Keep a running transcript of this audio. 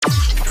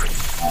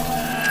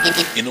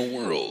In a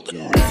world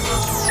where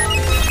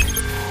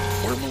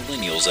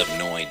millennials have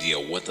no idea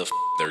what the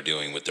they're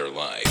doing with their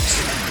lives.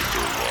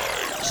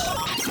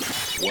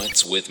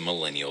 What's with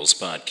Millennials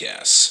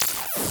Podcasts.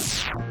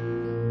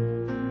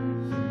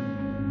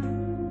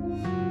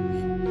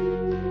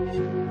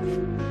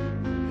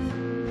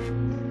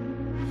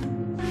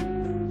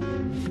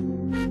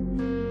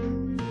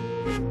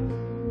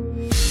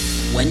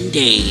 One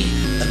day,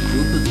 a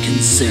group of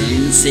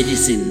concerned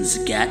citizens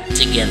got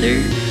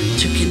together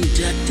to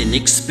conduct an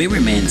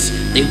experiment.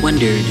 They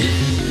wondered,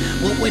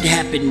 what would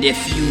happen if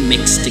you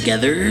mixed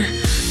together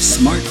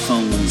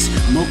smartphones,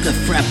 mocha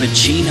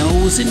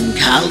frappuccinos, and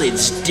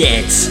college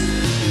debts?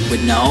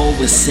 When all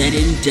was said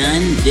and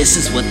done, this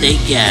is what they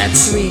got.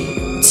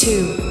 3,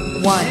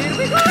 2, 1.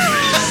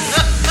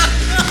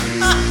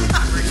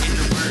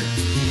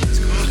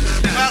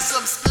 About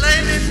some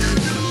splendid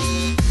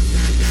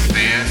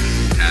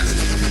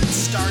fantastic.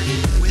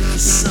 Started with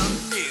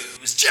some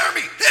news.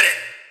 Jeremy, hit it!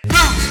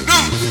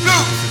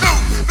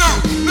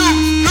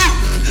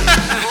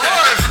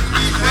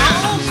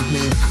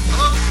 News!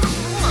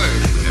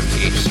 Of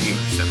THC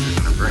receptors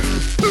in our brain.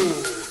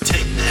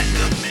 Take that,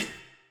 government.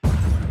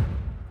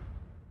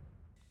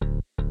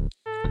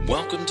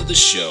 Welcome to the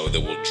show that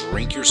will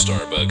drink your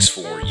Starbucks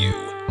for you.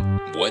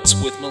 What's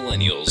with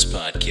Millennials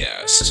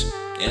Podcast.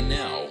 And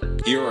now,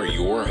 here are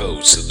your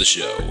hosts of the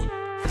show.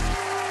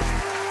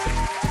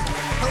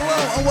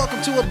 Hello and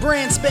welcome to a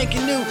brand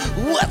spanking new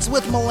What's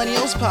with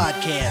Millennials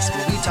podcast,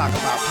 where we talk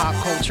about pop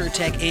culture,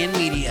 tech, and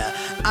media.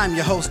 I'm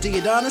your host,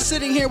 Diadonna,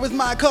 sitting here with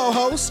my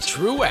co-host,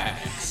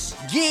 Truax.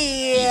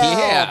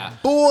 Yeah,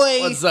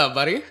 boy. What's up,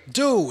 buddy?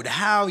 Dude,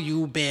 how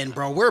you been,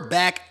 bro? We're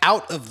back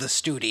out of the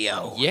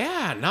studio.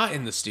 Yeah, not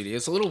in the studio.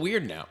 It's a little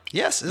weird now.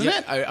 Yes, isn't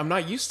it? I'm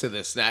not used to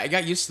this. I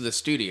got used to the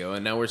studio,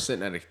 and now we're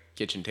sitting at a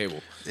kitchen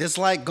table. It's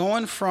like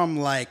going from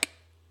like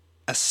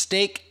a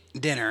steak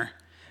dinner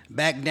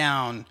back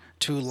down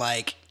to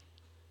like,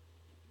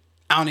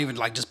 I don't even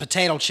like just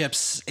potato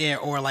chips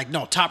or like,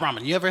 no, top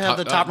ramen. You ever have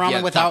the top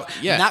ramen without,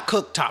 not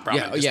cooked top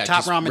ramen?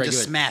 Top ramen regular.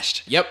 just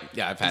smashed. Yep.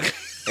 Yeah, I've had it.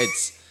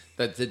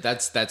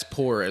 That's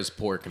poor as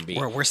poor can be.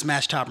 We're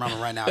smashed top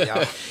ramen right now,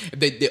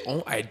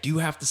 y'all. I do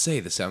have to say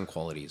the sound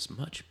quality is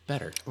much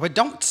better. But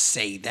don't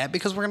say that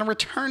because we're going to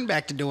return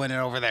back to doing it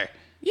over there.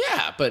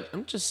 Yeah, but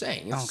I'm just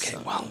saying. Okay,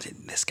 well,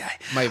 this guy.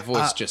 My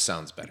voice just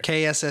sounds better.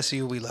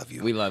 KSSU, we love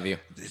you. We love you.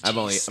 I'm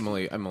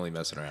only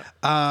messing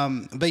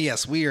around. But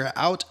yes, we are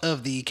out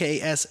of the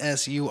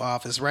KSSU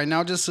office right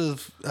now, just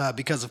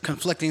because of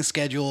conflicting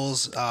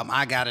schedules.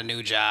 I got a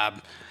new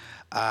job,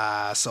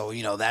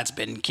 so that's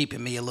been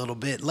keeping me a little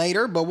bit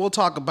later. But we'll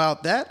talk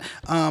about that.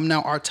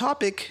 Now, our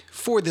topic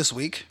for this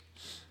week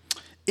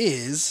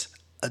is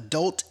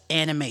adult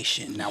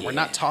animation. Now, we're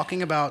not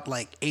talking about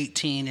like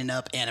 18 and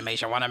up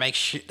animation. I want to make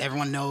sure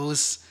everyone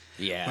knows.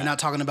 Yeah. We're not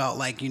talking about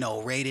like,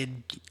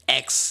 rated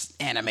X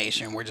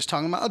animation. We're just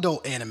talking about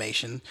adult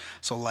animation.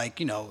 So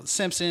like,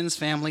 Simpsons,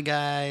 Family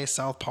Guy,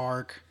 South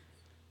Park.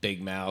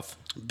 Big Mouth.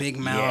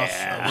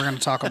 Yeah. We're going to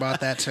talk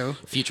about that too.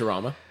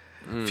 Futurama.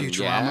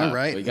 Futurama,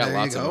 right? We got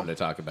lots of them to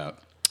talk about.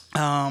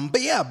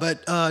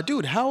 But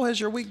dude, how has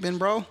your week been,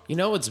 bro?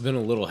 It's been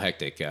a little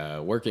hectic,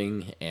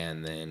 working,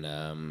 and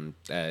then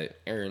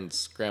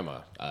Aaron's grandma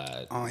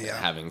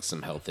having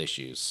some health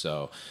issues.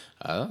 So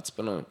she's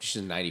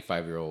a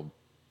 95-year-old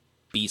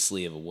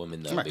beastly of a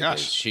woman, though,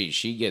 because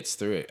she gets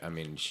through it. I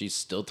mean, she's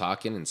still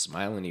talking and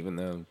smiling even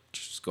though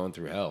she's going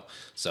through hell.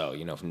 So,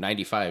 from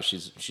 95,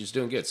 she's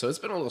doing good. So it's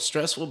been a little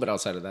stressful, but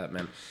outside of that,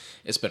 man,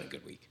 it's been a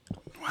good week.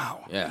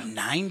 Wow. Yeah.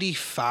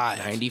 95.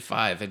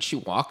 95. And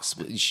she's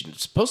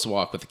supposed to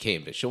walk with a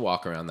cane, but she'll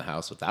walk around the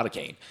house without a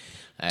cane.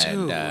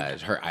 And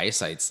her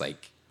eyesight's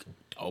like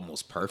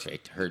almost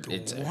perfect.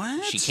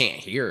 What? She can't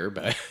hear,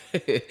 but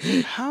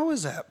how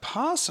is that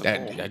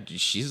possible?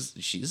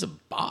 She's a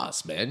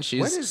boss, man. And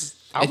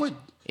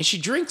she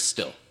drinks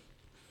still.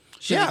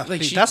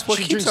 That's what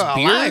keeps her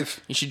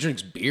alive. And she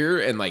drinks beer,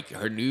 and like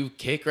her new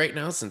kick right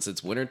now, since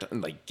it's winter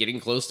time, like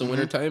getting close to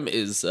wintertime,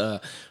 is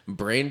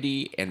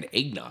brandy and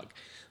eggnog.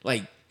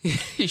 Like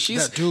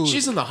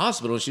she's in the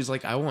hospital and she's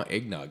like, I want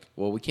eggnog.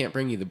 Well, we can't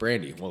bring you the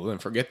brandy. Well, then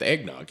forget the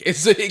eggnog.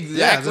 It's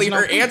exactly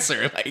her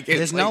answer. Like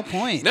there's no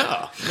point.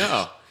 No.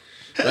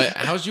 But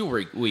how's your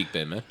week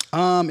been, man?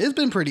 It's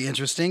been pretty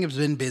interesting. It's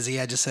been busy.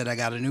 I just said I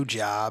got a new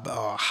job.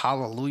 Oh,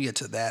 hallelujah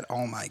to that.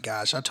 Oh my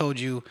gosh. I told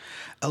you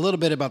a little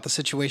bit about the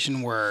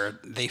situation where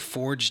they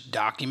forged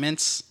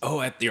documents.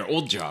 Oh, at your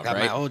old job, right?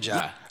 At my old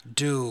job. Yeah.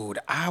 Dude,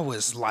 I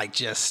was like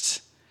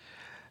just,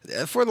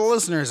 for the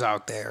listeners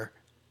out there,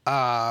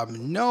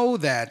 know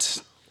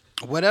that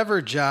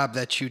whatever job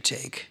that you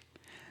take,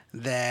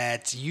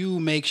 that you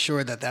make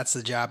sure that that's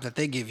the job that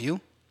they give you.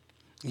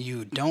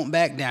 You don't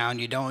back down.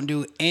 You don't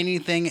do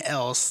anything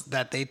else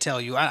that they tell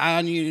you.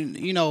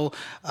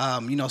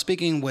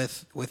 Speaking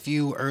with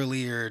you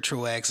earlier,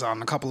 Truex,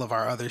 on a couple of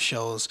our other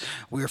shows,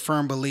 we're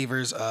firm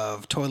believers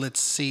of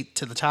toilets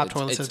to the top.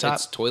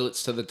 It's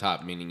toilets to the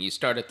top, meaning you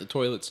start at the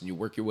toilets and you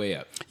work your way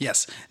up.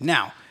 Yes.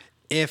 Now,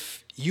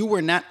 if you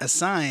were not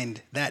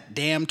assigned that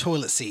damn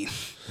toilet seat,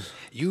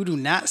 you do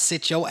not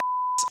sit your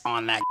ass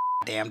on that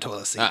damn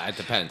toilet seat. It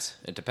depends.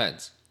 It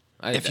depends.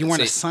 If you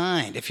weren't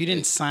assigned, if you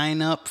didn't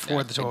sign up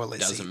for the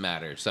toilet seat. It doesn't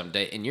matter.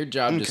 Someday in your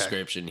job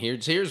description,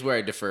 here's where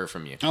I differ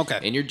from you. Okay.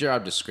 In your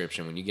job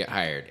description, when you get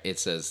hired, it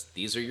says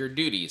these are your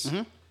duties.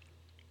 Mm-hmm.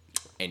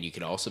 And you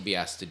can also be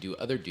asked to do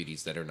other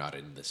duties that are not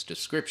in this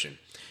description.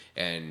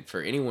 And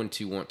for anyone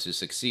to want to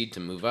succeed, to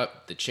move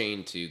up the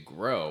chain, to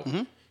grow,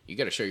 you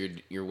got to show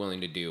you're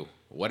willing to do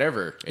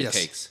whatever it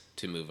takes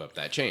to move up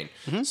that chain.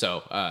 Mm-hmm.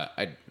 So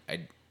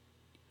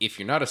if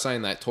you're not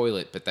assigned that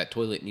toilet, but that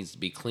toilet needs to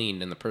be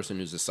cleaned, and the person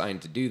who's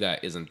assigned to do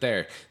that isn't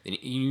there, then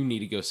you need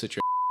to go sit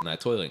your on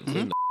that toilet and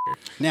clean the.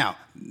 Now,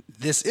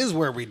 this is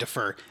where we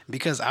defer,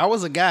 because I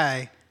was a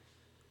guy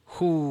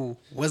who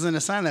wasn't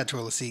assigned that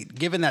toilet seat,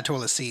 given that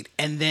toilet seat,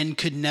 and then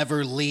could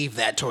never leave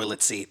that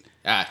toilet seat.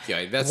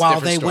 Yeah, that's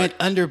while they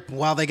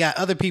while they got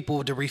other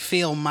people to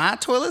refill my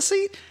toilet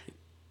seat,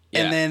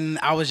 and then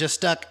I was just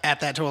stuck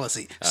at that toilet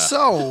seat.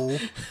 So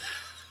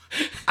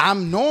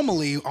I'm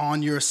normally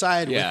on your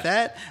side with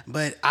that,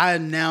 but I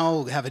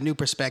now have a new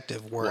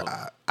perspective where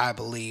I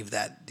believe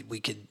that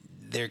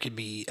there could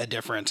be a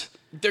different.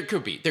 There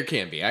can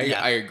be.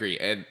 I agree.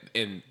 And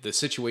in the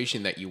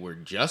situation that you were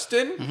just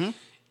in,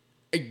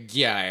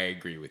 yeah, I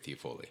agree with you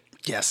fully.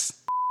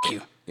 Yes.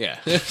 You. Yeah.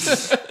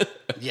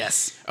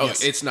 Yes. Oh,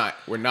 yes. It's not.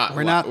 We're not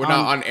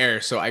on air,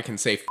 so I can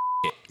say it.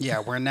 Yeah,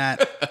 we're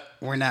not.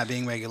 We're not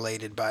being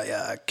regulated by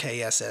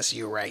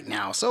KSSU right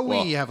now, so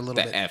we have a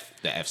little bit.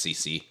 The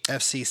FCC.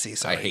 FCC.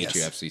 Sorry, I hate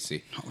you,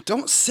 FCC. Oh,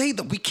 don't say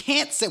that. We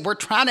can't say. We're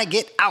trying to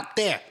get out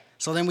there,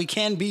 so then we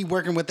can be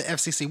working with the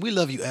FCC. We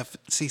love you,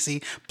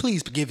 FCC.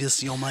 Please give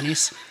us your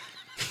monies.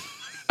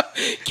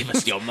 Give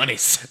us your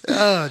monies.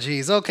 Oh,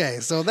 geez. Okay,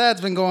 so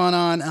that's been going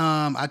on.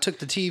 I took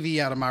the TV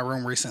out of my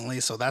room recently,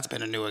 so that's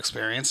been a new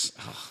experience.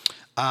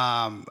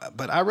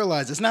 But I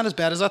realized it's not as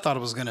bad as I thought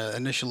it was going to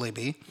initially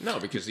be. No,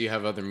 because you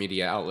have other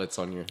media outlets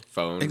on your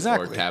phone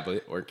or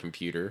tablet or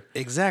computer.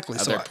 Exactly.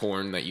 Other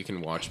porn that you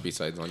can watch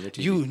besides on your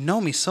TV. You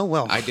know me so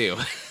well. I do.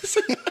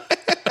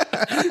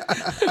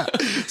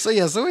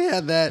 So we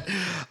had that.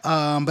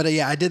 But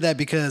I did that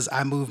because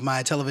I moved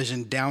my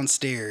television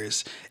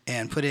downstairs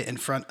and put it in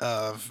front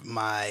of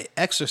my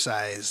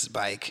exercise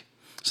bike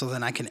so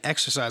then I can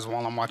exercise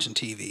while I'm watching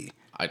TV.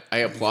 I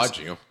applaud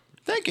you.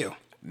 Thank you.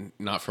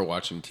 Not for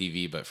watching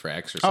TV, but for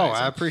exercising. Oh,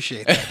 I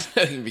appreciate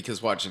that.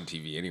 Because watching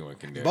TV, anyone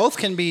can do. Both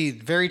can be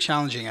very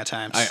challenging at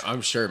times.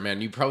 I'm sure,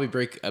 man. You probably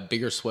break a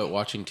bigger sweat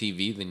watching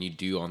TV than you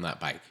do on that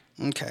bike.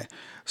 Okay.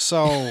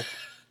 So,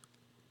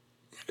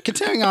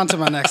 continuing on to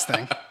my next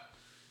thing.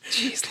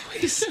 Jeez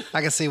Louise.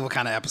 I can see what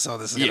kind of episode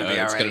this is going to be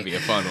already. It's going to be a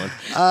fun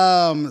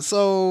one.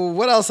 So,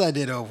 what else I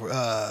did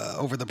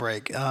over the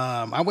break?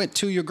 I went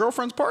to your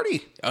girlfriend's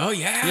party. Oh,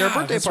 yeah. Your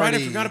birthday party.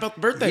 Right. I forgot about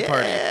the birthday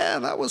party. Yeah,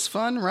 that was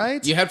fun,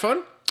 right? You had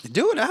fun?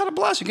 Dude, I had a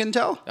blast. You couldn't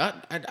tell?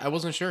 I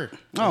wasn't sure.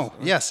 Oh,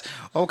 yes.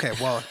 Okay,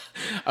 well.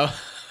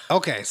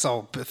 Okay,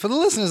 so for the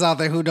listeners out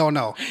there who don't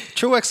know,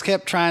 Truex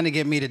kept trying to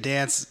get me to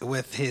dance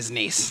with his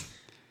niece,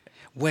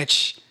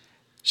 which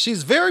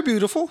she's very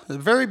beautiful, a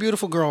very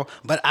beautiful girl,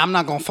 but I'm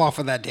not going to fall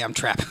for that damn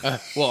trap.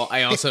 Well,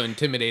 I also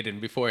intimidated him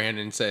beforehand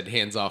and said,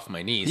 hands off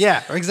my niece.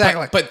 Yeah,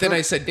 exactly. But then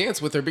I said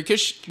dance with her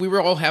because we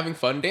were all having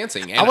fun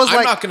dancing. And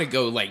I'm not going to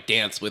go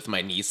dance with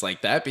my niece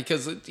like that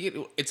because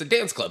it's a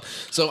dance club.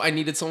 So I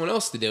needed someone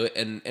else to do it.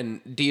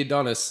 And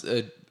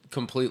Diodonis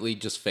completely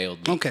just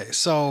failed me. Okay,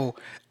 so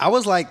I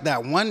was like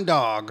that one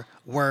dog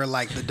where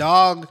the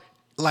dog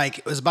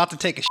was about to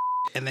take a shit,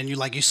 and then you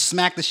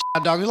smack the shit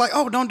out of the dog. You're like,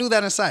 oh, don't do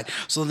that inside.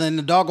 So then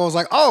the dog goes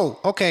like, oh,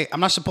 okay, I'm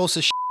not supposed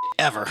to shit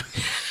ever.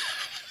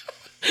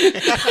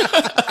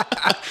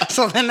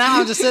 So then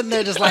now I'm just sitting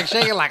there just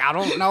shaking I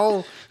don't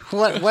know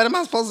what am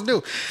I supposed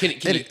to do.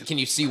 Can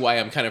you see why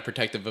I'm kind of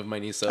protective of my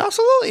niece? So?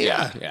 Absolutely,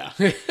 yeah.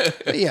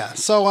 Yeah.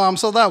 So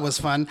that was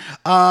fun.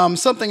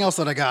 Something else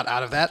that I got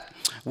out of that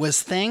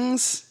was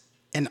things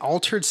an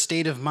altered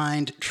state of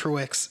mind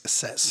Truex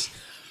says.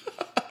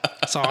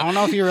 So I don't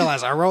know if you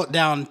realize I wrote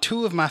down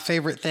 2 of my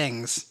favorite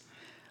things.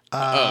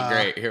 Oh,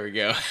 great. Here we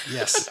go.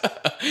 Yes.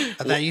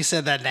 I thought you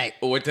said that night.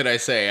 What did I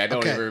say? I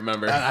don't even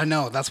remember. I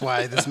know. That's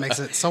why this makes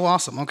it so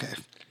awesome. Okay.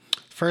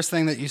 First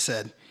thing that you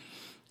said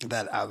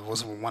that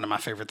was one of my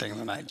favorite things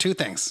tonight. 2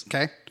 things.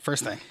 Okay.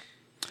 First thing.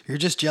 You're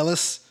just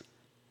jealous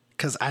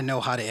because I know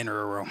how to enter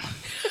a room.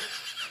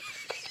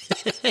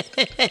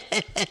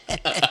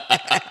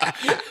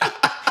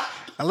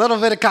 A little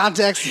bit of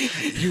context.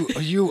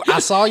 I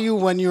saw you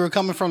when you were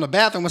coming from the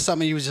bathroom with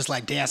something. You was just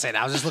dancing.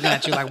 I was just looking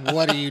at you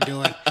what are you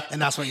doing?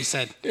 And that's what you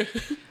said.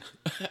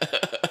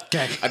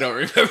 Okay. I don't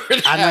remember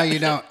that. I know you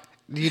don't.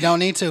 You don't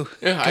need to.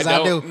 Because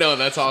I do. No,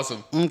 that's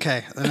awesome.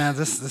 Okay. And now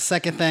the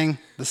second thing,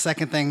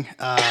 second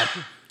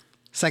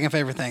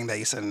favorite thing that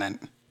you said in that.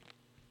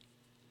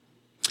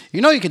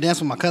 You know you can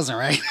dance with my cousin,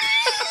 right?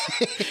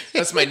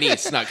 That's my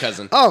niece, not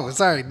cousin. Oh,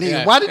 sorry.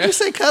 Yeah. Why did you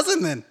say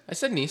cousin then? I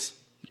said niece.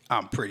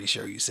 I'm pretty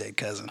sure you said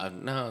cousin.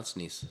 No, it's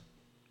niece.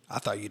 I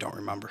thought you don't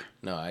remember.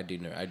 No, I do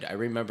know. I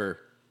remember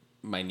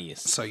my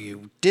niece. So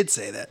you did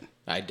say that.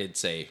 I did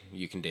say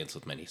you can dance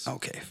with my niece.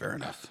 Okay, fair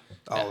enough.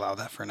 I'll allow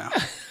that for now.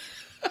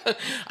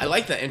 I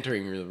like the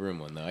entering the room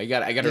one though. I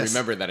got to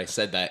remember that I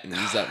said that and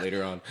use that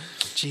later on.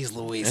 Jeez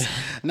Louise.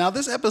 Now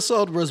this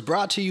episode was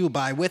brought to you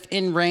by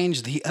Within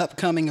Range, the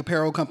upcoming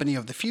apparel company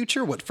of the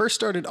future. What first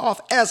started off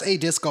as a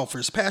disc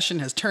golfer's passion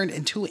has turned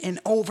into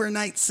an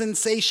overnight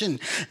sensation.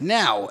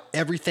 Now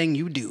everything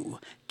you do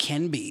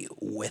can be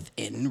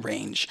within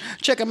range.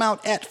 Check them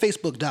out at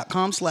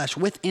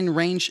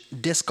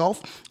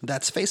facebook.com/withinrangediscgolf.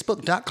 That's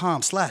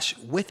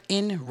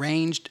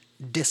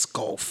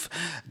facebook.com/withinrangediscgolf.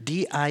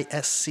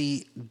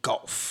 DISC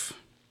golf.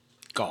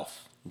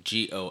 Golf.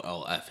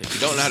 GOLF. If you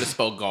don't know how to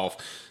spell golf,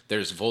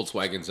 there's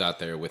Volkswagens out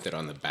there with it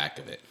on the back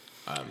of it.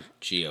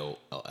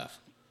 GOLF.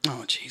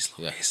 Oh, jeez,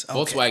 Yeah. Louise.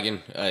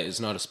 Volkswagen is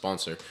not a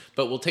sponsor,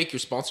 but we'll take your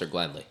sponsor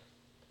gladly.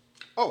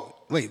 Oh,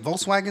 wait,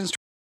 Volkswagen's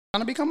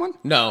trying to become one?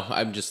 No,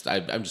 I'm just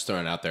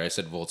throwing it out there. I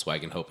said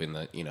Volkswagen, hoping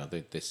that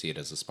they see it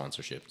as a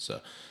sponsorship,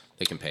 so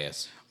they can pay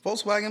us.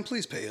 Volkswagen,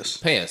 please pay us.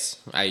 Pay us.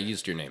 I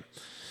used your name.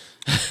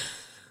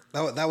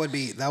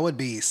 That would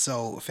be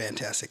so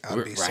fantastic. I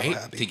would be so right?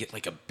 happy To get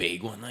like a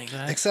big one like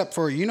that. Except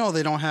for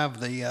they don't have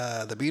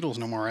the Beatles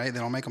no more, right? They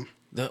don't make them.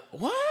 The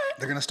what?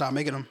 They're gonna stop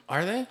making them.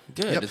 Are they?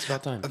 Good. Yep. It's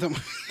about time. Them-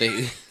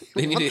 They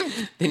need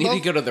to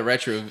go to the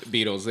retro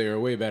Beatles. They are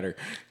way better.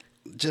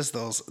 Just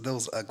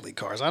those ugly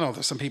cars. I know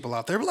there's some people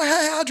out there like,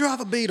 hey, I'll drive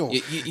a Beetle.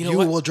 You know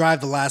what? will drive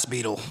the last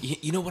Beetle.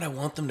 You know what I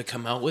want them to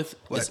come out with?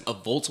 What? Is a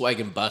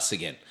Volkswagen bus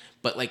again,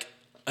 but like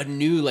a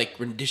new like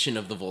rendition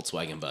of the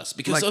Volkswagen bus,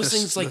 because Like those this-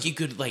 things like this- you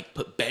could like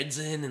put beds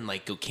in and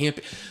like go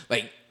camping.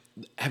 Like,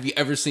 have you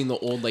ever seen the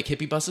old like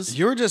hippie buses?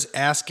 You're just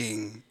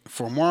asking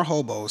for more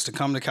hobos to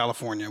come to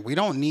California. We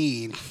don't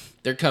need.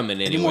 They're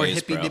coming Any more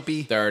anyways, bro.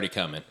 hippy-dippy? They're already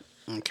coming.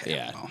 Okay.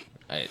 Yeah. well.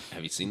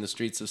 Have you seen the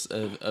streets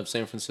of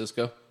San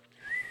Francisco?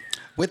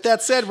 With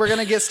that said, we're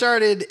gonna get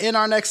started in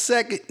our next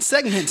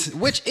segment,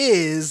 which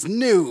is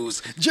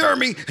news.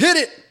 Jeremy, hit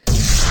it.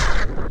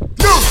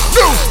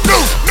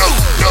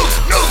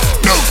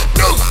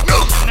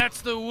 And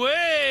that's the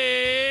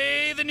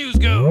way the news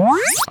goes.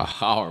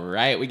 All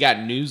right, we got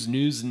news,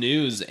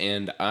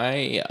 and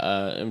I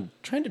am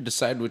trying to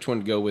decide which one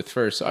to go with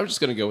first. So I'm just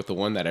going to go with the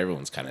one that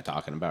everyone's kind of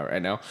talking about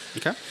right now.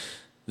 Okay.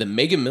 The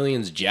Mega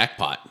Millions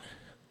jackpot.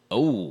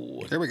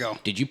 Oh, There we go.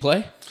 Did you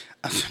play?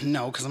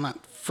 No, because I'm not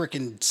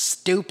freaking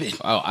stupid.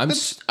 Oh,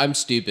 I'm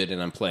stupid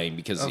and I'm playing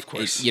because Of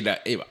course. we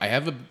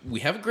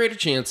have a greater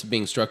chance of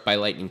being struck by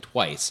lightning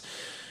twice,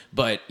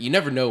 but you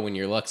never know when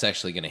your luck's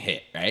actually going to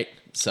hit, right?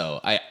 So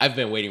I've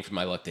been waiting for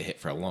my luck to hit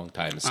for a long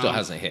time. It still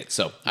hasn't hit.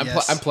 So I'm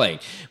yes. playing,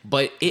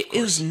 but it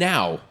is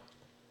now.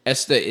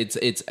 It's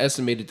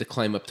estimated to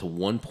climb up to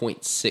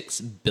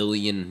 $1.6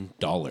 billion.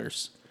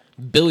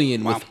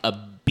 Billion with a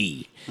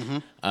B.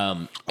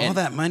 All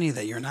that money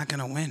that you're not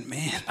gonna win,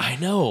 man. I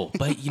know,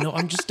 but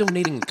I'm just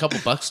donating a couple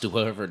bucks to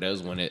whoever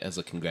does win it as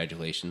a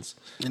congratulations.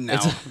 No,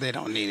 they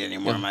don't need any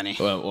more money.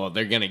 Well,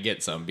 they're gonna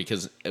get some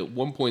because at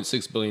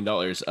 $1.6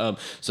 billion.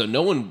 So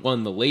no one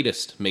won the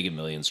latest Mega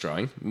Millions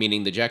drawing,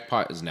 meaning the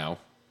jackpot is now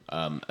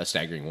a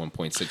staggering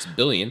 $1.6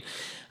 billion.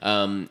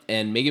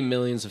 And Mega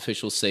Millions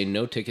officials say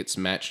no tickets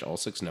matched all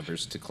six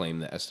numbers to claim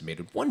the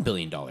estimated $1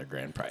 billion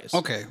grand prize.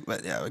 Okay,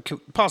 but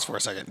pause for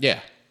a second. Yeah.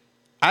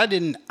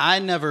 I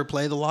never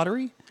play the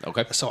lottery.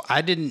 Okay. So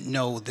I didn't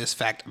know this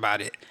fact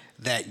about it,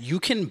 that you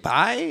can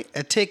buy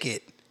a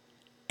ticket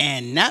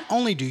and not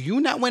only do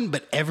you not win,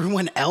 but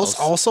everyone else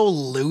also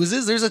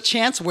loses. There's a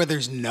chance where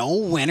there's no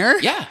winner.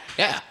 Yeah.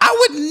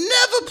 I would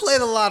never play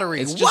the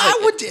lottery. It's just Why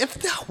like- would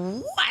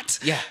what?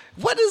 Yeah.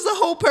 What is the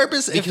whole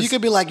purpose if you Because-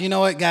 could be like, you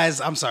know what,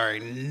 guys, I'm sorry,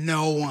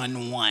 no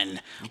one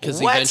won.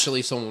 Because What?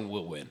 eventually someone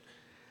will win.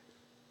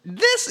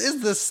 This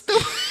is the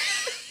stupid.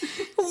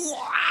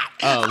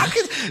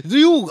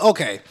 What?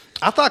 Okay.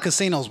 I thought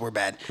casinos were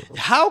bad.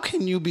 How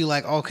can you be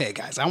like, okay,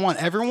 guys, I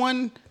want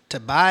everyone to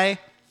buy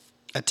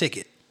a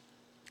ticket.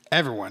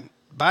 Everyone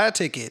buy a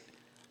ticket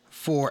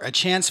for a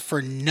chance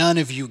for none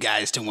of you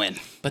guys to win.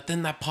 But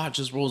then that pot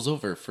just rolls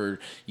over for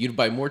you to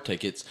buy more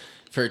tickets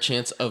for a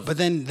chance of. But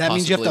then that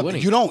means you have to.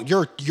 winning. You don't.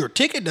 Your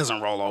ticket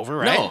doesn't roll over,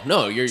 right?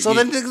 No.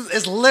 Then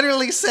it's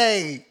literally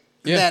saying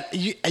Yeah. that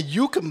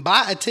you can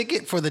buy a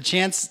ticket for the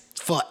chance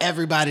for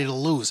everybody to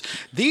lose.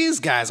 These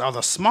guys are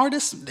the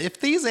smartest.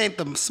 If these ain't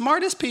the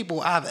smartest people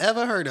I've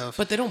ever heard of.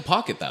 But they don't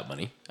pocket that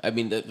money. I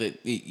mean,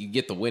 you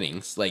get the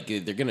winnings. Like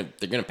they're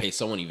gonna pay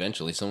someone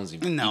eventually. Someone's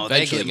No, they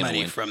eventually get gonna money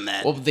win. from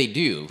that. Well, they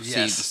do.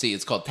 Yes. See,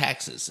 it's called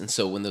taxes. And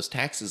so when those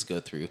taxes go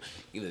through,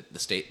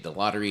 the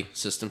lottery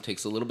system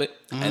takes a little bit,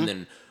 Mm-hmm. and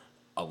then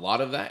a lot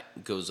of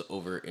that goes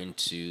over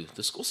into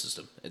the school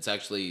system. It's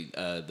actually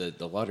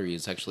the lottery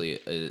is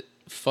actually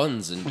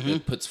funds and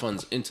it puts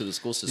funds into the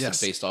school system Yes.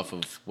 based off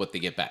of what they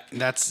get back.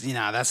 That's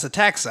the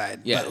tax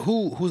side. Yeah. But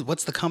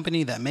what's the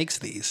company that makes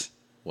these?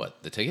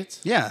 What, the tickets?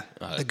 Yeah.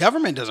 The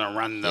government doesn't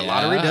run the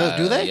lottery,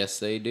 do they? Yes,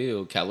 they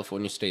do.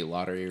 California State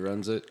Lottery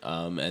runs it,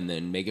 and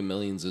then Mega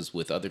Millions is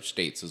with other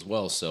states as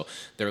well. So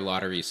their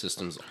lottery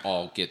systems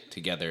all get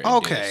together. And do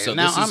Okay, it. So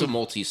now this is a I'm-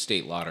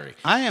 multi-state lottery.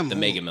 I am the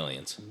Mega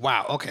Millions.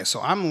 Wow. Okay. So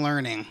I'm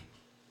learning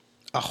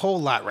A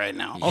whole lot right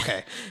now.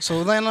 Okay.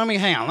 So then let me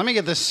hang on. Let me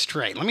get this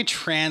straight. Let me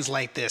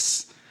translate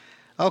this.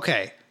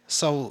 Okay.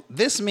 So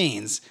this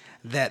means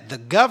that the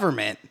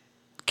government,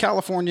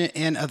 California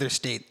and other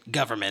state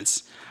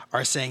governments,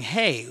 are saying,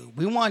 hey,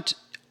 we want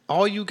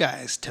all you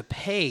guys to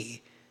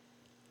pay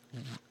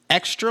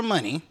extra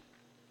money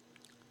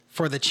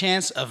for the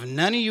chance of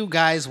none of you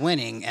guys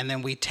winning, and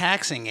then we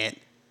taxing it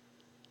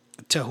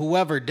to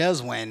whoever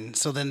does win,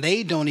 so then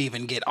they don't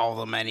even get all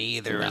the money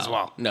either as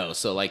well. No,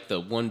 so like the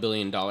 $1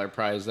 billion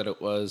prize that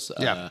it was,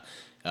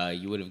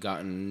 you would have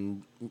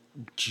gotten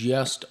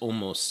just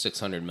almost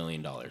 $600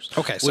 million.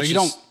 Okay, so which you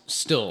don't... is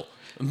still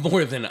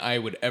more than I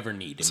would ever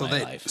need in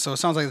my life. So it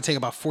sounds like they take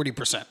about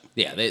 40%.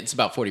 Yeah, it's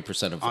about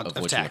 40% of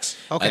what tax.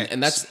 You Okay,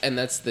 and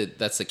that's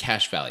the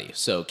cash value.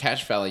 So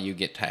cash value you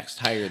get taxed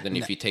higher than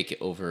if you take it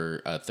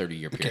over a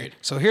 30-year period. Okay.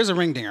 So here's a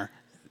ring dinger: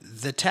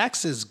 the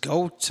taxes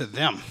go to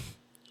them.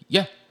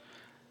 Yeah.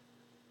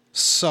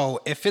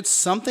 So if it's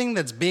something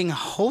that's being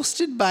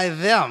hosted by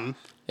them,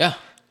 Yeah.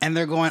 and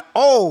they're going,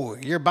 oh,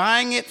 you're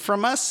buying it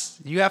from us?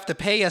 You have to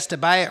pay us to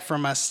buy it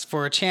from us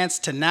for a chance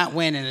to not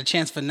win and a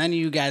chance for none of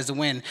you guys to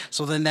win.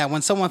 So then that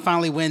when someone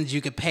finally wins,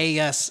 you could pay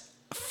us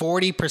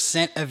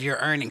 40% of your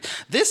earnings.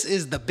 This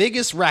is the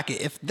biggest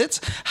racket. If that's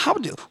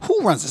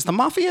who runs this? The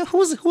mafia?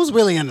 Who's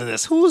really into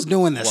this? Who's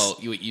doing this? Well,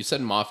 you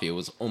said mafia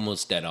was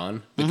almost dead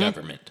on. The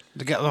government.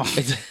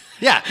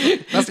 Yeah,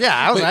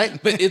 I was right.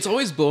 But it's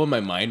always blowing my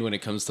mind when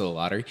it comes to the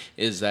lottery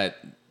is that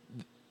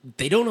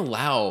they don't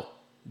allow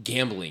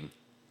gambling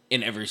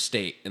in every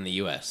state in the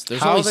U.S.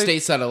 There's only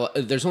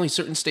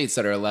certain states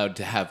that are allowed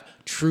to have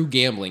true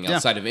gambling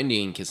outside of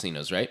Indian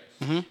casinos, right?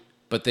 Mm-hmm.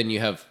 But then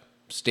you have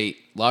state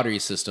lottery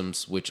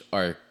systems which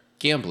are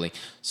gambling.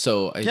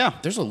 So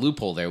there's a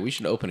loophole there. We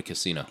should open a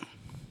casino,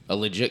 a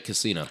legit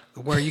casino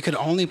where you could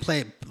only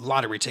play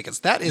lottery tickets.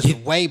 That is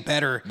way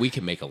better. We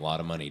can make a lot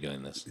of money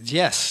doing this.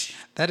 Yes,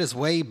 that is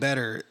way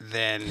better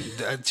than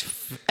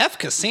F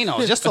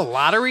casino. Just a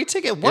lottery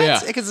ticket. What?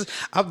 Yeah. Because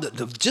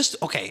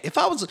okay. If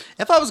I was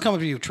coming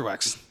to you,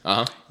 Truex,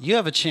 you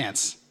have a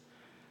chance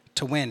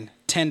to win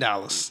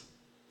 $10.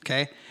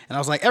 Okay, and I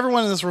was like,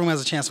 everyone in this room has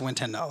a chance to win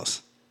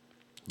 $10.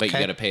 But you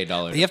got to pay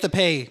 $1. You have to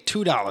pay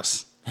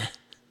 $2.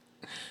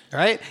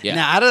 Right? Yeah.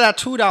 Now, out of that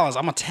 $2, I'm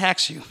gonna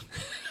tax you.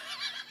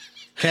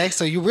 Okay,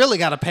 so you really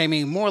got to pay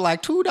me more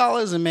like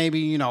 $2 and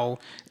maybe 18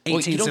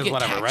 cents,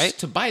 whatever, right?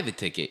 To buy the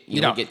ticket, you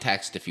don't get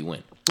taxed if you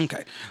win.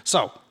 Okay,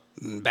 so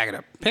back it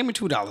up. Pay me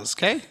 $2.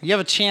 Okay, you have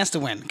a chance to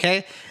win.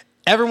 Okay,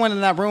 everyone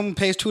in that room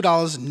pays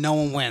 $2. No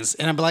one wins,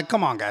 and I'd be like,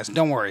 "Come on, guys,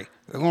 don't worry.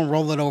 We're gonna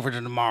roll it over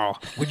to tomorrow.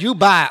 Would you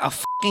buy a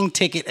fucking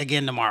ticket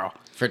again tomorrow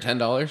For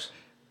 $10?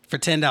 for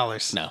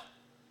 $10? No.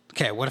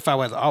 Okay, what if I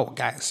was? Oh,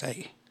 guys,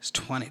 hey, it's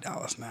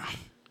 $20 now.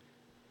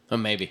 Oh,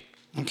 maybe.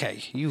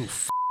 Okay, you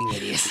fucking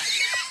idiots.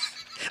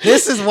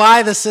 This is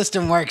why the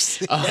system works.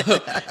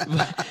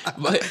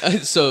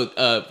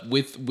 So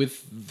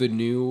with the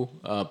new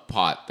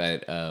pot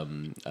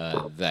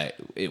that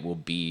it will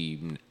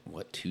be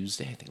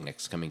Tuesday? I think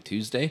next coming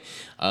Tuesday.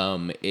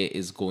 It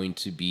is going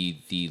to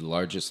be the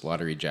largest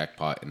lottery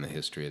jackpot in the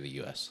history of the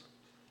U.S.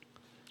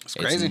 It's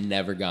crazy. It's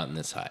never gotten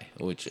this high,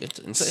 which it's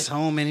insane.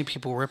 So many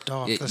people ripped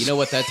off. You know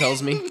what that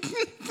tells me?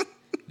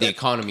 The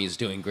economy is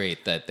doing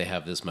great that they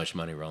have this much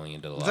money rolling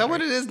into the lottery. Is that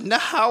what it is? No,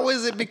 how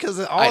is it? Because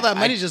all that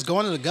money is just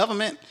going to the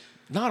government.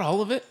 Not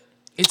all of it.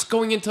 It's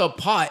going into a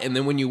pot, and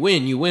then when you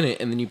win it,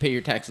 and then you pay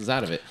your taxes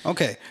out of it.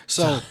 Okay,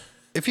 so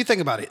if you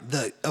think about it,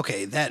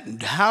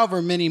 that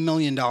however many $1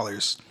 million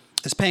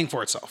is paying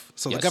for itself.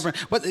 So the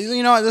government. But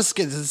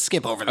let's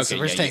skip over this.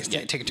 We're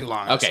taking too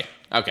long. Okay.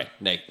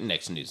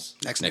 Next news.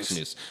 Next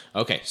news.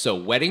 Okay, so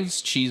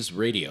weddings, cheese,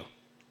 radio.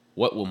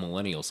 What will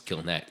millennials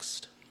kill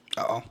next?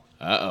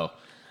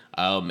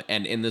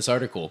 And in this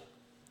article,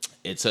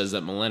 it says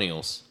that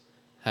millennials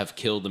have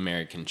killed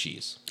American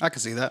cheese. I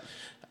can see that.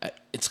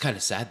 It's kind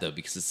of sad, though,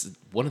 because it's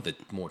one of the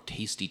more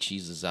tasty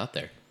cheeses out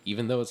there,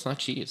 even though it's not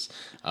cheese.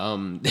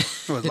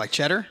 Like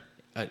cheddar?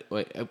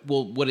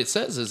 Well, what it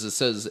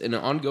says in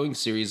an ongoing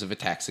series of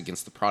attacks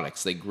against the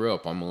products they grew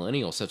up on,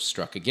 millennials have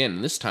struck again.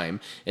 And this time,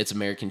 it's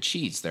American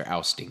cheese they're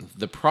ousting.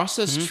 The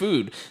processed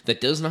food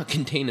that does not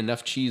contain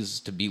enough cheese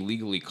to be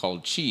legally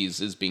called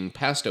cheese is being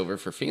passed over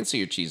for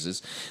fancier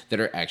cheeses that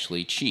are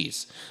actually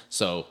cheese.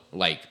 So,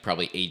 like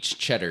probably aged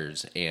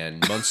cheddars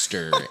and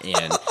Munster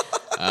and...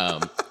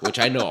 which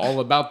I know all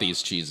about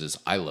these cheeses.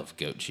 I love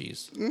goat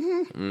cheese.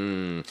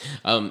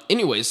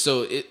 Anyways,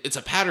 so it's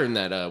a pattern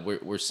that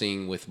we're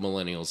seeing with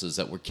millennials is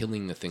that we're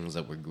killing the things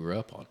that we grew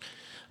up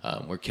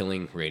on. We're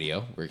killing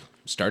radio. We're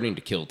starting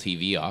to kill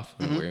TV off.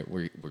 And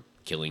we're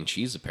killing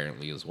cheese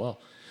apparently as well.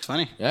 It's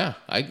funny. Yeah,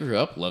 I grew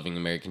up loving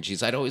American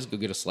cheese. I'd always go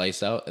get a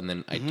slice out, and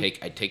then I'd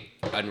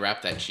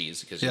unwrap that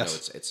cheese because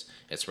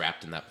it's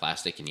wrapped in that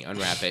plastic, and you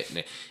unwrap it,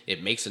 and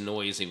it makes a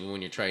noise even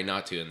when you're trying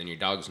not to, and then your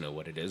dogs know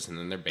what it is, and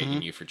then they're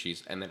begging you for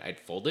cheese, and then I'd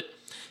fold it,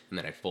 and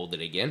then I'd fold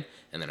it again,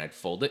 and then I'd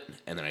fold it,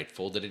 and then I'd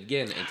fold it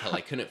again until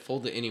I couldn't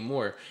fold it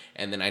anymore,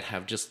 and then I'd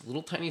have just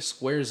little tiny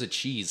squares of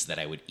cheese that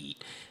I would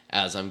eat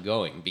as I'm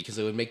going because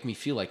it would make me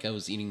feel like I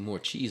was eating more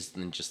cheese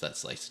than just that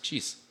slice of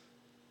cheese.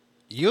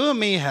 You and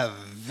me have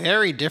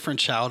very different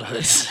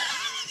childhoods.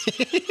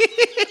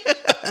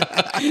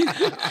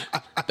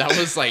 That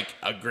was like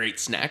a great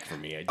snack for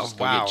me. I just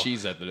go wow. get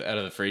cheese out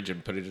of the fridge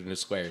and put it into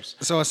squares.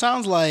 So it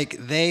sounds like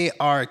they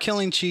are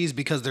killing cheese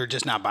because they're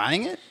just not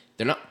buying it?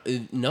 They're not.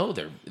 No,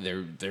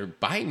 they're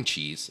buying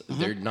cheese.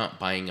 Mm-hmm. They're not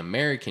buying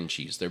American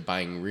cheese. They're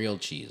buying real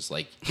cheese,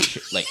 like.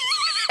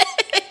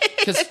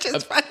 I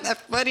just find that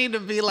funny to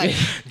be like,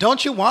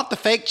 don't you want the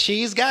fake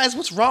cheese, guys?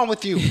 What's wrong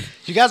with you?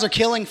 You guys are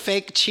killing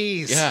fake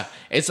cheese. Yeah,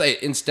 it's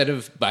like instead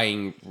of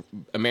buying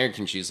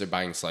American cheese, they're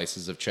buying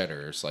slices of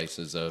cheddar or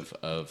slices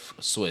of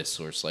Swiss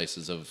or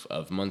slices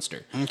of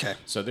Munster. Okay.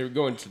 So they're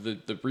going to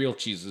the real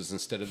cheeses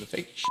instead of the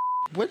fake shit.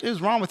 What is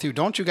wrong with you?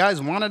 Don't you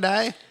guys want to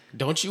die?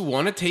 Don't you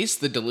want to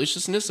taste the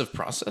deliciousness of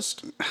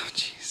processed? Oh,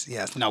 jeez.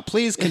 Yes. No,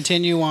 please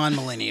continue on,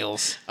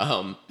 millennials.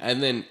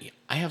 And then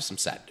I have some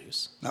sad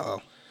news.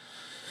 Uh-oh.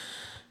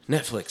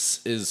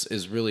 Netflix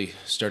is really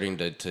starting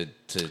to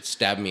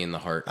stab me in the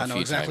heart. I know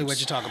exactly what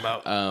you talk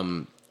about.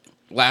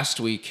 Last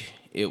week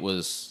it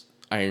was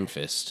Iron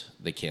Fist.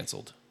 They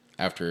canceled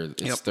after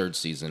its third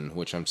season,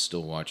 which I'm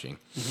still watching.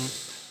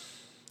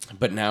 Mm-hmm.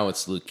 But now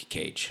it's Luke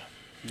Cage.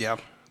 Yeah.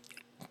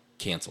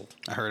 Canceled.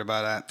 I heard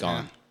about that.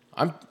 Gone.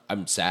 Yeah.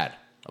 I'm sad.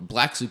 A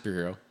black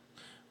superhero,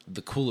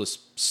 the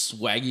coolest,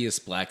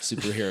 swaggiest black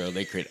superhero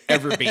they could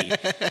ever be,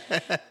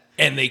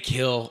 and they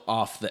kill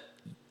off the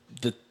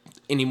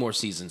any more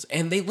seasons.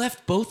 And they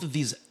left both of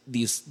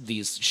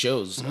these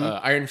shows,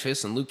 Iron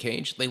Fist and Luke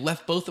Cage. They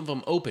left both of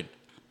them open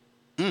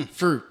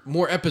for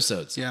more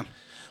episodes. Yeah.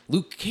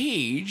 Luke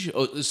Cage.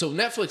 So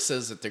Netflix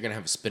says that they're gonna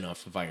have a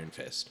spinoff of Iron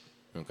Fist.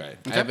 Okay.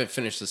 I haven't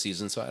finished the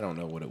season, so I don't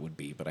know what it would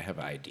be, but I have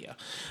an idea.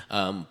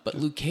 But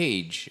Luke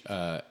Cage,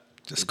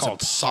 It's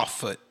called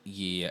Softfoot.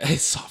 Yeah,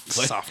 it's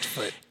Softfoot.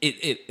 Softfoot.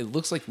 It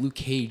looks like Luke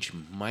Cage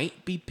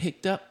might be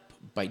picked up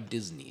by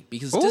Disney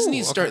because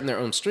Disney's starting their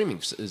own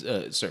streaming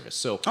service.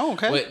 So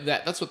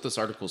that's what this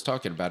article is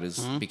talking about is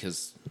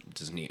because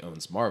Disney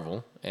owns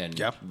Marvel and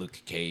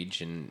Luke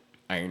Cage and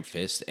Iron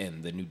Fist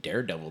and the new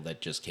Daredevil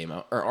that just came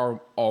out are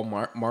all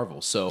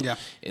Marvel. So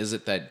is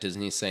it that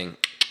Disney's saying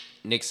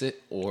nix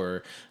it,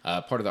 or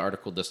part of the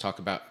article does talk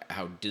about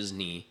how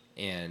Disney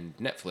and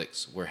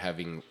Netflix were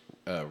having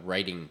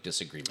writing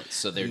disagreements,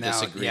 so they're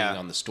disagreeing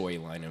on the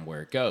storyline and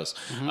where it goes.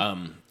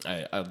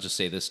 I'll just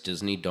say this: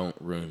 Disney, don't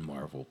ruin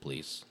Marvel,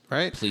 please.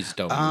 Right? Please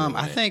don't. Ruin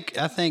I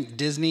it. think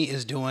Disney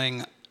is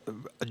doing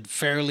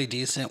fairly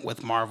decent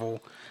with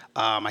Marvel.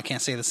 I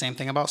can't say the same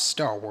thing about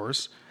Star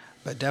Wars,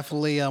 but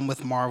definitely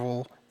with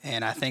Marvel.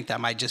 And I think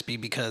that might just be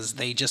because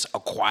they just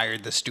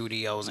acquired the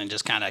studios and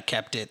just kind of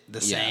kept it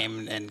the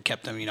same and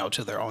kept them,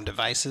 to their own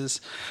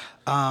devices.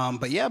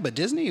 But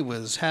Disney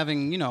was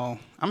having,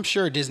 I'm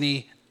sure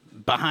Disney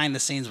behind the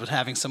scenes was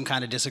having some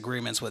kind of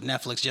disagreements with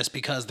Netflix just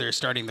because they're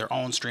starting their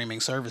own streaming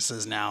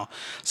services now.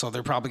 So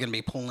they're probably going to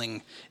be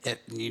pulling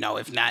it,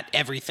 if not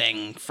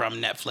everything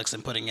from Netflix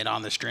and putting it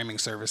on the streaming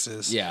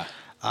services. Yeah.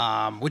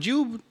 Would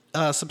you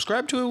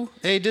subscribe to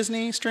a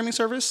Disney streaming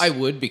service? I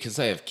would because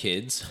I have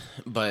kids,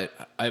 but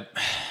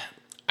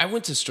I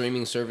went to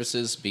streaming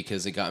services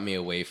because it got me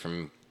away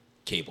from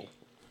cable.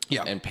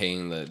 Yeah. And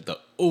paying the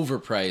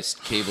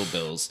overpriced cable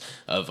bills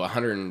of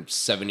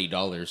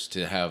 $170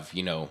 to have,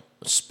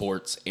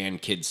 sports and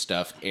kids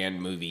stuff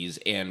and movies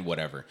and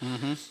whatever.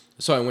 Mm-hmm.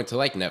 So I went to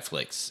like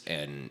Netflix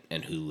and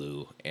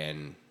Hulu,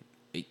 and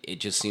it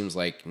just seems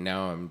like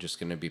now I'm just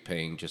going to be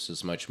paying just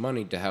as much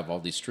money to have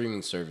all these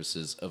streaming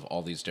services of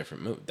all these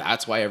different movies.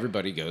 That's why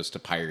everybody goes to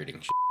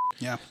pirating shit.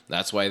 Yeah.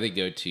 That's why they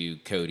go to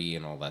Kodi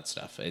and all that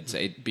stuff.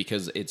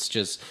 Because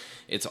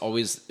it's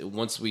always,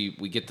 once we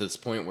get to this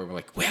point where we're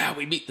like, wow,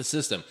 we beat the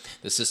system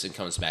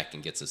comes back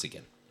and gets us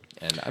again.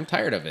 And I'm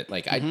tired of it.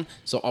 Like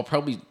so I'll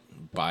probably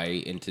buy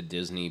into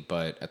Disney,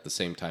 but at the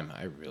same time,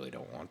 I really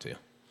don't want to.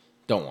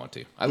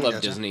 I love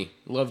Disney.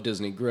 Love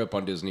Disney. Grew up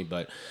on Disney,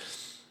 but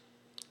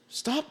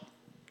stop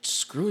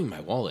screwing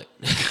my wallet.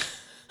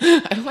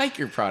 I like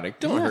your product.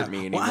 Don't hurt me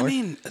anymore. Well, I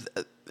mean,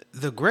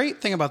 the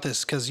great thing about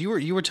this, because you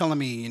were telling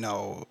me,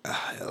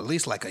 at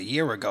least like a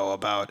year ago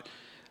about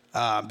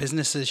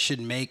businesses should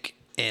make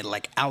a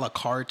like a la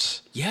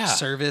carte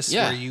service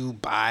where you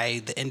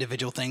buy the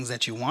individual things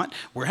that you want.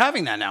 We're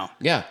having that now.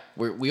 Yeah,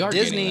 we are.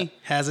 Disney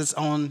has its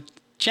own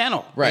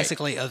channel,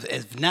 basically,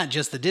 of not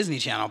just the Disney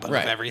Channel, but of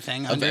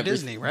everything under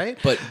Disney, right?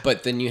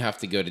 But then you have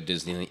to go to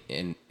Disney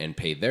and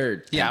pay their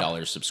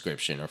 $10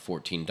 subscription or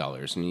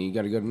 $14, and you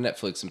got to go to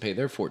Netflix and pay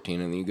their $14,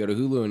 and then you go to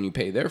Hulu and you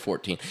pay their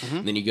 $14,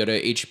 and then you go to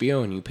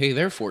HBO and you pay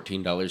their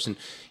 $14, and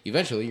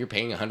eventually you're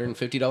paying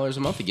 $150 a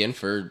month again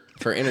for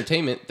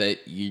entertainment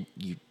that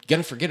you're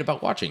gonna forget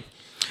about watching.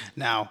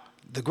 Now,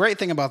 the great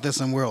thing about this,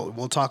 and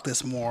we'll talk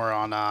this more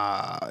on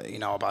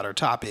about our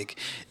topic,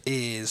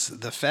 is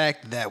the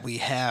fact that we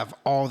have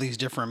all these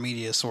different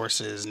media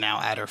sources now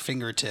at our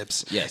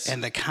fingertips. Yes.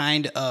 And the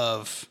kind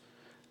of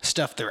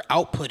stuff they're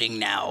outputting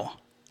now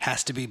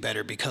has to be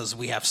better because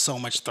we have so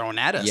much thrown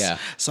at us. Yeah.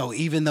 So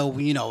even though,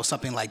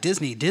 something like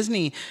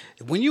Disney,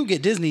 when you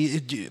get Disney,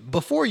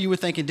 before you were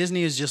thinking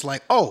Disney is just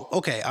like, oh,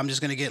 okay, I'm just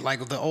going to get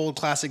like the old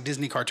classic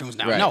Disney cartoons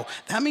now. Right. No,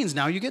 that means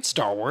now you get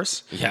Star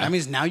Wars. Yeah. That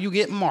means now you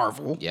get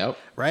Marvel. Yep.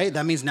 Right?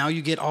 That means now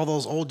you get all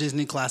those old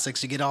Disney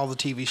classics. You get all the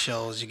TV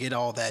shows. You get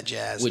all that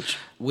jazz.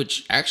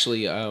 Which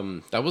actually,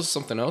 that was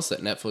something else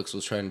that Netflix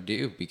was trying to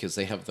do because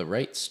they have the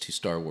rights to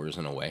Star Wars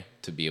in a way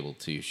to be able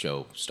to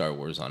show Star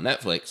Wars on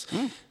Netflix.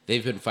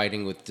 They've been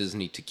fighting with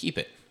Disney to keep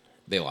it.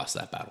 They lost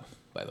that battle,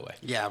 by the way.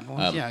 Yeah,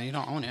 well, you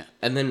don't own it.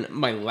 And then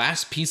my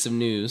last piece of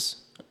news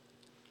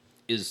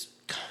is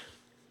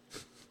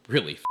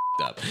really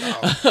up.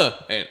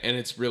 and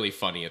it's really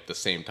funny at the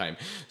same time.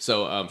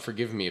 So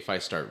forgive me if I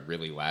start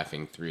really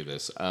laughing through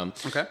this.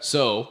 Okay.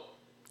 So,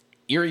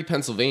 Erie,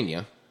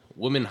 Pennsylvania,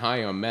 woman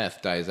high on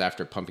meth dies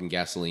after pumping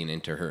gasoline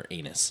into her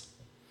anus.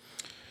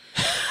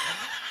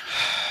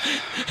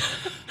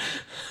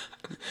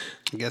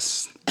 I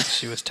guess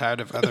she was tired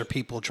of other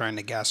people trying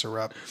to gas her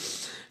up.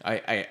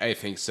 I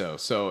think so.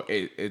 So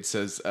it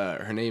says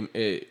her name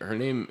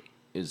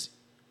is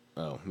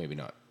maybe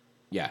not.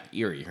 Yeah,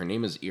 Erie. Her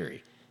name is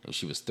Erie, and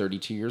she was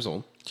 32 years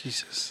old.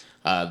 Jesus.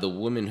 The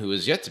woman, who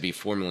is yet to be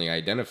formally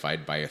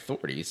identified by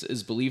authorities,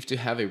 is believed to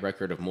have a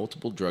record of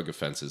multiple drug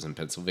offenses in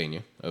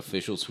Pennsylvania.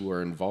 Officials who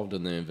are involved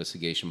in the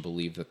investigation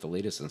believe that the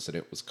latest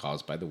incident was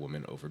caused by the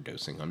woman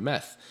overdosing on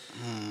meth.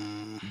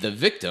 The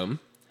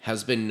victim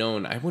has been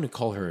known, I wouldn't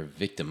call her a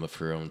victim of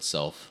her own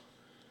self,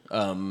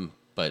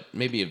 but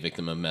maybe a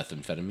victim of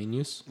methamphetamine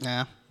use.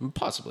 Yeah.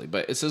 Possibly,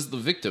 but it says the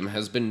victim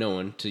has been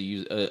known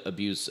to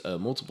abuse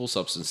multiple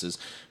substances,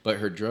 but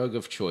her drug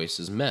of choice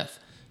is meth,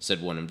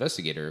 said one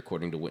investigator.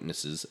 According to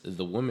witnesses,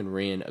 the woman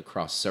ran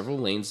across several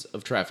lanes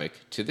of traffic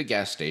to the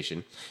gas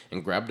station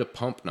and grabbed a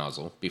pump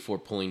nozzle before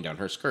pulling down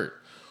her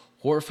skirt.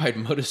 Horrified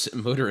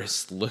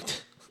motorists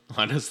looked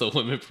on as the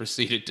woman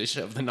proceeded to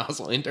shove the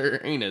nozzle into her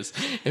anus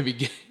and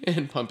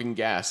began pumping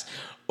gas.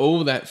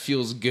 Oh, that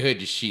feels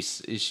good, she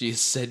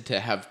is said to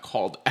have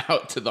called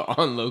out to the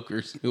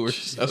onlookers who were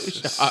so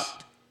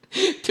shocked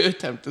to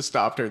attempt to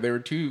stop her. They were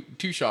too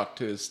shocked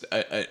to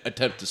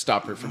attempt to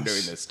stop her from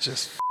doing this.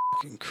 Just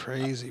fucking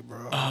crazy,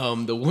 bro.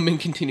 The woman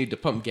continued to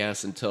pump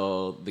gas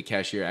until the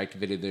cashier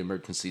activated the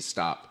emergency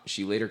stop.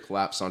 She later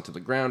collapsed onto the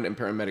ground, and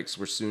paramedics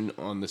were soon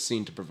on the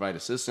scene to provide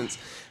assistance.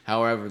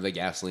 However, the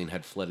gasoline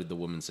had flooded the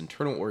woman's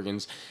internal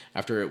organs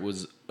after it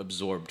was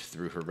absorbed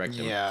through her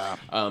rectum. Yeah.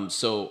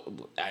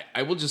 So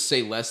I will just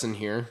say, lesson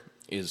here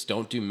is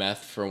don't do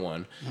meth, for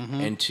one,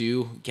 and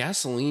two,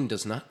 gasoline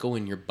does not go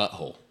in your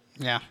butthole.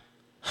 Yeah.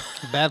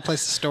 Bad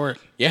place to store it.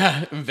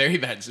 Yeah, very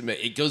bad.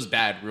 It goes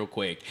bad real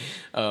quick.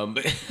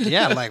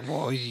 Yeah, like,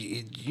 well,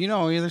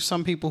 there's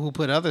some people who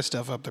put other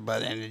stuff up their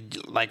butt, and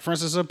like, for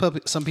instance,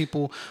 some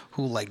people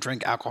who like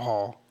drink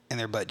alcohol in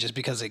their butt just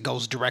because it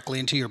goes directly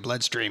into your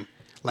bloodstream,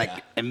 like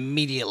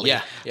immediately.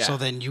 Yeah. So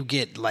then you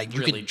get like,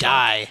 you Really could drunk.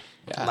 die,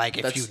 Yeah, like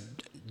if you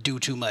do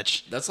too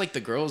much. That's like the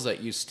girls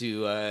that used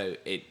to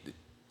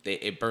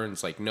it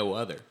burns like no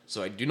other.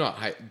 So I do not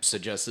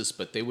suggest this,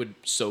 but they would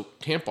soak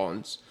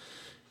tampons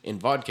in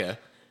vodka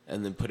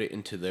and then put it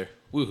into their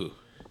woohoo,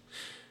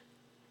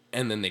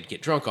 and then they'd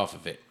get drunk off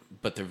of it,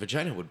 but their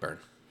vagina would burn.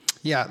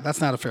 Yeah, that's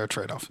not a fair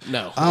trade-off.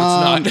 No, it's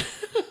not.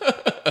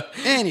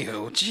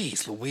 Anywho,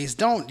 geez, Louise,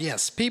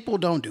 people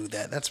don't do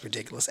that. That's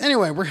ridiculous.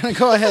 Anyway, we're going to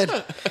go ahead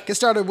get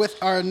started with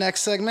our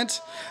next segment,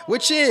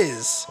 which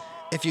is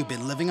If You've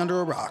Been Living Under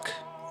a Rock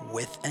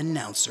with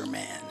Announcer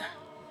Man.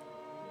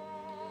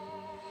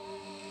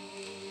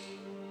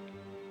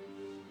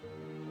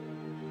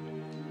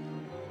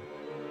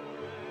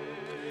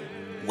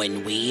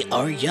 When we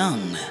are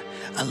young,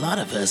 a lot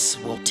of us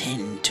will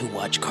tend to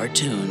watch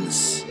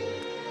cartoons.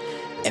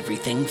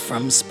 Everything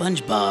from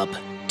SpongeBob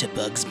to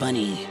Bugs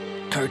Bunny,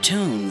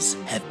 cartoons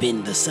have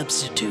been the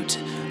substitute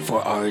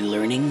for our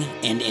learning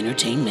and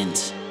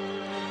entertainment.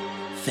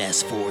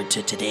 Fast forward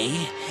to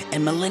today,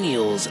 and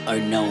millennials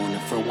are known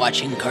for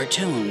watching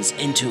cartoons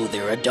into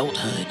their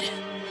adulthood.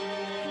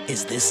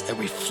 Is this a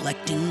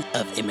reflecting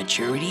of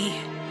immaturity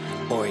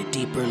or a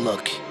deeper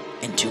look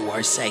into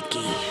our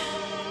psyche?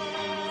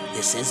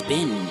 This has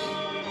been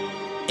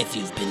If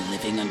You've Been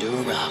Living Under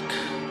a Rock.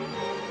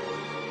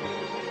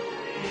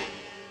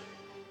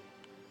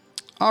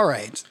 All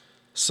right.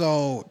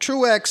 So,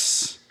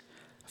 Truex,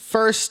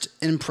 first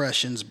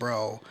impressions,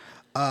 bro.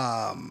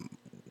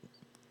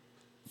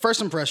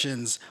 First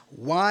impressions,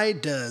 why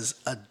does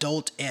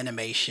adult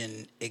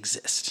animation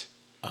exist?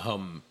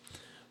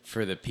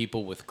 For the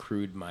people with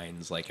crude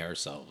minds like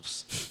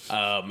ourselves.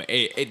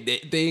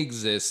 They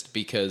exist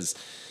because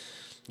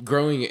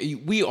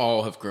we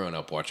all have grown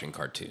up watching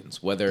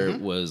cartoons, whether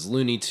it was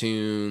Looney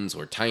Tunes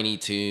or Tiny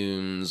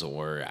Toons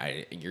or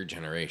your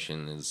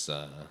generation is,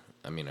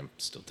 I'm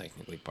still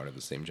technically part of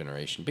the same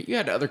generation, but you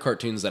had other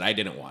cartoons that I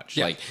didn't watch.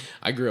 Yeah. Like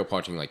I grew up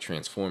watching like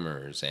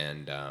Transformers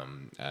and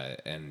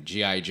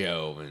G.I.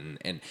 Joe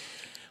and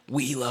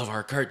we love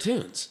our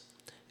cartoons,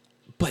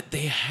 but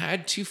they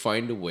had to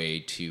find a way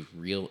to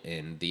reel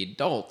in the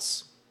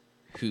adults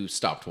who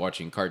stopped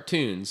watching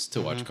cartoons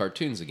to watch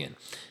cartoons again,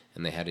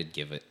 and they had to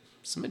give it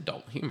some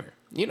adult humor.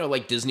 You know,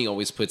 like Disney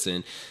always puts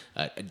in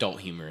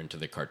adult humor into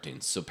their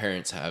cartoons, so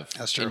parents have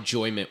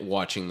enjoyment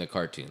watching the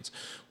cartoons.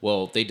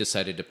 Well, they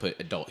decided to put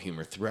adult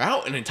humor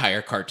throughout an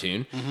entire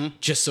cartoon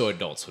just so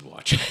adults would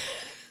watch it.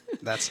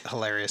 That's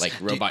hilarious. Like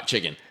Robot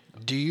Chicken.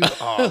 Do you?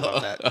 Oh, I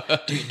love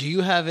that. Do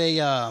you have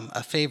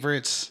a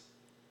favorite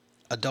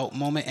adult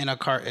moment in a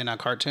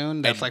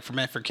cartoon that's like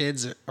meant for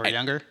kids or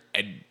younger?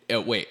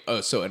 Wait.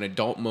 Oh, so an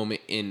adult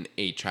moment in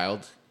a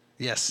child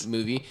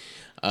movie?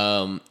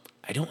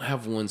 I don't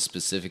have one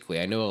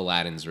specifically. I know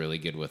Aladdin's really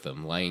good with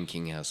them. Lion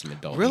King has some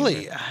adult humor.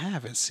 Really? I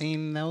haven't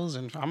seen those,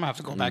 and I'm gonna have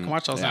to go back and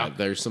watch those now.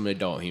 There's some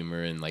adult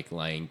humor in like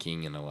Lion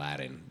King and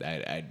Aladdin.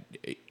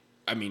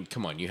 I mean,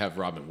 come on, you have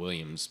Robin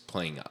Williams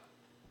playing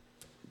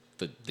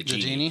the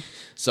genie.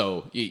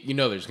 So you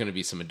know there's going to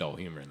be some adult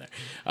humor in there.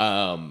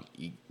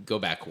 You go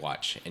back,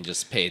 watch, and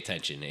just pay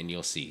attention, and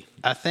you'll see.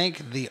 I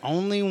think the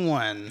only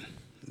one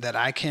that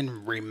I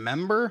can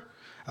remember,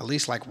 at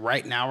least like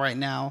right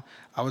now,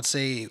 I would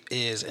say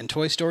is in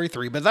Toy Story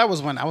 3. But that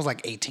was when I was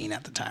like 18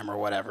 at the time or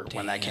whatever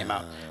when that came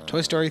out.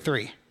 Toy Story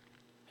 3.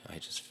 I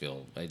just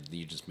feel,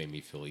 you just made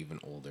me feel even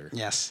older.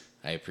 Yes.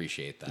 I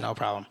appreciate that. No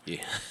problem.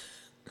 Yeah.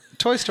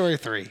 Toy Story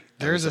 3.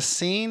 There's a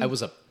scene. I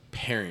was a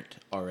parent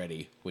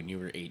already when you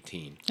were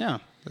 18. Yeah,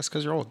 that's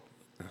because you're old.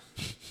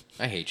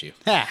 I hate you.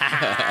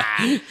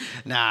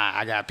 Nah,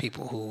 I got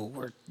people who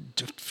were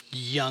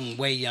young,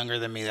 way younger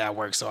than me that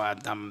work, so I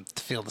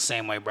feel the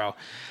same way, bro.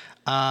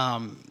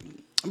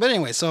 But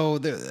anyway, so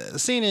the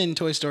scene in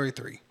Toy Story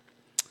 3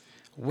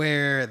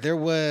 where there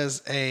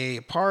was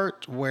a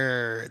part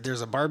where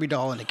there's a Barbie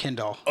doll and a Ken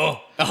doll.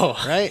 Oh.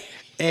 Right?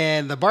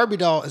 And the Barbie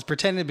doll is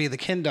pretending to be the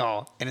Ken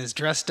doll and is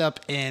dressed up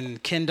in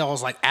Ken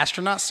doll's like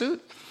astronaut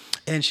suit.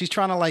 And she's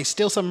trying to like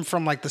steal something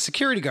from like the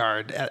security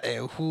guard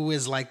who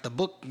is like the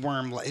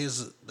bookworm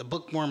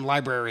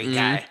library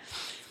guy.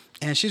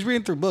 And she's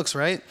reading through books,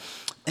 right?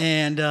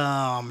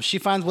 And she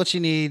finds what she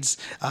needs.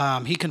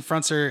 He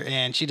confronts her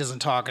and she doesn't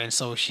talk. And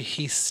so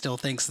he still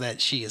thinks that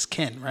she is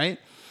Ken, right?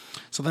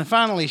 So then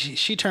finally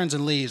she turns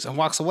and leaves and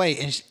walks away.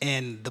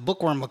 And the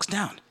bookworm looks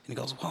down and he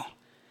goes, whoa.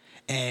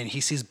 And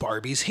he sees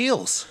Barbie's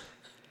heels.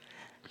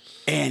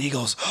 And he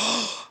goes,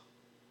 oh.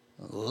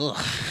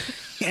 Ugh.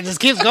 It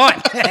just keeps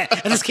going.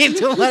 It just keeps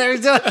doing whatever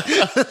he's doing.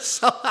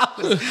 So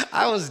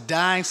I was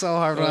dying so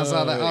hard when I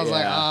saw that. I was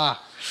like,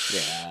 ah.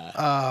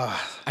 Yeah.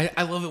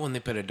 I love it when they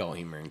put adult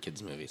humor in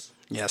kids' movies.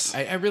 Yes.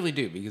 I really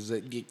do, because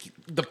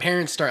the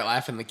parents start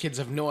laughing. The kids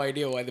have no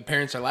idea why the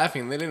parents are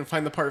laughing. They didn't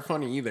find the part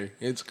funny either.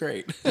 It's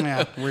great.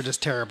 Yeah, we're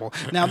just terrible.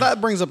 Now,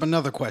 that brings up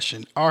another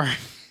question. Are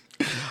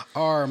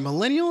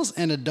millennials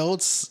and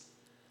adults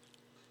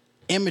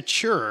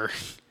immature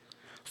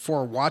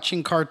for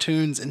watching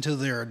cartoons into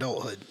their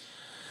adulthood?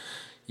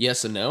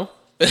 Yes and no.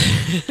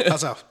 How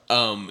so?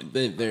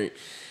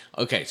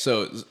 Okay,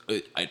 so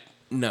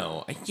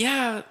no.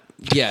 Yeah.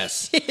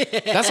 Yes.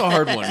 That's a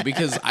hard one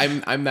because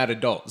I'm that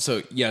adult.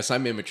 So yes,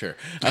 I'm immature.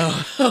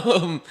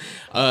 I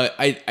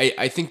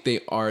think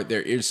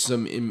there is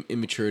some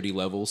immaturity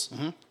levels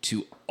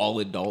to all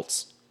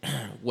adults,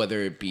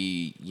 whether it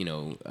be,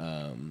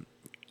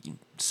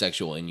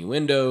 sexual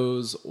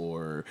innuendos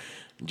or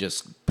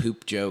just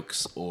poop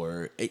jokes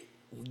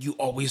you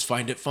always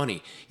find it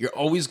funny. You're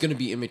always going to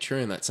be immature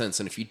in that sense.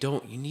 And if you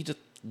don't, you need to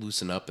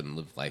loosen up and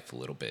live life a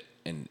little bit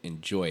and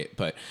enjoy it.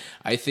 But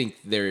I think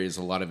there is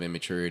a lot of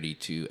immaturity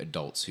to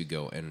adults who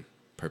go and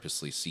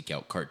purposely seek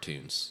out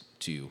cartoons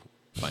to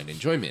find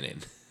enjoyment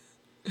in.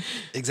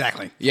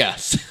 Exactly.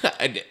 Yes.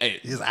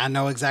 I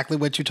know exactly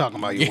what you're talking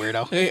about, you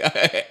weirdo.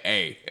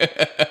 Hey.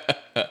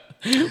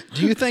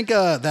 Do you think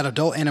that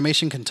adult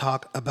animation can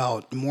talk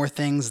about more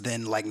things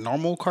than like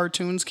normal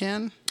cartoons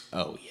can?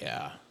 Oh,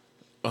 yeah.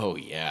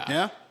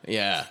 Yeah?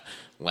 Yeah.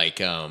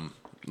 Like I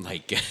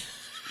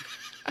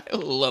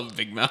love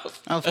Big Mouth.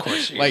 Of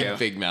course you like do.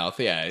 Big Mouth,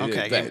 yeah.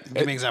 Okay, give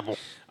me an example.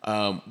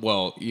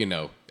 Well,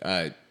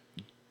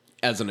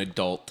 as an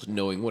adult,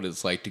 knowing what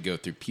it's like to go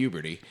through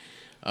puberty,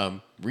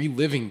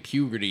 reliving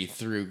puberty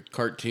through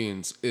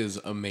cartoons is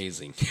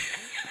amazing.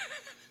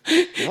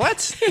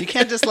 What? You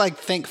can't just like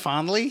think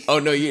fondly? Oh,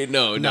 no, you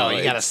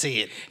gotta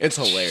see it. It's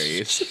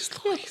hilarious.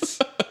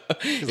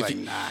 He's like,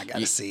 nah, I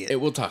gotta see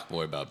it. We'll talk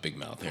more about Big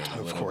Mouth here in a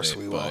little bit. Of course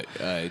we will.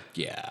 But,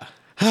 yeah.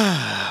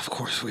 Of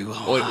course we will.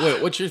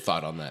 What's your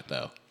thought on that,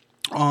 though?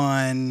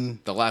 On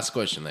the last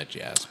question that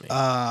you asked me.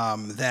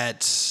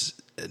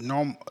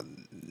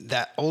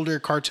 That older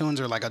cartoons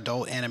or like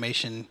adult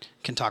animation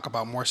can talk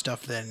about more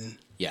stuff than.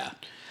 Yeah.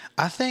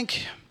 I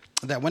think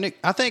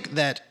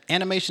that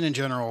animation in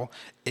general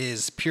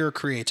is pure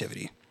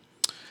creativity.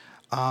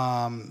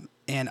 And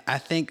I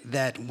think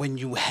that when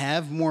you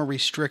have more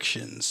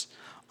restrictions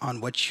on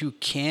what you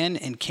can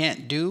and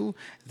can't do,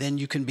 then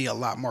you can be a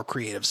lot more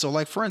creative. So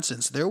like, for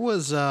instance, there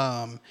was,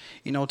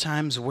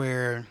 times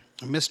where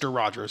Mr.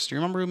 Rogers, do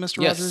you remember who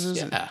Mr. Rogers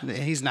is? Yeah.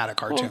 He's not a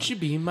cartoon. Won't you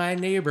be my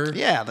neighbor?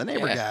 Yeah, the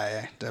neighbor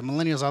guy. The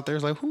millennials out there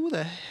is like, who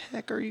the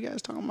heck are you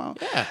guys talking about?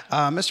 Yeah.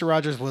 Mr.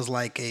 Rogers was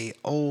like a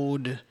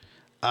old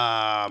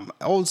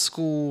old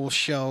school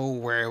show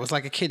where it was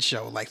like a kid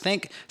show. Like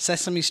think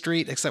Sesame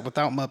Street except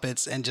without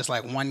Muppets and just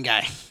like one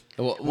guy.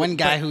 One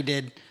guy who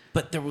did.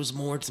 But there was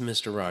more to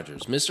Mr.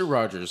 Rogers. Mr.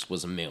 Rogers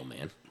was a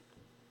mailman.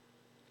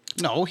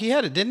 No,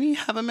 didn't he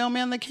have a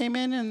mailman that came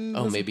in and?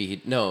 Oh, maybe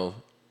he no.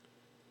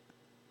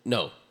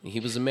 No, he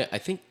was I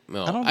think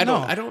no. I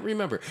don't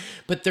remember.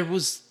 But there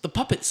was the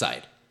puppet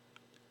side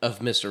of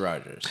Mr.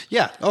 Rogers.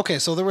 Yeah. Okay.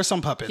 So there were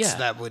some puppets Yeah,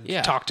 that would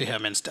yeah. talk to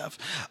him and stuff.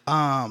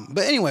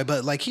 But anyway,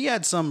 like he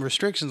had some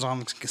restrictions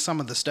on some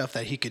of the stuff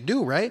that he could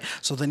do, right?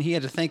 So then he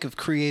had to think of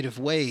creative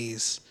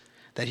ways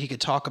that he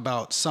could talk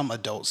about some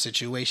adult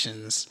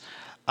situations.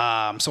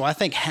 So I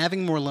think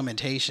having more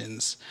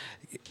limitations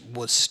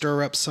would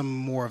stir up some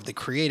more of the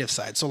creative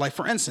side. So like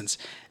for instance,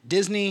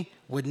 Disney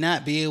would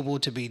not be able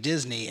to be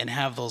Disney and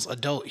have those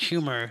adult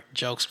humor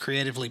jokes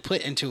creatively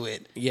put into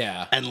it.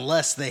 Yeah.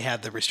 Unless they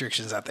had the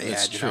restrictions that they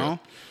That's had, you true. know?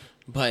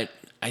 But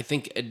I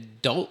think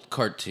adult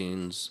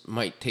cartoons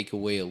might take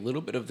away a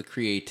little bit of the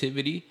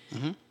creativity,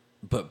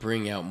 but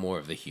bring out more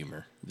of the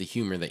humor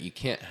that you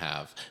can't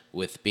have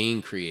with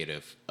being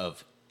creative,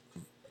 of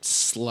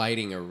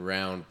sliding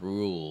around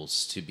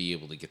rules to be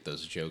able to get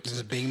those jokes.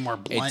 Just being more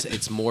blunt.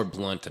 It's more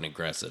blunt and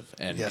aggressive,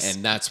 and Yes.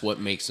 and that's what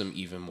makes them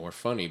even more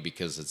funny,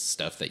 because it's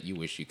stuff that you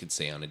wish you could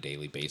say on a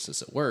daily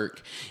basis at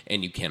work,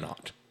 and you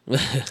cannot.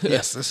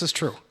 Yes, this is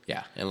true.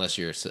 Yeah, unless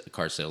you're a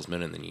car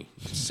salesman, and then you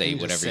say You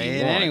just whatever say you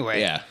it want.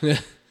 anyway. Yeah.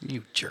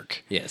 You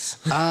jerk. Yes.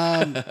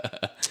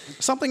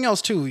 Something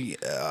else too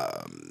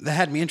that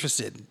had me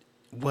interested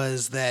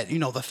was that, you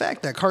know, the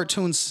fact that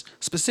cartoons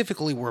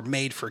specifically were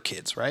made for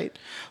kids, right?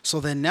 So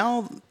then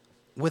now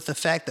with the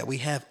fact that we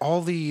have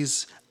all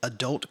these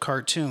adult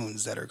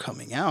cartoons that are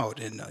coming out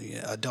and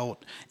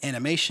adult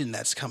animation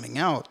that's coming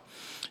out,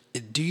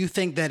 do you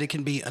think that it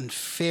can be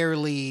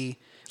unfairly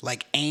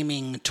like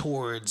aiming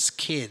towards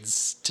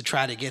kids to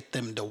try to get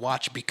them to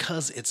watch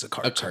because it's a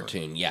cartoon? A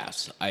cartoon,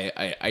 yes.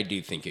 I do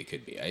think it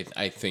could be.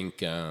 I think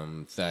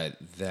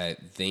that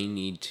they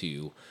need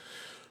to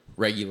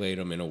regulate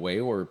them in a way,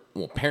 or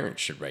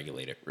parents should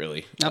regulate it,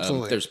 really.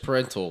 Absolutely. There's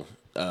parental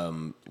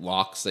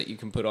locks that you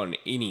can put on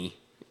any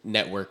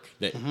network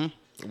that,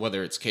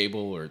 whether it's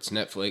cable or it's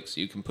Netflix,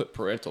 you can put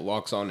parental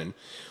locks on and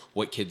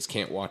what kids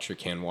can't watch or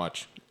can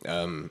watch,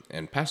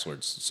 and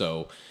passwords.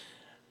 So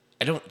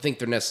I don't think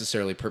they're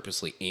necessarily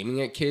purposely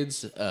aiming at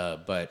kids,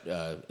 but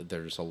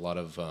there's a lot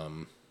of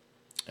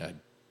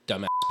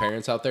dumbass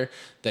parents out there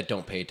that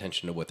don't pay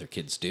attention to what their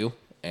kids do.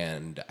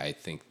 And I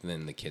think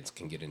then the kids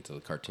can get into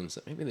the cartoons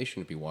that maybe they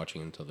shouldn't be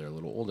watching until they're a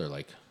little older.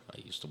 Like, I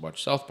used to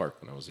watch South Park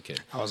when I was a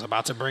kid. I was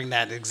about to bring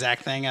that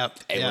exact thing up.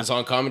 It was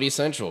on Comedy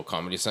Central.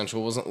 Comedy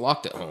Central wasn't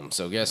locked at home.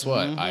 So guess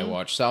what? I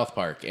watched South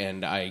Park,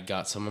 and I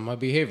got some of my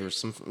behaviors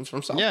from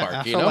South Park.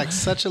 I felt like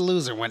such a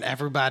loser when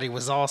everybody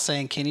was all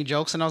saying Kenny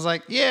jokes, and I was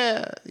like,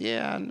 yeah,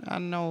 I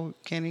know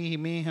Kenny,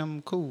 me,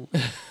 him, cool.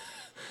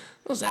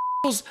 Those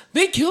assholes,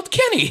 they killed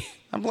Kenny.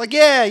 I'm like,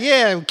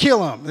 yeah,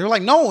 kill him. They were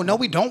like, no,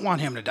 we don't want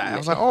him to die. I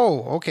was like,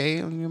 oh, okay,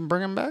 you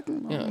bring him back?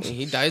 Yeah,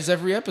 he dies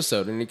every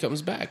episode, and he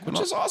comes back, which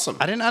is awesome.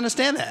 I didn't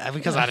understand that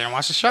because I didn't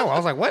watch the show. I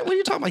was like, what are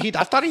you talking about?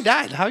 I thought he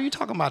died. How are you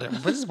talking about him?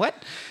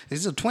 What?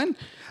 Is he a twin?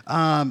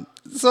 So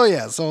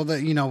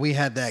we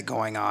had that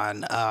going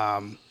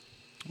on,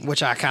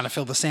 which I kind of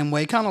feel the same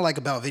way, kind of like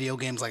about video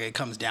games. Like it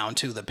comes down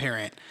to the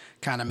parent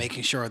kind of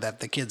making sure that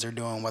the kids are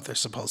doing what they're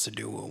supposed to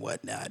do and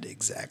whatnot.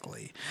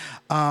 Exactly.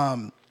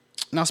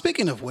 Now,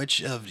 speaking of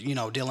which,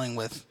 dealing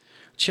with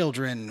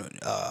children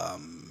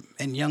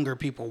and younger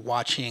people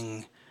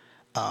watching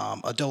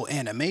adult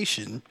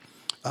animation,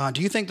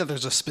 do you think that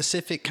there's a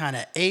specific kind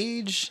of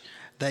age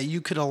that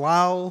you could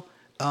allow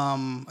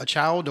a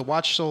child to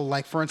watch? So,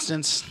 like, for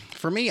instance,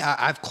 for me,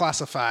 I've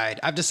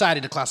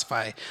decided to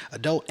classify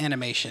adult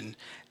animation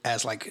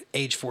as like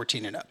age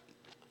 14 and up.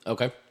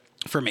 Okay.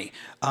 For me.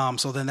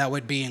 So then that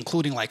would be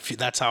including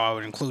that's how I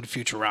would include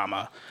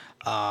Futurama.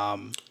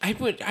 I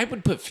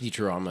would put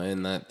Futurama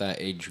in that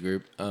age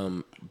group.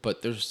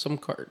 But there's some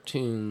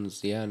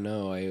cartoons. Yeah,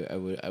 no,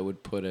 I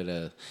would put it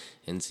a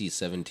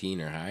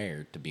NC-17 or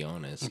higher, to be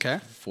honest. Okay.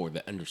 For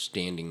the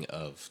understanding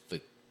of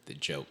the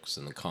jokes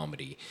and the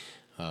comedy.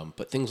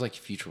 But things like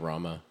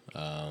Futurama,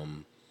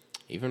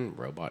 even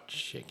Robot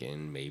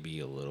Chicken, maybe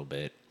a little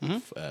bit,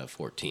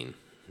 14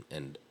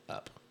 and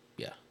up.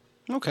 Yeah.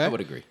 Okay. I would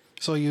agree.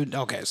 So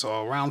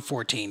so around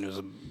 14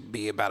 would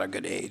be about a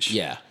good age.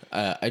 Yeah,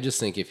 I just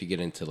think if you get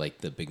into like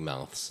the Big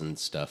Mouths and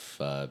stuff,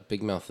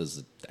 Big Mouth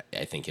is,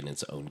 I think, in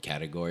its own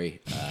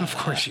category. Of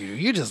course you do.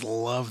 You just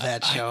love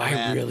that show,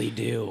 man. I really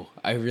do.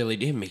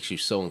 It makes you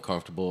so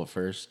uncomfortable at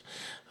first.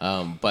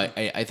 But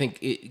I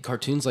think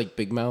cartoons like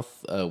Big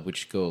Mouth,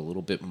 which go a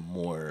little bit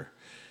more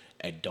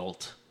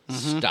adult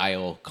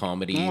style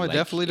comedy. Oh, it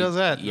definitely does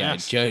that. Yeah,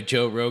 yes.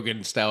 Joe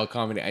Rogan style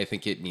comedy. I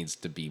think it needs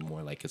to be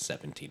more like a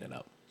 17 and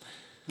up.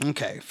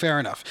 Okay, fair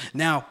enough.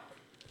 Now,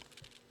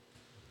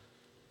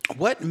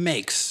 what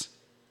makes,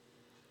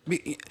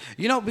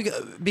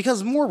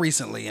 because more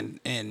recently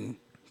in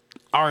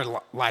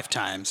our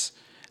lifetimes,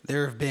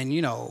 there have been,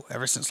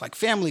 ever since like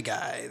Family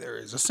Guy, there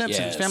is a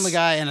Simpsons, Yes. Family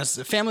Guy, and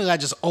Family Guy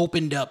just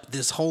opened up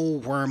this whole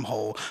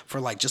wormhole for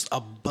like just a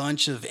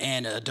bunch of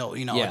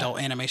adult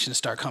animation to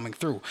start coming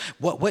through.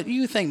 What do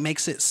you think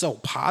makes it so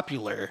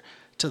popular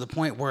to the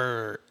point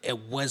where it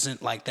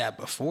wasn't like that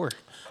before?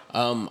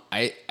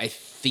 I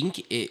think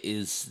it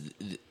is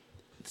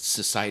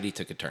society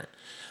took a turn.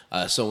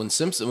 So when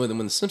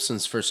the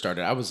Simpsons first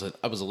started, I was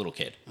a little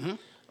kid.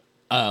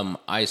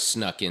 I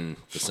snuck in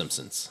The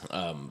Simpsons.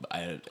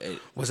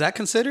 Was that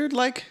considered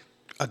like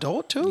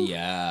adult too?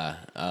 Yeah.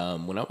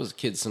 When I was a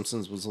kid,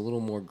 Simpsons was a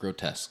little more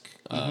grotesque.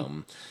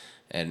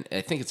 And I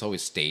think it's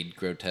always stayed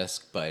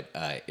grotesque, but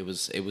it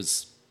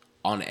was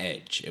on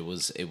edge. It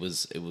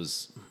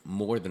was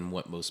more than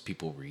what most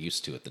people were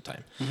used to at the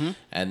time.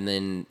 And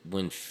then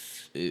when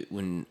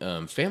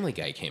Family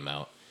Guy came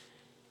out,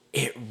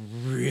 it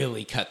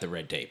really cut the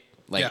red tape.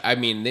 I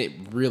mean, they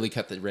really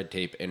cut the red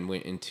tape and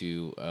went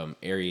into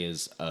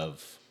areas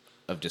of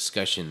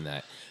discussion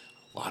that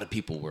a lot of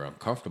people were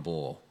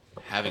uncomfortable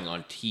having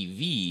on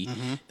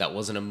TV. That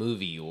wasn't a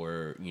movie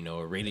or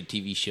a rated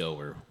TV show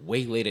or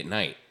way late at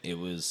night. It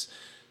was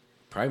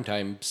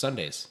primetime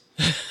Sundays.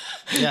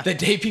 The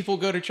day people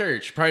go to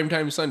church,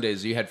 primetime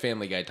Sundays, you had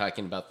Family Guy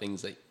talking about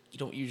things that you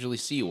don't usually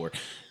see, or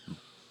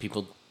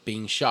people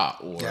being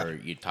shot, or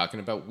you're talking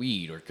about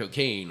weed or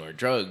cocaine or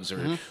drugs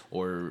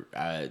or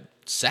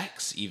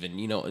sex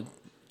even.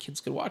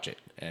 Kids could watch it.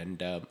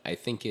 And I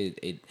think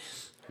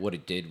what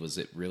it did was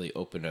it really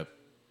opened up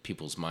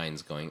people's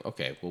minds going,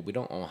 okay, well, we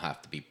don't all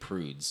have to be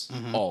prudes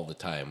all the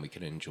time. We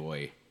can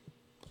enjoy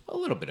a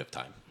little bit of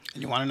time.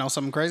 And you want to know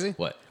something crazy?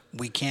 What?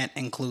 We can't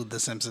include The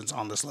Simpsons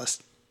on this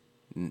list.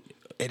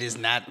 It is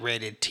not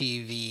rated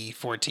TV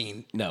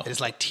 14. No. It's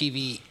like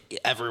TV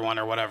everyone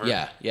or whatever.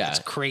 Yeah. It's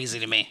crazy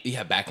to me.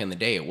 Yeah, back in the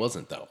day, it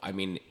wasn't, though. I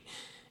mean,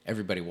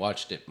 everybody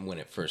watched it when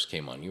it first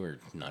came on. You were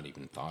not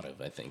even thought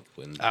of, I think.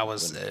 I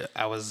was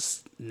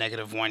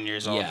 -1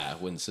 years old. Yeah,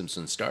 when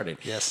Simpsons started.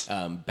 Yes.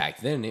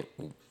 Back then,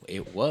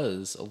 it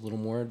was a little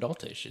more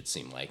adultish, it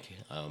seemed like.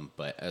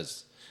 But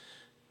as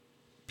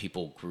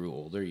people grew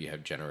older, you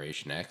have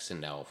Generation X,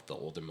 and now the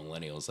older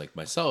millennials like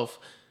myself,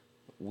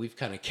 we've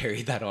kind of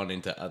carried that on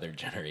into other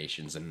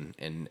generations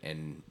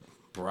and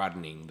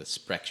broadening the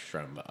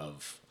spectrum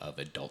of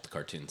adult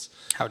cartoons.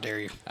 How dare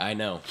you? I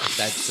know.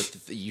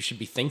 You should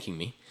be thanking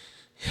me.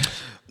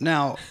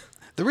 Now,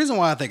 the reason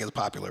why I think it's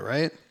popular,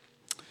 right,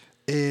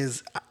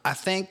 is I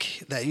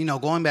think that,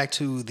 going back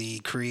to the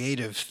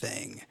creative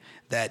thing,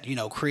 that,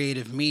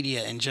 creative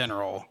media in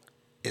general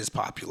is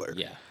popular.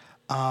 Yeah.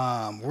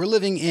 We're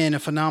living in a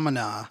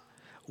phenomena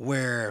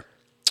where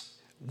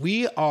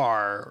we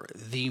are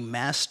the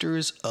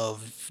masters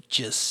of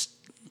just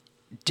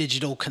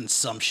digital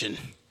consumption.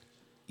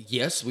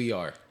 Yes, we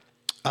are.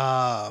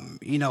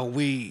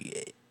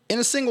 We, in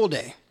a single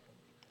day,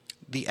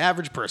 the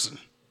average person,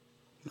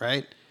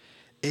 right,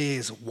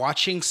 is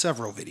watching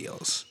several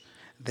videos.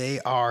 They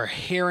are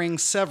hearing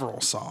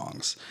several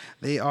songs.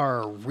 They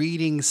are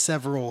reading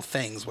several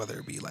things, whether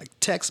it be like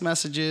text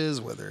messages,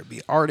 whether it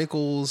be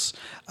articles.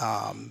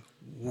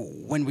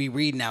 When we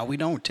read now, we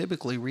don't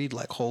typically read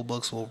like whole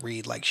books. We'll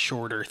read like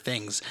shorter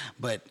things.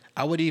 But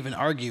I would even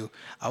argue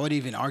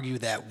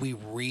that we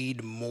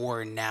read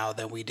more now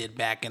than we did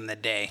back in the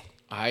day.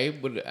 I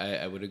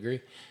would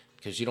agree,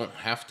 because you don't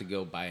have to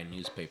go buy a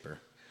newspaper.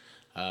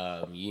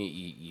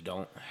 You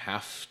don't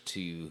have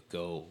to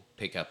go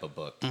pick up a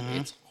book.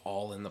 It's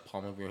all in the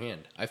palm of your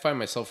hand. I find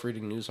myself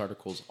reading news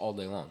articles all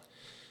day long.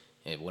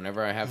 And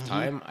whenever I have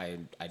time, I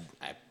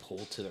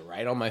pull to the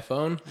right on my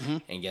phone,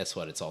 and guess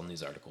what? It's all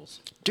news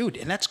articles. Dude,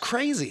 and that's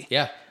crazy.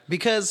 Yeah.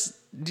 Because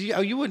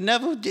you would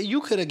never,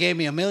 you could have gave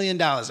me $1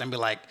 million and be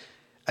like,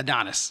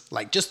 Adonis,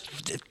 like just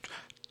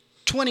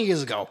 20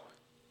 years ago,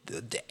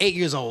 8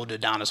 years old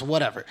Adonis,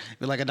 whatever.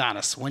 Be like,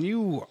 Adonis, when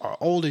you are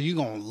older, you're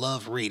going to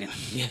love reading.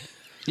 Yeah.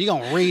 You're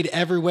going to read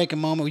every waking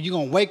moment. You're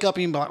going to wake up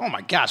and be like, oh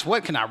my gosh,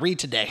 what can I read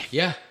today?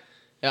 Yeah.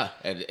 Yeah.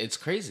 And it's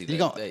crazy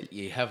that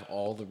you have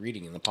all the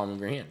reading in the palm of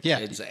your hand.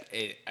 Yeah.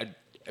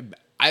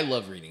 I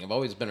love reading. I've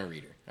always been a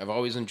reader. I've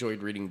always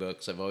enjoyed reading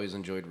books. I've always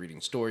enjoyed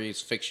reading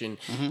stories, fiction,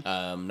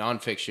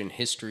 nonfiction,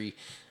 history.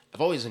 I've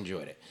always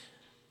enjoyed it.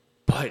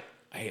 But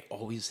I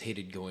always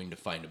hated going to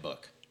find a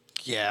book.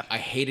 Yeah. I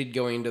hated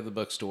going to the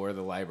bookstore or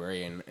the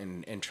library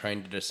and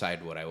trying to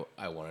decide what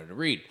I wanted to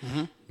read.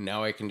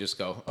 Now I can just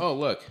go, oh,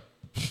 look.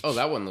 Oh,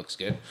 that one looks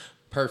good.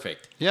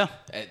 Perfect. Yeah.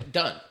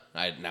 Done.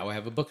 Now I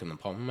have a book in the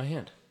palm of my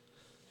hand.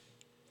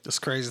 That's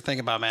crazy to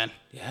think about, man.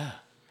 Yeah.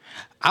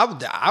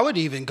 I would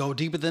even go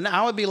deeper than that.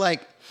 I would be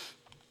like,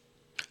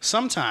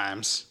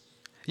 sometimes,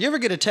 you ever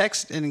get a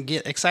text and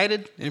get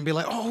excited and be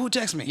like, oh, who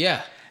texted me?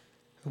 Yeah.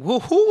 Well,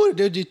 how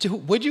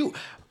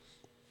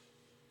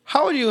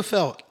would you have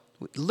felt?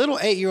 Little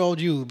 8-year-old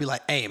you would be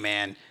like, hey,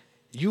 man,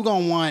 you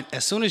gonna want,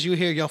 as soon as you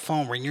hear your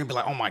phone ring, you're gonna be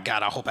like, oh my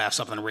God, I hope I have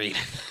something to read.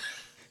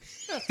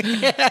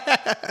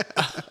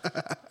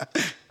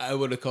 I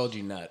would have called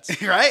you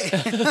nuts. Right?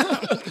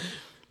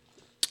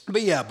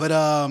 But yeah,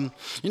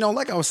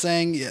 like I was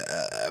saying,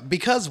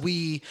 because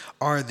we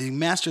are the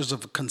masters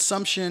of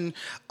consumption,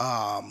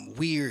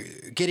 we're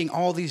getting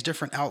all these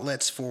different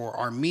outlets for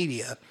our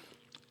media.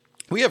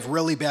 We have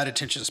really bad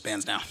attention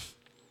spans now.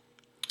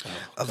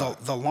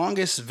 The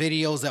longest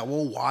videos that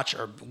we'll watch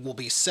will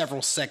be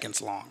several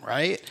seconds long,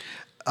 right?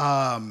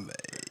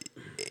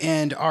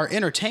 And our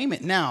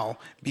entertainment now,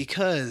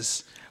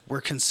 because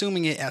we're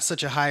consuming it at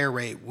such a higher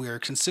rate, we're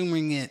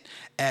consuming it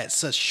at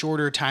such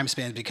shorter time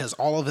spans because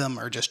all of them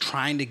are just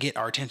trying to get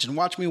our attention.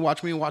 Watch me,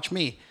 watch me, watch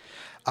me.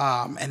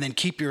 And then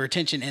keep your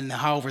attention in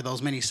however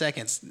those many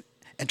seconds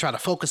and try to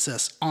focus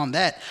us on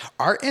that.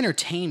 Our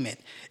entertainment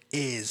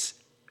is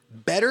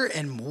better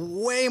and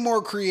way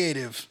more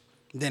creative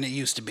than it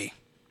used to be.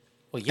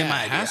 Well,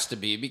 yeah, it has to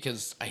be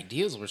because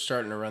ideas were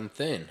starting to run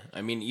thin.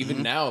 I mean,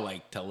 even now,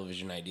 like,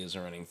 television ideas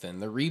are running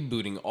thin. They're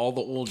rebooting all the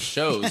old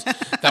shows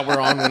that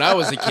were on when I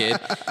was a kid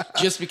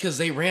just because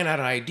they ran out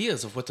of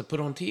ideas of what to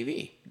put on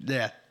TV.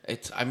 Yeah.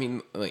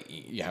 Like,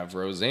 you have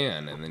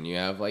Roseanne, and then you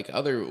have, like,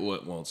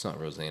 well, it's not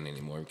Roseanne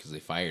anymore because they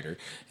fired her,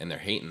 and they're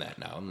hating that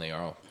now, and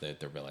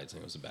they're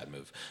realizing it was a bad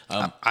move.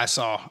 I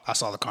saw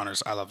The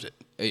Conners. I loved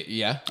it.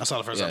 Yeah? I saw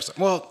the first episode.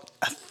 Well,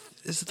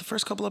 is it the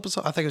first couple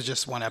episodes? I think it's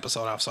just one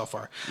episode off so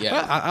far. Yeah,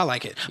 but I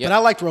like it. Yeah. But I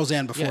liked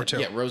Roseanne before too.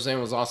 Yeah,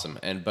 Roseanne was awesome.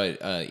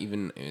 But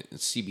even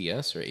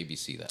CBS or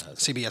ABC that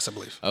has it? CBS, I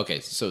believe. Okay,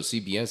 so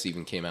CBS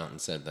even came out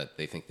and said that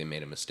they think they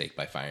made a mistake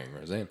by firing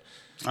Roseanne.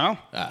 Oh,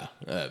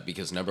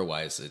 because number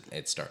wise,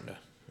 they're starting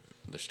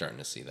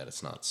to see that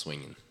it's not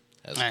swinging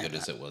as good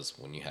as it was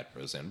when you had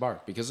Roseanne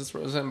Barr. Because it's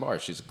Roseanne Barr.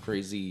 She's a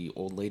crazy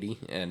old lady,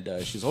 and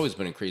she's always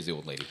been a crazy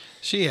old lady.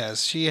 She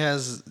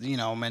has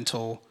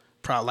mental.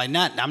 I'm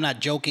not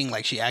joking.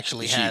 Like she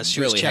actually has. She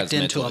was checked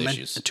into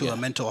a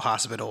mental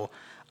hospital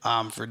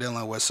for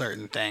dealing with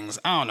certain things.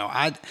 I don't know.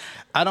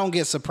 I don't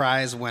get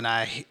surprised when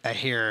I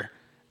hear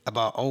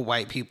about old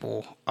white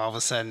people all of a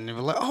sudden. They're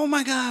like, oh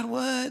my God,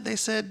 what? They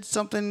said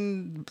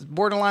something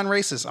borderline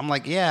racist. I'm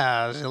like,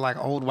 yeah, they're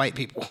like old white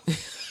people.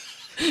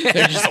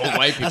 They're just old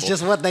white people. That's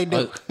just what they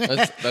do.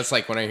 That's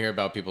like when I hear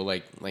about people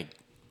like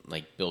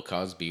Bill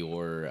Cosby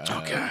or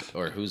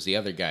who's the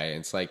other guy.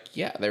 It's like,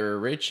 yeah, they were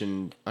rich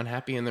and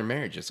unhappy in their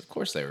marriages. Of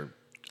course they were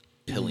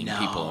killing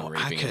people and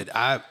raping them.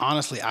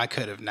 I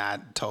could have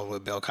not told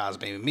with Bill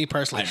Cosby. Me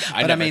personally.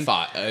 I never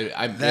thought.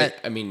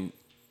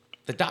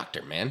 The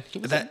doctor, man. He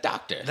was a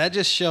doctor. That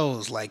just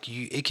shows like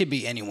it could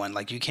be anyone.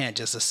 Like you can't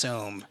just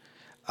assume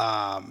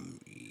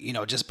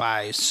just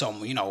by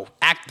some, they're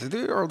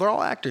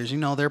all actors,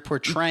 they're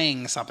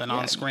portraying something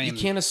on screen. You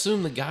can't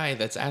assume the guy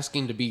that's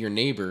asking to be your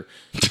neighbor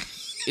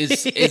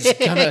is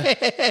gonna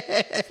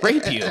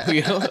rape you.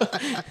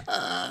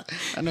 I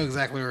know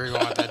exactly where you're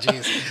going with that.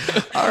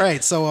 Jeez. All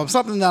right, so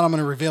something that I'm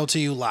gonna reveal to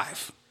you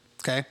live.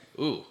 Okay.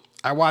 Ooh.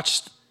 I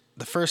watched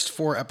the first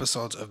 4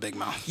 episodes of Big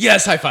Mouth.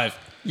 Yes, high five.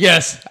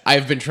 Yes,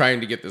 I've been trying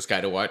to get this guy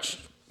to watch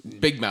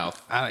Big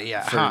Mouth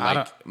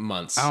for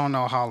months. I don't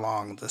know how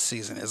long the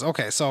season is.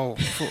 Okay, so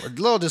for a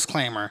little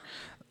disclaimer,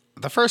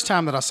 the first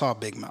time that I saw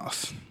Big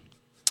Mouth.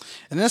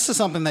 And this is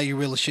something that you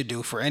really should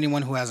do for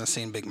anyone who hasn't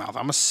seen Big Mouth.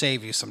 I'm going to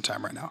save you some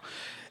time right now.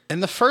 In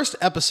the first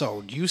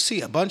episode, you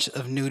see a bunch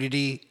of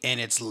nudity, and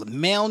it's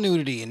male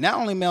nudity. And not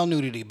only male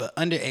nudity, but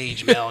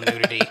underage male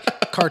nudity,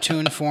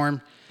 cartoon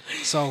form.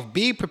 So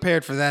be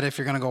prepared for that if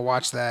you're going to go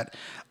watch that.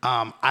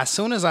 As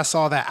soon as I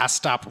saw that, I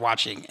stopped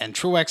watching. And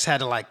Truex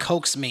had to,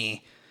 coax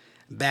me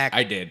back.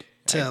 I did.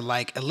 To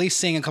at least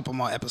seeing a couple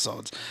more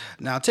episodes.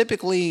 Now,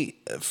 typically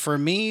for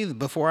me,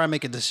 before I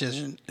make a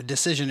decision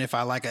if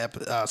I like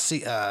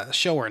a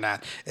show or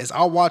not, is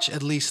I'll watch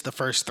at least the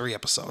first 3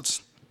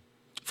 episodes.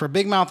 For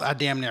Big Mouth, I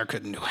damn near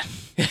couldn't do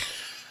it.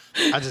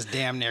 I just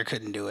damn near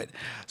couldn't do it.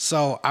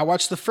 So I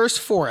watched the first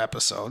 4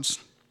 episodes.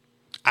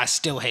 I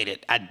still hate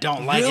it. I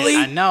don't like it.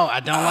 I know.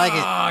 I don't like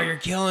it. Oh, you're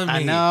killing me.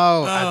 I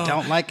know. I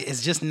don't like it.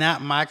 It's just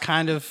not my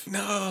kind of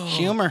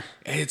humor.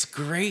 It's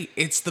great.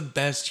 It's the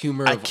best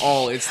humor of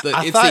all. It's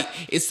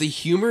the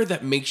humor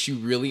that makes you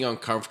really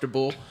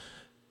uncomfortable,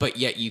 but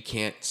yet you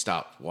can't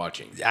stop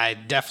watching. I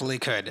definitely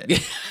could.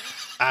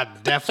 I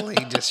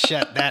definitely just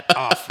shut that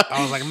off.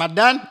 I was like, am I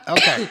done?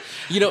 Okay.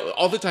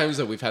 All the times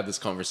that we've had this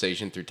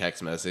conversation through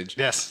text message.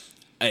 Yes.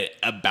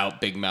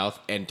 About Big Mouth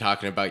and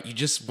talking about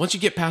once you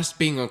get past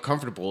being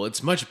uncomfortable,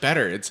 it's much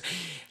better.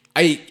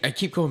 I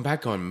keep going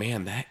back on,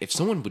 man, that if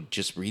someone would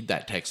just read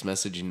that text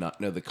message and not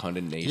know the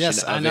condemnation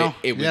of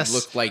it would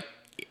look like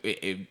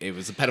it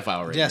was a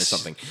pedophile ring or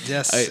something.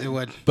 Yes, it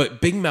would.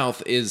 But Big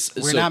Mouth is...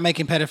 We're not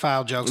making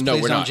pedophile jokes. No,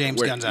 please we're don't not.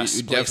 James Gunn's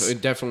us.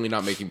 Definitely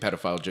not making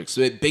pedophile jokes.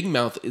 So Big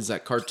Mouth is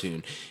that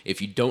cartoon.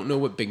 If you don't know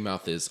what Big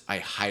Mouth is, I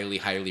highly,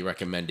 highly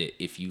recommend it.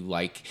 If you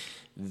like...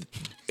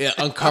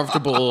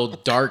 uncomfortable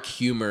dark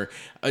humor,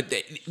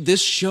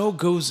 this show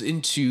goes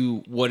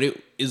into what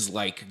it is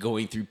like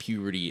going through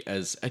puberty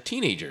as a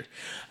teenager,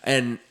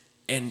 and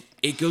and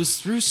it goes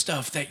through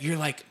stuff that you're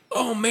like,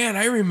 oh man,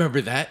 I remember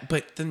that.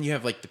 But then you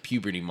have like the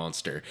puberty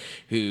monster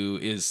who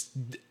is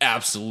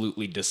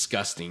absolutely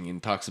disgusting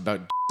and talks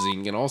about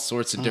and all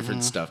sorts of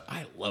different stuff.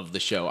 I love the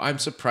show. I'm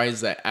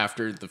surprised that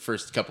after the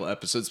first couple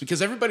episodes,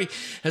 because everybody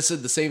has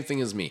said the same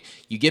thing as me,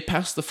 you get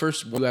past the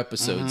first few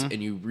episodes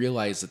and you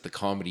realize that the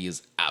comedy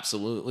is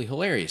absolutely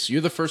hilarious.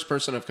 You're the first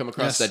person I've come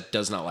across that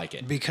does not like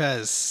it.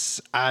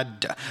 Because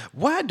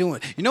what I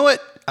doing? You know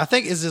what? I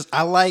think is just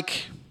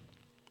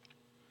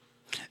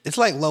it's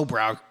like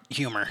lowbrow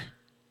humor.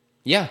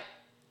 Yeah,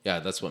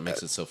 that's what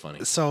makes it so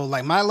funny. So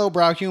like my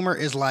lowbrow humor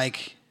is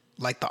like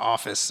The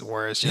Office,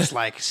 where it's just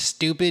like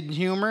stupid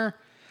humor,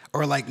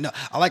 or like no,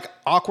 I like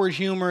awkward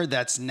humor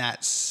that's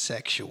not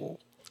sexual.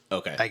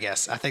 Okay, I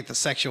guess I think the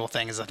sexual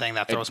thing is the thing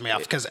that throws me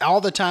off, because all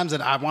the times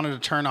that I wanted to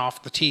turn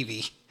off the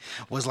TV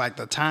was like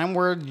the time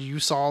where you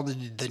saw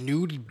the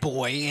nude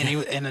boy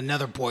and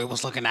another boy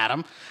was looking at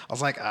him. I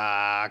was like,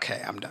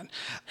 okay, I'm done.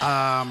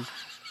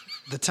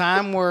 The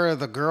time where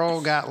the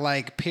girl got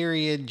like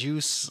period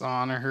juice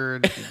on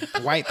her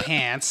white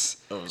pants.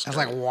 I was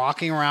like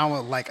walking around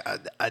with like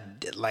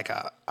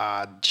a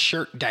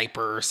shirt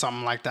diaper or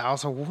something like that. I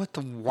was like,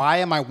 why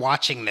am I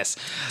watching this?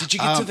 Did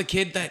you get to the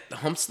kid that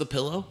humps the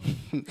pillow?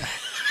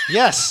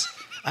 Yes,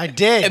 I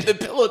did. And the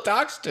pillow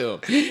talks to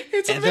him.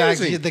 It's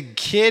amazing. The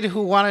kid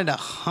who wanted to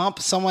hump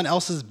someone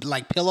else's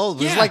like pillow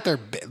was like their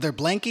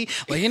blankie.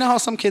 Like, you know how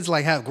some kids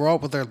like grow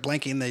up with their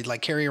blankie and they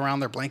like carry around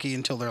their blankie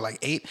until they're like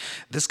 8.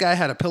 This guy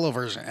had a pillow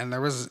version, and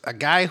there was a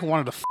guy who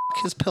wanted to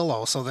his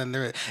pillow. So then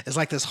there is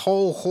like this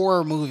whole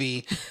horror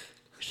movie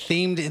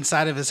themed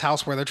inside of his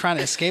house where they're trying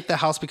to escape the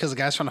house because the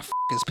guy's trying to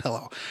his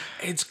pillow.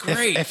 It's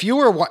great. If you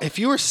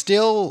were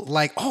still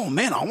like, oh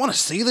man, I want to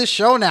see this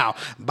show now,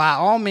 by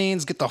all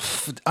means get the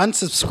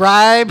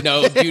unsubscribe.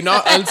 No, do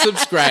not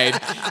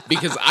unsubscribe,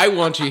 because I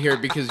want you here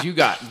because you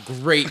got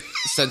great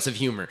sense of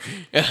humor.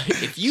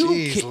 If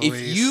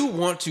you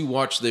want to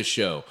watch this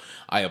show,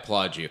 I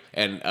applaud you,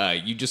 and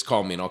you just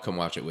call me and I'll come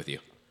watch it with you.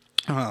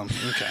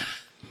 Okay.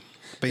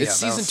 But it's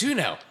season 2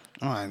 now.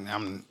 Oh,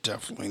 I'm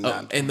definitely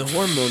not. And the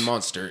hormone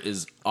monster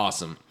is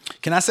awesome.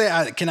 Can I say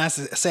I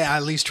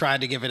at least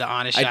tried to give it an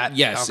honest shot?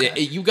 Yes,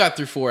 okay. You got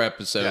through 4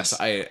 episodes.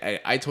 Yes.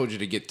 I told you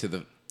to get to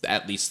the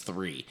at least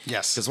 3.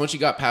 Yes, because once you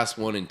got past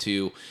 1 and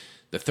 2,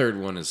 the third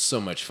one is so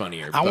much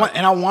funnier.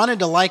 I wanted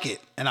to like it,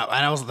 and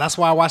that's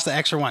why I watched the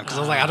extra one, because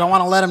I was like, I don't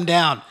want to let him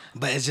down,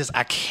 but it's just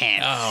I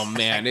can't. Oh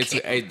man,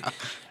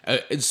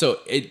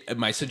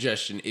 my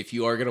suggestion, if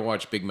you are gonna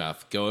watch Big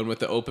Mouth, go in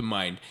with an open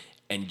mind.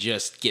 And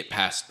just get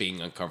past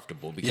being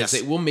uncomfortable, because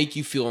it will make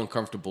you feel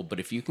uncomfortable. But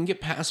if you can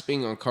get past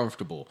being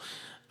uncomfortable,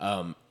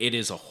 it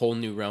is a whole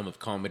new realm of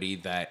comedy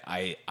that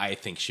I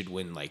think should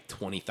win like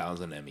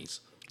 20,000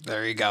 Emmys.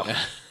 There you go.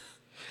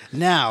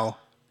 Now,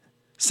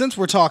 since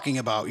we're talking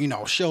about,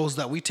 shows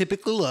that we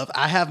typically love,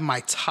 I have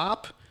my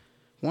top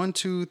 1,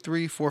 2,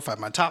 3, 4, 5.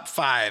 My top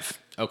 5.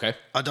 Okay.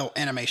 Adult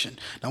animation.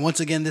 Now, once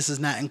again, this is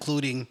not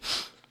including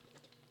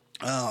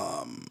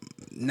The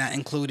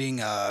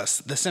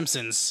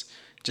Simpsons.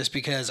 Just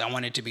because I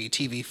want it to be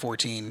TV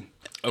 14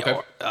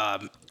 or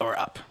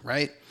up,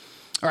 right?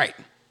 All right.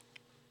 I'm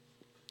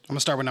going to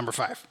start with number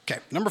 5.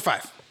 Okay, number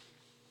 5.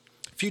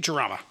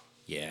 Futurama.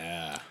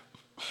 Yeah.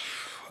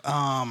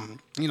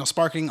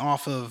 Sparking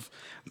off of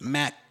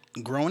Matt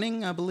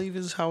Groening, I believe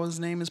is how his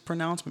name is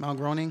pronounced, Matt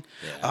Groening.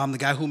 Yeah. The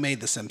guy who made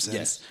The Simpsons.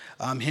 Yes.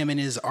 Him and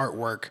his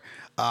artwork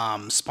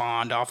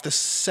spawned off this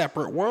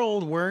separate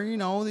world where,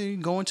 they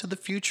go into the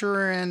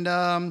future,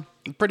 and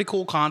pretty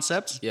cool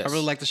concepts. Yes. I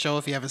really like the show.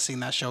 If you haven't seen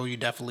that show, you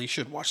definitely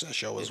should watch that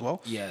show as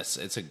well. Yes,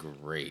 it's a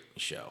great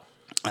show.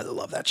 I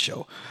love that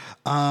show.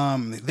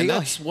 And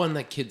that's one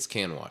that kids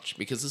can watch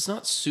because it's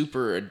not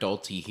super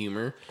adulty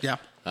humor. Yeah.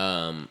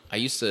 My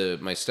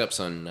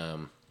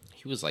stepson,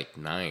 he was like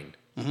 9,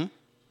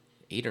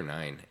 8 or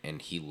 9,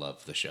 and he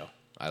loved the show.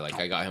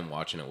 I got him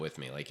watching it with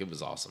me. Like, it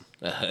was awesome.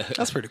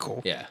 That's pretty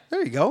cool. Yeah.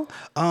 There you go.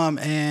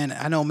 And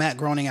I know Matt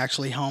Groening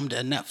actually helmed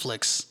a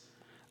Netflix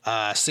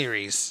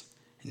series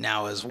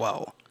now as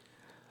well.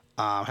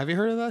 Have you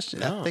heard of that?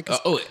 No.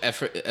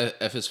 F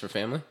is for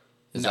Family?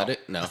 Is that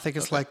it? No. I think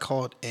it's like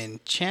called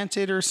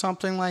Enchanted or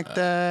something like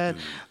that.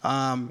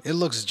 It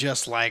looks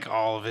just like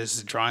all of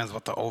his drawings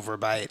with the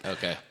overbite.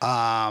 Okay.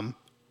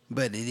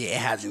 But it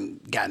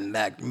hasn't gotten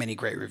that many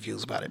great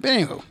reviews about it. But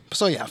anyway,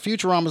 so yeah,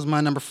 Futurama is my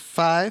number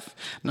 5.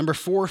 Number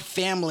 4,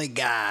 Family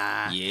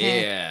Guy.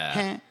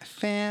 Yeah.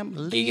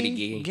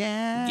 Family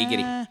Guy.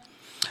 Giggity.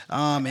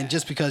 And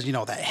just because,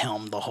 that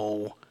helmed the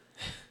whole...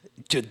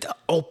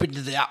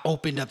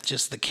 opened up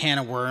just the can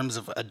of worms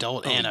of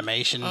adult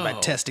animation by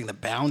testing the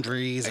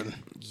boundaries.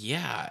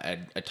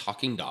 A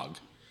talking dog.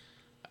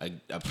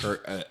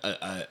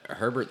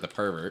 Herbert the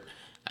pervert.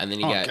 And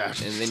then you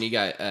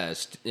got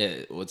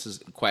what's his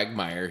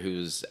Quagmire,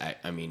 who's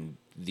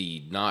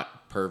the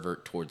not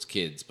pervert towards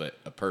kids, but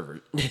a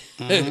pervert.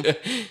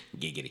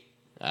 Giggity.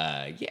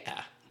 I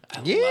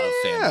love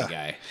Family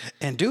Guy.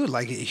 And dude,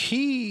 like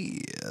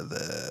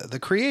the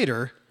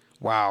creator,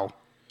 wow.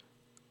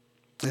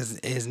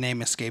 His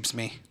name escapes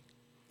me.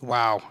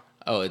 Wow.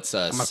 Oh, it's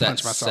gonna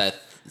punch myself.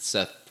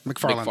 Seth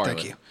MacFarlane.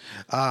 Thank you.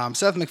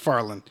 Seth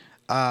MacFarlane.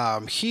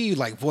 He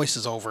like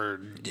voices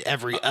over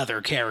every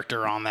other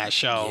character on that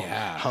show.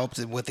 Yeah. Helped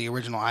with the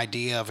original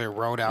idea of it,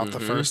 wrote out the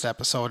first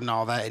episode and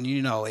all that. And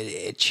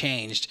it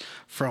changed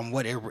from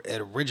what it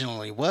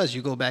originally was.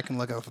 You go back and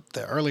look at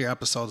the earlier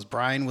episodes.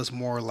 Brian was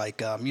more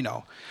like,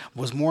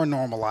 was more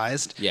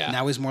normalized. Yeah.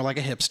 Now he's more like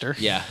a hipster.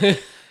 Yeah.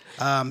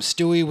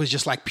 Stewie was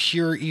just like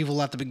pure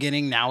evil at the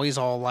beginning. Now he's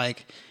all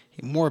like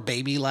more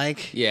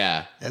baby-like.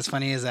 Yeah. As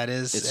funny as that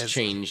is, It's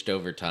changed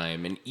over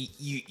time, and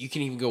you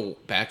can even go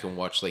back and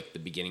watch like the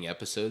beginning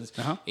episodes,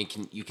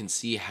 and you can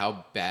see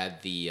how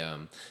bad the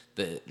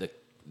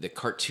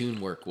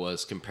cartoon work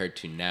was compared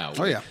to now.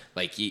 Oh, yeah.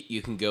 Like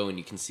you can go and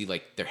you can see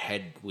like their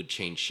head would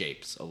change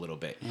shapes a little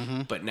bit,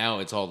 but now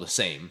it's all the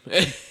same.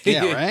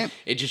 Yeah, right?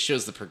 It just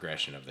shows the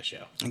progression of the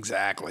show.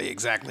 Exactly.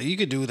 You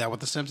could do that with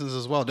The Simpsons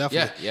as well,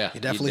 definitely. Yeah.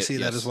 You definitely see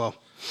that as well.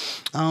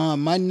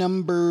 My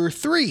number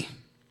 3,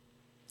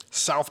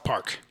 South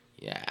Park.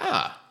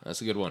 Yeah, that's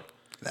a good one.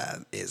 That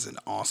is an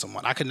awesome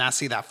one. I could not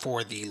see that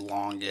for the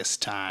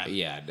longest time.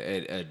 Yeah,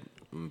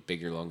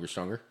 Bigger, Longer,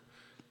 Stronger.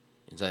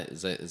 Is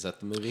that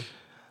the movie?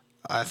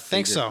 I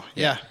think so.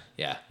 Yeah.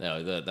 Yeah.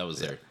 No, that was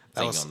their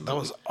That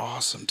was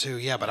awesome too.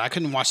 Yeah, but I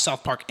couldn't watch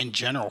South Park in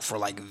general for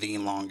like the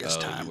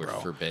longest time, you were bro.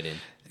 forbidden.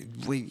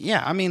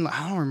 I mean,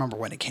 I don't remember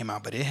when it came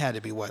out, but it had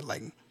to be it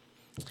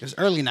was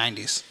early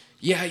 90s.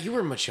 Yeah, you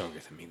were much younger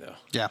than me though.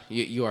 Yeah.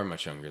 You are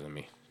much younger than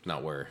me.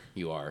 Not where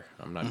you are.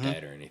 I'm not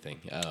dead or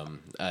anything.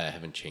 I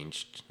haven't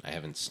changed. I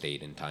haven't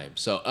stayed in time.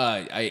 So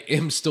I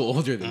am still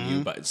older than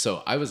you. But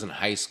so I was in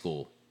high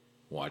school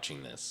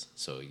watching this.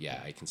 So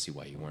yeah, I can see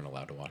why you weren't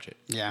allowed to watch it.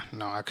 Yeah,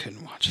 no, I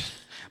couldn't watch it.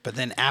 But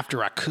then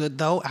after I could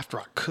though, I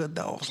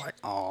was like,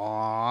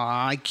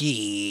 oh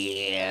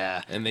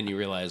yeah. And then you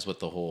realize what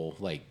the whole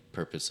like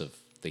purpose of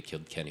they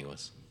killed Kenny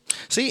was.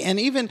 See, and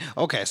even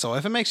so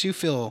if it makes you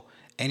feel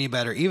any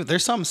better, even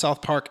there's some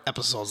South Park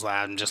episodes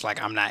that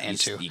I'm not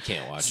into. You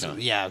can't watch them.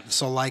 Yeah,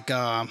 so like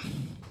there'll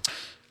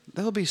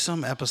be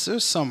some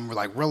episodes, some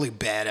like really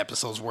bad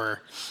episodes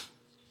where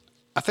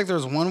I think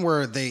there's one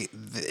where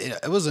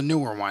it was a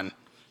newer one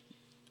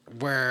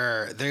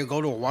where they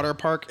go to a water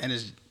park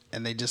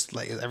and they just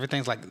like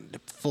everything's like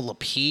full of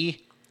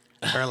pee.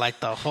 Or like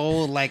the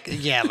whole like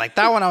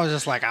that one I was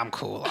just like I'm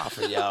cool off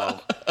of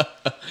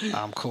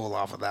I'm cool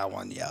off of that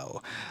one,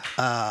 yo.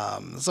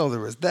 So there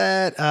was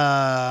that.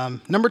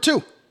 Number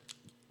two.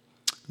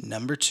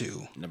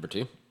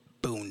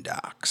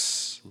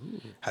 Boondocks.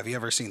 Ooh. Have you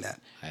ever seen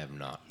that? I have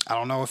not. I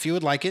don't know if you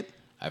would like it.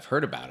 I've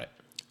heard about it.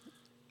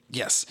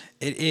 Yes,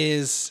 it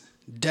is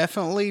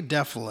definitely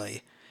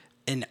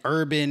an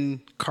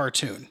urban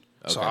cartoon.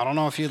 Okay. So I don't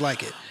know if you'd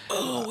like it.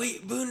 Oh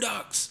wait,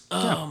 Boondocks.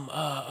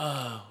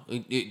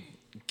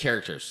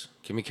 Characters.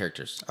 Give me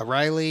characters. A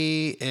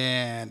Riley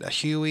and a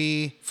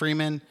Huey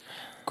Freeman,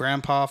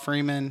 Grandpa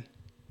Freeman.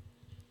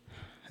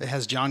 It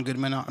has John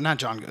Goodman on. Not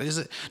John Goodman. Is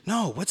it?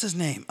 No. What's his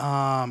name?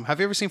 Have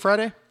you ever seen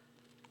Friday?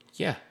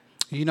 Yeah.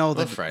 You know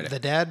Friday. The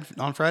dad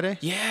on Friday?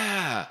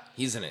 Yeah.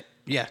 He's in it.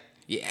 Yeah.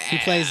 Yeah. He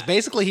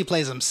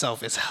plays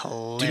himself. It's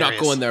hilarious. Do not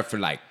go in there for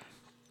like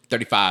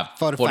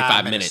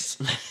 45 minutes.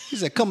 He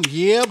said, "Come,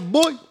 yeah,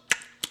 boy."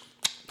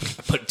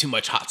 I put too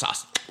much hot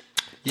sauce.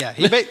 Yeah,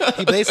 he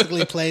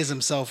basically plays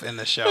himself in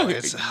the show.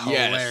 It's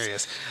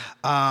hilarious.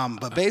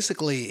 But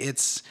basically,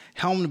 it's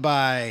helmed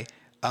by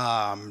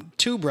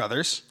two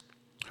brothers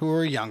who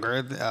are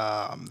younger,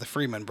 the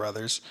Freeman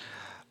brothers.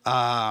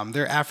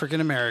 They're African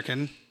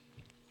American,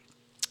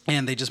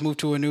 and they just moved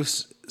to a new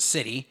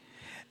city.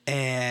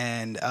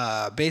 And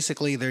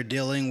basically, they're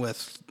dealing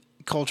with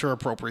culture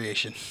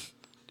appropriation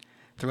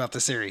throughout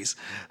the series.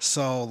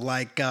 So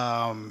like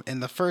in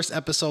the first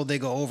episode, they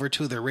go over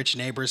to their rich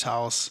neighbor's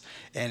house,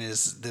 and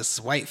is this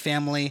white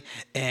family,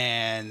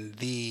 and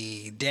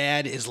the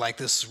dad is like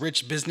this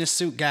rich business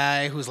suit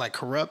guy who's like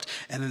corrupt,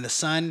 and then the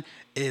son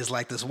is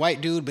like this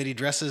white dude, but he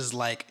dresses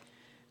like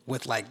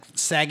with like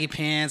saggy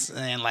pants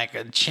and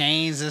like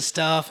chains and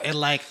stuff, and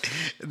like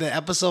the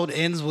episode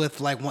ends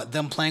with like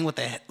them playing with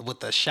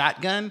the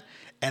shotgun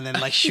and then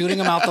like shooting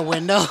them out the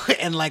window,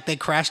 and like they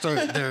crash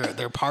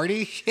their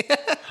party.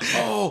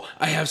 Oh,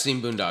 I have seen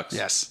Boondocks.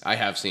 Yes, I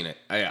have seen it.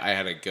 I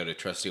had to go to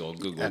trusty old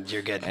Google.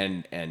 You're good.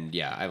 And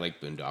yeah, I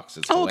like Boondocks.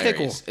 It's hilarious. Okay,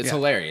 cool. It's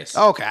hilarious.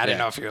 Okay, I didn't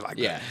know if you were like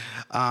that.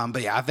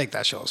 But yeah, I think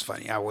that show is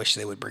funny. I wish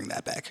they would bring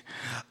that back.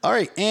 All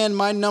right, and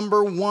my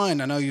number one.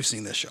 I know you've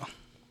seen this show.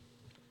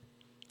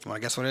 You want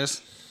to guess what it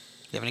is?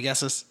 You have any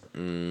guesses? As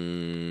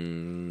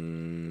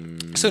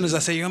soon as I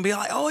say, you're gonna be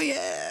like, "Oh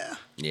yeah."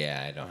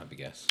 Yeah, I don't have a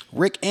guess.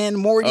 Rick and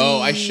Morty.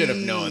 Oh, I should have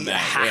known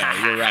that.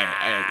 Yeah, you're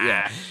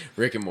right.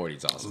 Rick and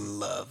Morty's awesome.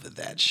 Love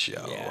that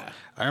show. Yeah.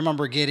 I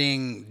remember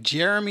getting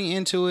Jeremy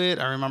into it.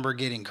 I remember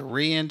getting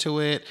Corey into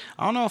it.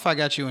 I don't know if I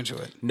got you into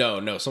it.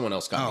 No, someone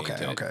else got me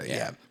into it. Okay,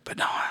 yeah. But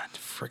no,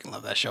 freaking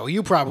love that show.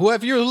 You probably,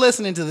 if you're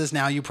listening to this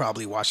now, you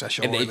probably watch that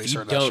show. And or at if least you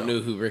heard that don't show. know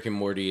who Rick and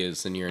Morty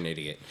is, then you're an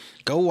idiot.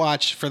 Go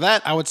watch. For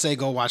that, I would say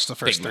go watch the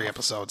first Big 3 mouth.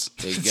 episodes.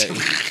 There you go.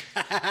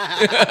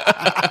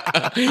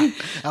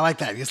 I like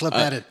that. You slip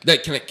that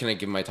in. Can I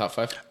give my top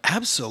 5?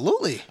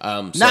 Absolutely.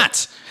 So-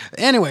 Not.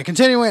 Anyway,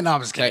 continuing. No,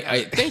 I'm just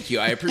kidding. Thank you.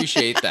 I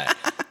appreciate that.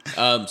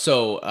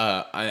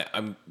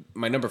 I'm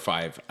my number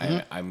 5.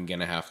 I'm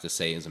gonna have to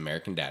say is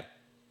American Dad.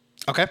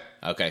 Okay.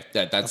 Okay,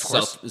 that's Of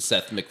course.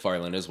 Seth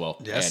MacFarlane as well.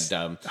 Yes,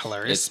 And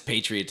hilarious. It's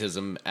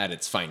patriotism at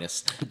its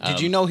finest. Did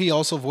you know he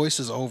also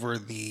voices over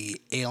the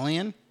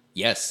Alien?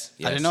 Yes,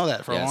 I didn't know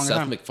that for a long Seth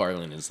time.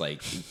 MacFarlane is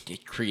like a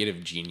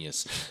creative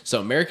genius. So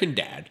American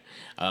Dad.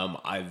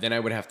 Then I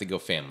would have to go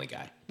Family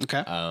Guy.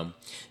 Okay.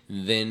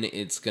 Then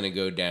it's gonna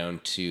go down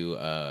to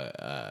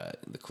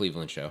the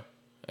Cleveland Show.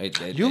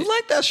 You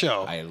like that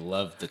show? I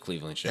love the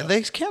Cleveland Show.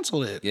 They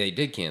canceled it. Yeah, they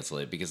did cancel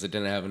it because it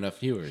didn't have enough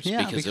viewers.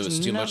 Yeah, because it was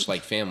too much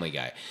like Family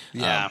Guy.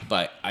 Yeah.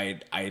 But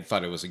I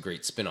thought it was a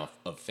great spinoff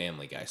of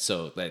Family Guy.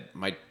 So that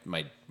my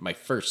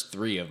first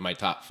 3 of my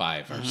top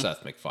 5 are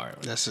Seth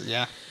MacFarlane. That's it.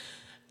 Yeah.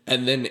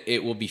 And then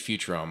it will be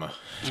Futurama.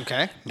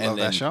 Okay. And Love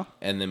then, that show.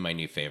 And then my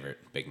new favorite,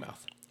 Big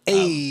Mouth.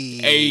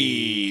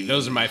 Hey.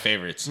 Those are my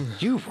favorites.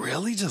 You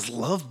really just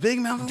love Big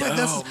Mouth? Like Oh,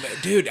 that's, man,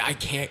 dude, I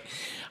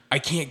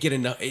can't get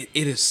enough. It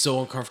is so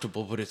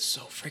uncomfortable, but it's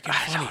so freaking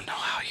I funny. don't know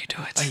how you do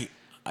it.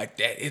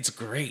 It's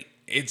great.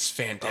 It's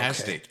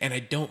fantastic, and I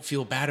don't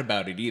feel bad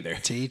about it either.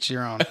 To each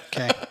your own.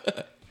 Okay.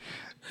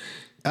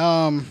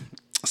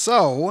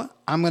 So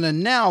I'm gonna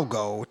now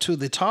go to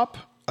the top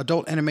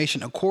adult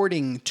animation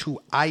according to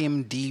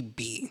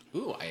IMDb.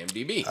 Ooh,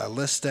 IMDb. A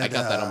list that I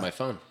got that on my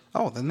phone.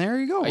 Oh, then there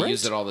you go. I right?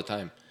 use it all the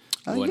time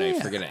Oh, when I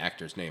yeah. forget an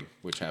actor's name,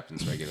 which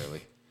happens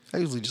regularly. I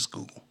usually just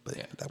Google, but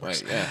Yeah, that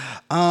works. right,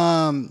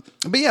 yeah.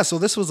 But yeah, so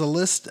this was a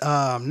list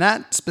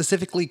not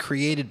specifically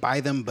created by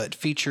them, but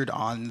featured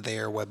on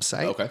their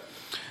website. Okay.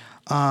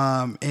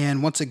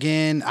 And once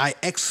again, I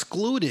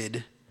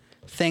excluded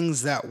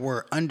things that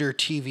were under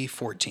TV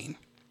 14.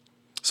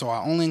 So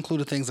I only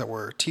included things that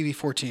were TV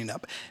 14 and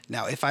up.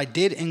 Now, if I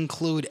did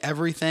include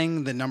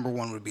everything, the number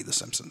 1 would be The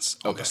Simpsons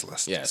on Okay, this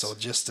list. yes. So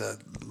just a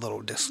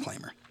little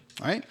disclaimer.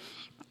 All right.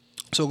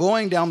 So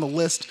going down the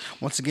list,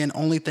 once again,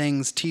 only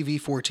things TV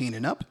 14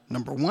 and up.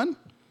 Number 1.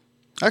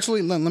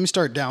 Actually, let me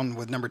start down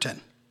with number 10.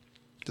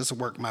 This will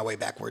work my way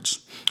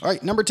backwards. All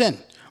right, number 10,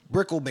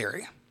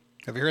 Brickleberry.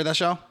 Have you heard that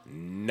show?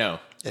 No.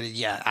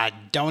 Yeah, I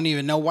don't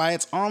even know why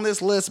it's on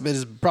this list, but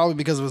it's probably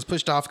because it was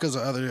pushed off because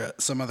of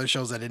some other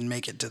shows that didn't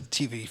make it to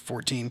TV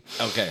 14.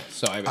 Okay,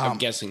 so I'm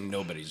guessing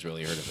nobody's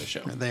really heard of the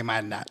show. They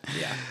might not.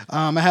 Yeah.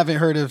 I haven't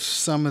heard of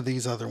some of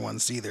these other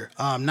ones either.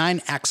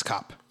 9, Axe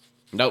Cop.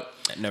 Nope,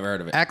 never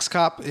heard of it. Axe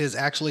Cop is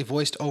actually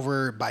voiced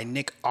over by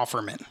Nick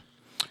Offerman,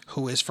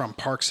 who is from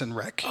Parks and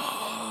Rec.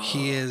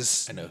 He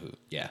is. I know who.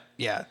 Yeah.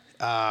 Yeah.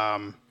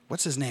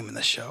 What's his name in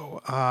the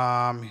show?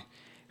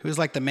 He was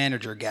like the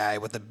manager guy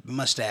with the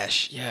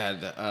mustache. Yeah.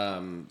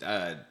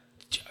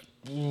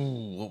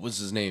 What was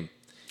his name?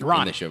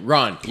 Ron. In the show?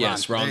 Ron.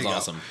 Yes, There Ron's you go.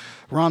 awesome.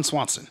 Ron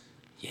Swanson.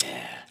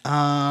 Yeah.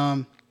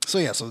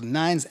 So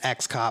 9's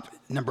Axe Cop.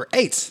 Number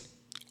 8,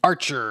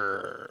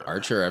 Archer.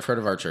 Archer. I've heard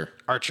of Archer.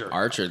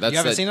 Archer. That's You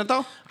haven't seen it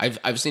though?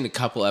 I've seen a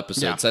couple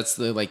episodes. Yeah. That's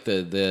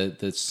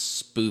the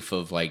spoof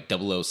of like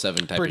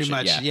 007 type Pretty of shit.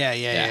 much.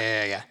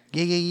 Yeah.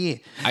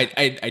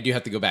 I do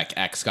have to go back.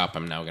 Axe Cop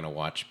I'm now gonna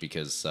watch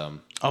because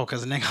Oh,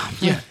 because of Nick.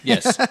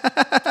 yes.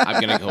 I'm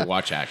gonna go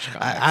watch Axe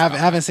Cop. I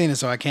haven't seen it,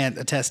 so I can't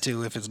attest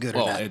to if it's good or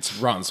Well, not. it's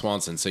Ron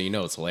Swanson, so you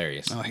know it's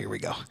hilarious. Oh, here we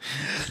go.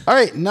 All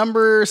right,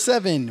 number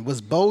 7 was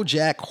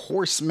BoJack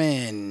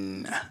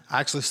Horseman.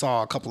 I actually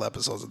saw a couple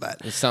episodes of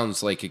that. It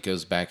sounds like it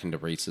goes back into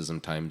racism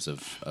times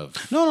of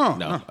No.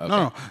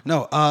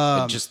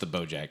 just the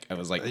BoJack. I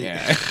was like,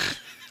 yeah.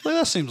 Well,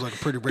 that seems like a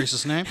pretty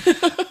racist name.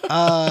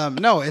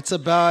 No, it's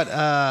about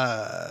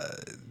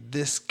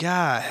this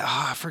guy.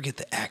 Oh, I forget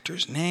the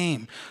actor's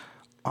name.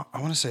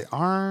 I want to say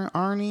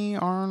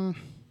Arn.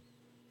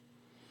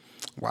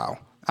 Wow,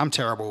 I'm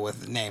terrible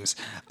with names.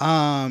 But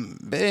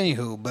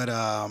anywho,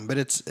 but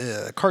it's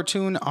a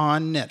cartoon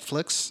on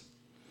Netflix.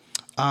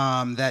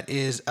 That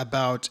is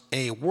about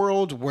a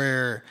world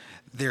where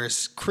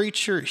there's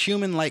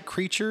human-like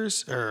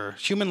creatures or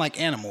human-like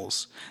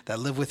animals that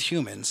live with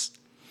humans,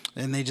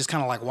 and they just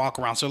kind of like walk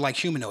around. So like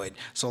humanoid.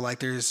 So like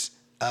there's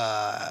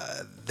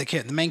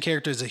the main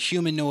character is a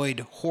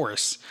humanoid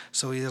horse.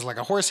 So he has like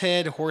a horse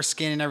head, horse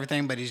skin, and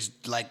everything, but he's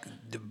like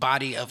the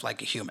body of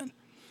like a human.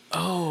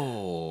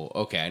 Oh,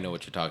 okay. I know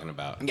what you're talking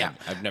about. Yeah.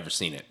 I've never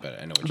seen it,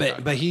 but I know what you're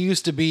talking But he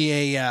used to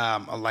be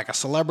like a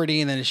celebrity,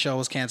 and then his show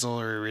was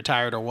canceled or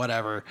retired or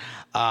whatever.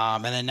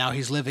 And then now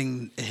he's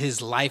living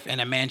his life in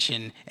a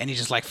mansion, and he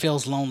just like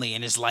feels lonely,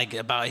 and it's like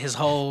about his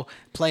whole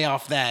play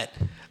off that.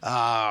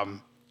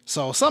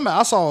 So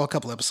I saw a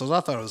couple episodes.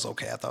 I thought it was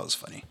okay. I thought it was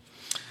funny.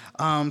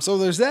 So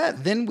there's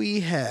that. Then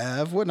we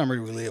have, what number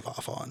do we leave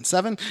off on?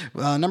 7.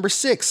 Number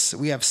 6,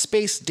 we have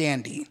Space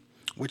Dandy,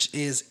 which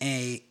is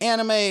a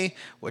anime,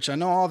 which I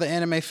know all the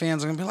anime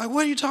fans are going to be like,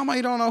 what are you talking about?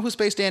 You don't know who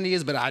Space Dandy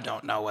is? But I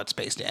don't know what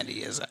Space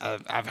Dandy is.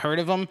 I've heard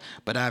of him,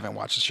 but I haven't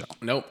watched the show.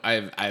 Nope,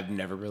 I've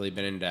never really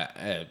been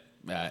into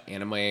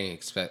anime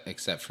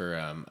except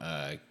for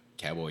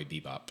Cowboy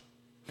Bebop.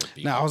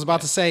 Now, I was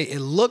about to say, it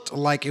looked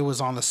like it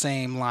was on the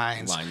same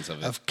lines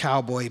of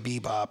Cowboy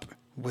Bebop.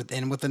 With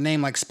the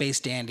name like Space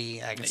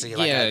Dandy, I can see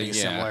like that'd be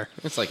similar.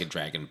 It's like a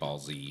Dragon Ball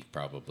Z,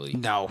 probably.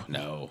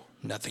 No.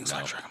 Nothing's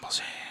like Dragon Ball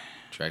Z.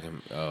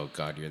 Oh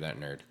God, you're that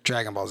nerd.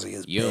 Dragon Ball Z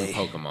is you big.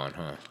 and Pokemon,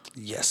 huh?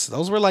 Yes,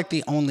 those were like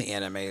the only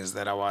animes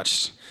that I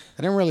watched.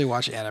 I didn't really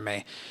watch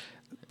anime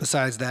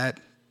besides that,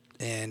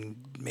 and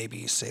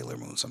maybe Sailor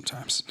Moon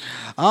sometimes.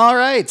 All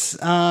right,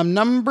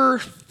 number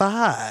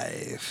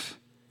 5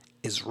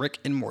 is Rick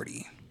and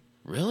Morty.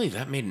 Really?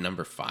 That made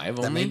number 5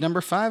 only? That made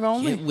number 5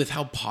 only? Yeah, with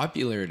how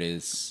popular it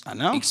is. I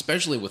know.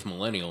 Especially with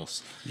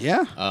millennials.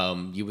 Yeah.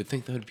 You would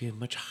think that would be a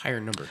much higher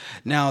number.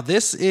 Now,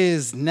 this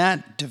is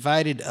not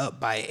divided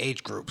up by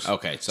age groups.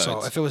 Okay.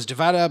 So if it was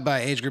divided up by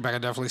age group, I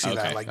could definitely see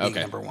that like being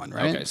number 1,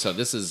 right? Okay, so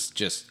this is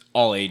just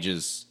all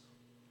ages.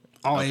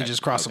 All ages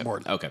across the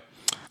board. Okay.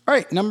 All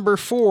right, number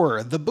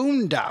 4, The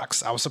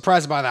Boondocks. I was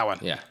surprised by that one.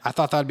 Yeah. I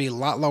thought that'd be a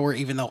lot lower,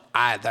 even though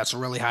that's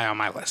really high on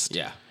my list.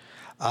 Yeah.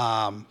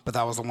 But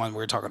that was the one we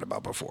were talking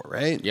about before,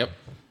 right? Yep.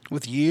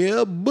 With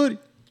Yeah Buddy.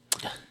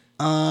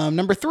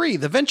 Number 3,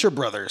 The Venture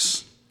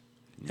Brothers.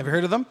 Have you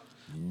heard of them?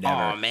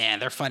 Never. Oh man,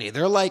 they're funny.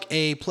 They're like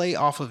a play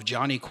off of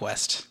Johnny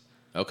Quest.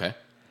 Okay.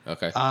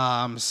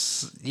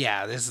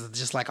 Yeah, this is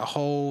just like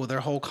their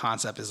whole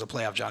concept is a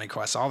play off Johnny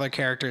Quest. All their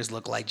characters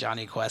look like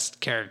Johnny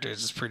Quest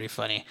characters. It's pretty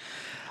funny.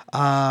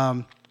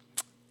 It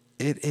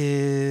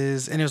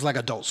was like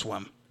Adult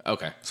Swim.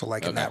 Okay. So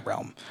like in that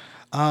realm.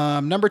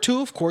 Number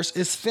 2, of course,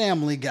 is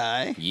Family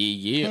Guy.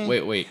 Yeah.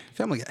 Wait.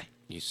 Family Guy.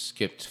 You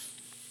skipped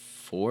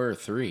 4 or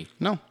 3?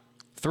 No.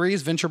 3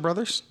 is Venture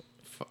Brothers.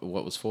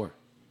 What was 4?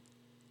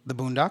 The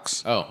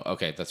Boondocks. Oh,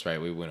 okay. That's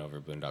right. We went over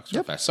Boondocks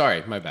real fast.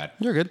 Sorry, my bad.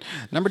 You're good.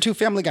 Number 2,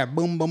 Family Guy.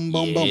 Boom, boom,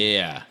 boom, boom.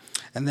 Yeah.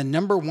 And then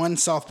number 1,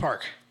 South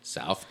Park.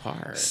 South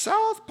Park.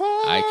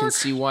 I can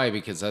see why,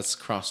 because that's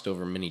crossed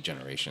over many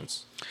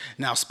generations.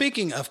 Now,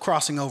 speaking of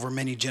crossing over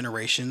many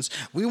generations,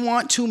 we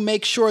want to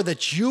make sure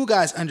that you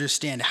guys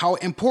understand how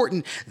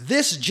important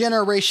this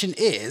generation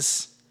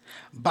is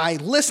by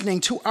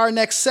listening to our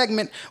next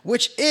segment,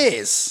 which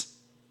is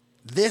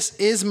This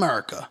Is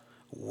America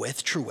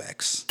with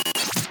Truex.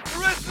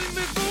 Arresting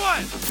me for what?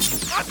 I'm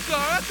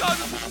sorry, I thought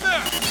this was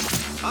America.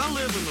 I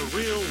live in the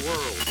real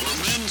world where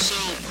men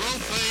sell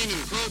propane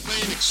and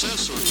propane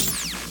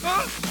accessories.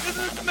 Huh? Isn't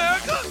this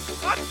America?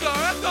 I'm sorry,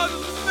 I thought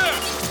this was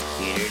America.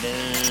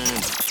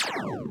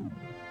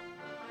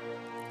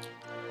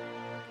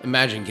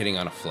 Imagine getting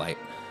on a flight,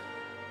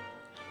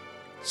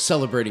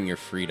 celebrating your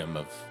freedom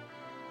of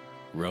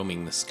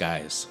roaming the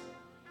skies,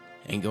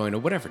 and going to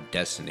whatever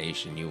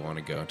destination you want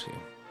to go to.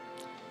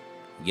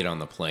 You get on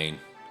the plane,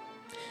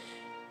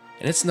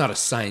 and it's not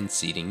assigned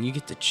seating. You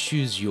get to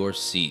choose your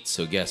seat.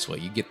 So guess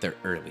what? You get there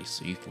early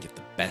so you can get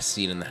the best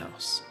seat in the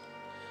house.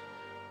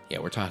 Yeah,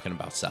 we're talking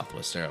about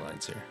Southwest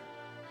Airlines here.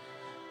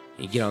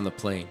 You get on the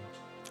plane,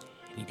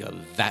 and you go,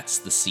 that's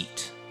the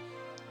seat.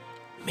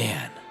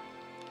 Man,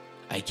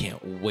 I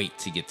can't wait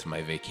to get to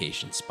my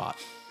vacation spot.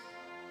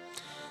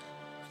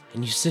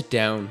 And you sit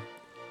down,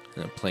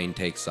 and the plane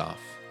takes off.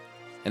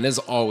 And as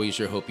always,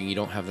 you're hoping you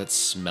don't have that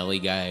smelly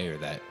guy or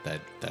that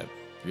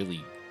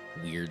really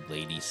weird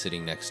lady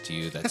sitting next to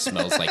you that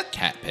smells like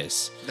cat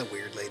piss. The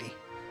weird lady.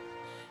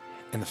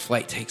 And the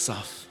flight takes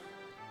off,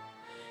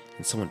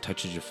 and someone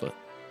touches your foot.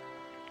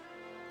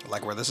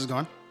 Like where this is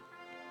going?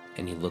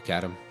 And you look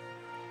at him,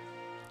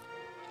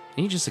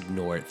 and you just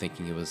ignore it,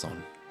 thinking it was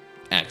on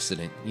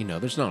accident. You know,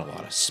 there's not a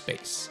lot of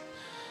space.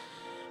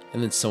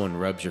 And then someone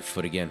rubs your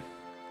foot again,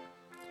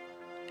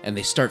 and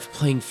they start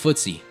playing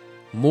footsie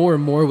more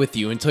and more with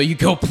you until you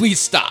go, please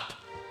stop.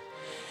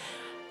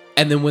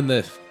 And then when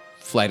the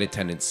flight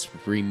attendants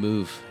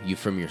remove you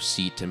from your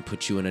seat and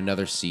put you in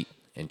another seat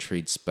and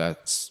trade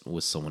spots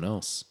with someone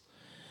else,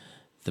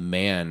 the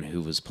man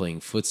who was playing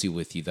footsie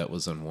with you that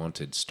was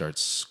unwanted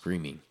starts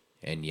screaming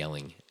and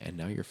yelling, and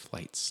now your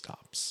flight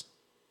stops.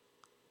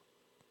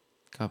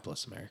 God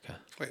bless America.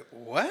 Wait,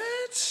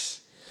 what?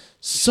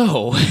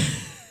 So...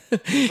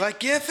 like,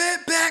 give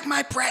it back,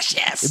 my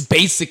precious.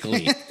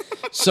 Basically.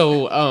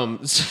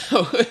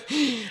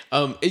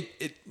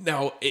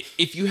 Now,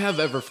 if you have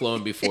ever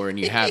flown before and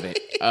you haven't,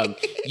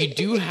 you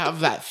do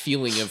have that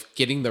feeling of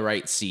getting the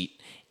right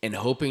seat and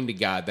hoping to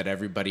God that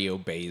everybody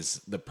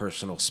obeys the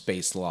personal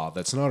space law.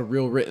 That's not a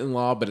real written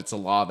law, but it's a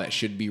law that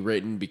should be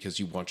written because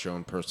you want your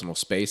own personal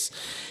space.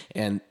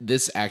 And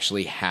this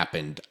actually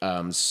happened.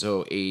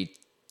 So a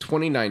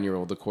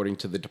 29-year-old, according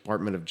to the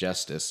Department of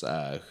Justice,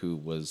 who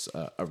was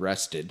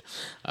arrested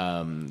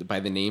by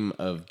the name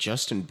of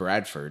Justin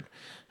Bradford,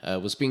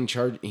 was being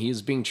charged. He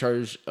is being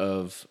charged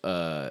of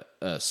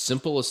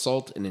simple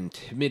assault and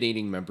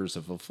intimidating members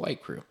of a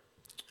flight crew.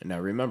 Now,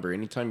 remember,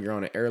 anytime you're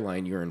on an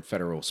airline, you're in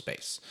federal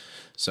space.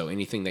 So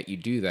anything that you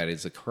do that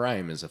is a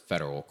crime is a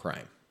federal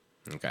crime.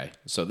 Okay,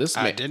 so this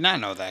I did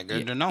not know that.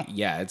 Good to know.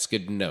 Yeah, it's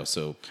good to know.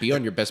 So be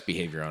on your best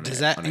behavior on. Does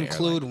that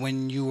include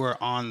when you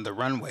were on the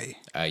runway?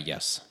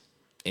 Yes.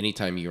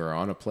 Anytime you are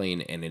on a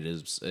plane and it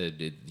is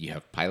you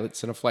have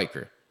pilots and a flight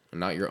crew,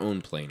 not your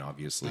own plane,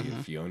 obviously.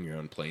 If you own your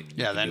own plane,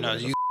 Yeah, then no,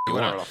 you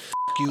whatever the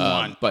you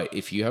want. But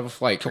if you have a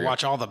flight To crew,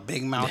 watch all the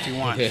big mouth you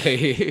want.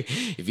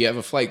 if you have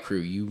a flight crew,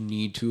 you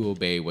need to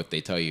obey what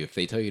they tell you. If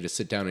they tell you to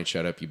sit down and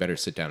shut up, you better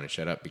sit down and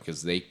shut up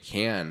because they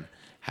can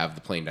have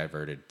the plane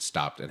diverted,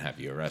 stopped, and have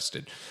you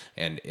arrested.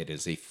 And it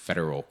is a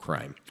federal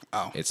crime.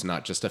 Oh. It's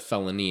not just a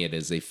felony, it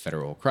is a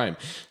federal crime.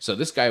 So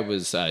this guy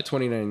was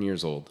 29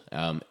 years old.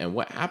 And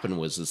what happened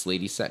was this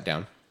lady sat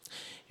down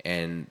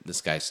and this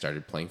guy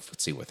started playing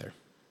footsie with her.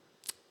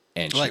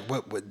 And Like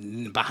what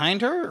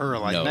behind her or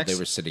like no, next? they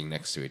were sitting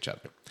next to each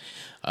other.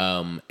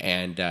 So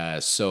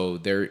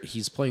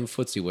he's playing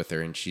footsie with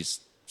her, and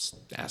she's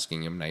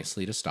asking him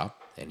nicely to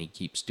stop, and he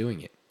keeps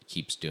doing it.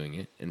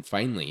 And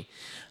finally,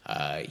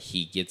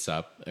 she gets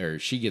up,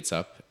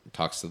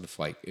 talks to the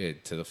flight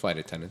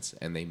attendants,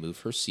 and they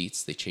move her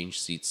seats. They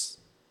change seats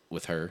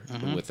with her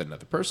with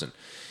another person,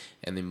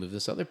 and they move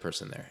this other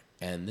person there.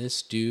 And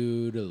this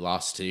dude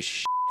lost his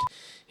shit.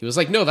 He was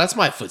like, "No, that's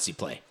my footsie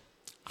play.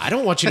 I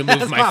don't want you to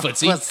move my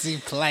footsie. Footsie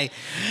play.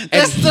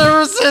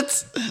 Disturbance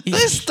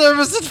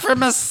it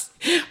from us.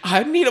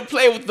 I need to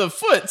play with the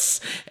foots."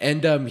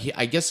 And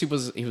I guess he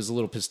was a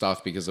little pissed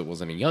off because it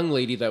wasn't a young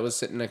lady that was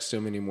sitting next to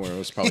him anymore. It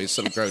was probably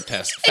some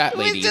grotesque fat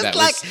lady just that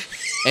like, was.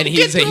 And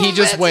he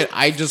just went,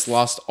 "I just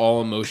lost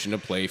all emotion to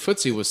play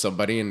footsie with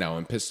somebody, and now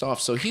I'm pissed off."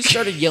 So he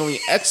started yelling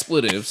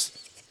expletives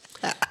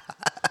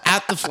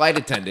at the flight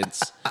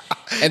attendants,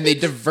 and they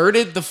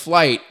diverted the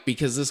flight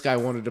because this guy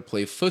wanted to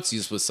play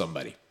footsies with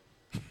somebody.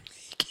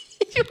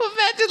 Can you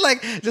imagine,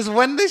 like, just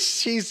when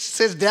she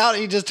sits down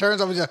and he just turns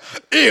over and just,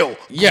 ew.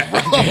 Yeah,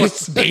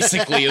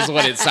 basically is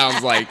what it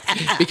sounds like.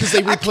 Because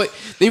they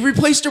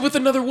replaced her with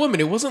another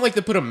woman. It wasn't like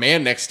they put a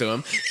man next to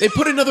him. They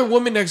put another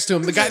woman next to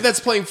him. The guy that's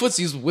playing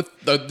footsies with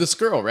this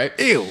girl, right?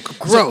 Ew,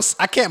 gross.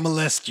 I can't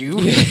molest you.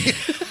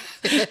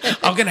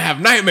 I'm gonna have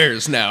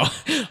nightmares now.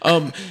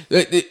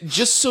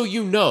 Just so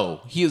you know,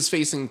 he is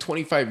facing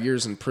 25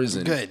 years in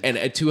prison and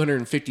a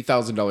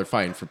 $250,000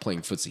 fine for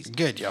playing footsies.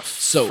 Good, you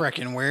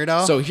freaking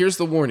weirdo. So here's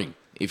the warning: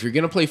 if you're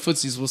gonna play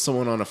footsies with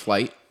someone on a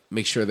flight,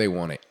 make sure they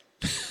want it.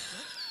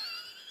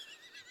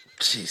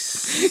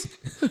 Jeez,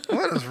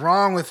 what is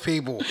wrong with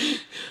people?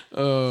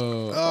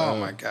 Oh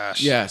my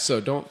gosh. Yeah, so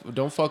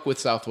don't fuck with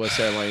Southwest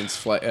Airlines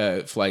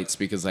flights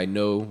because I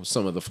know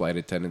some of the flight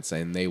attendants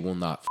and they will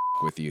not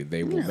with you.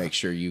 They will make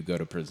sure you go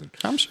to prison.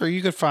 I'm sure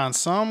you could find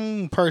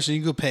some person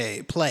you could pay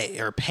to play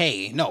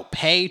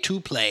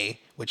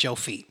with your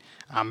feet.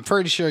 I'm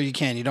pretty sure you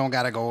can. You don't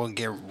got to go and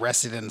get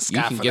arrested in the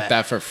sky. You can get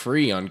that for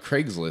free on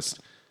Craigslist.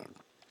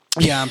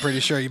 Yeah, I'm pretty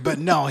sure. But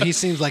no, he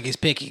seems like he's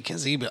picky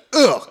because he'd be like,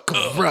 ugh,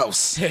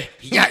 gross.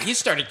 Yeah, he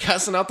started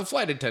cussing out the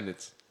flight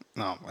attendants.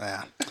 Oh,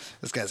 yeah.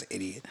 This guy's an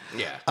idiot.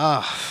 Yeah.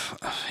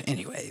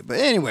 Anyway,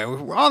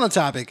 we're on the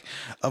topic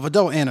of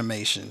adult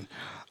animation.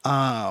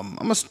 I'm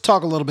going to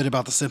talk a little bit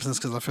about The Simpsons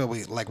because I feel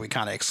we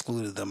kind of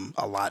excluded them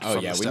a lot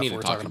from the stuff we need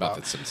we're to talk talking about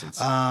The Simpsons.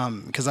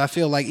 Because I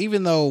feel like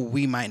even though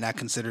we might not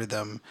consider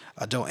them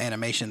adult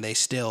animation, they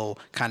still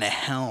kind of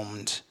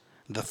helmed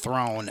the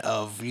throne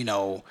of,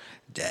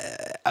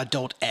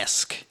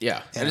 adult-esque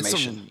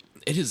animation.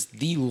 It is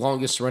the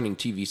longest running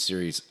TV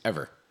series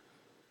ever.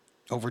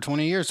 Over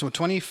 20 years, so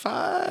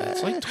 25?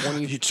 It's like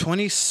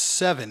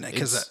 27.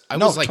 Because I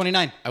was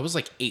 29. I was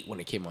like 8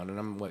 when it came on, and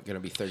I'm going to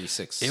be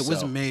 36. It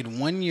was made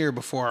 1 year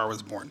before I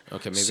was born.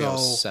 Okay, maybe I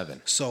was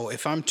 7. So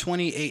if I'm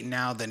 28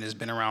 now, then it's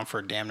been around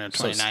for damn near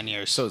 29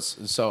 years.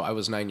 So I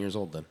was 9 years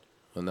old then.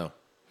 Well, no.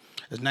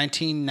 It was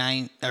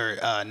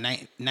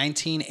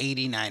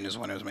 1989 is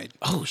when it was made.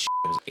 Oh, shit.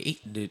 I was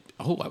 8. Dude.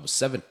 Oh, I was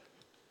 7.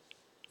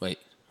 Wait.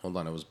 Hold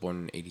on, I was born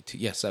in 82.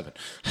 Yeah, 7.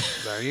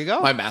 There you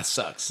go. My math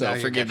sucks, so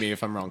forgive me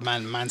if I'm wrong.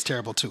 Mine's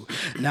terrible, too.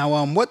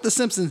 Now, what The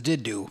Simpsons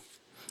did do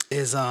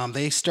is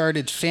they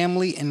started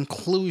family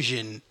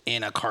inclusion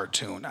in a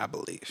cartoon, I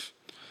believe.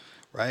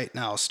 Right?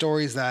 Now,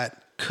 stories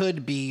that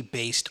could be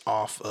based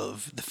off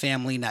of the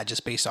family, not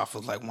just based off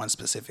of, like, one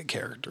specific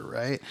character,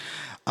 right?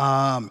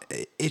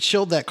 It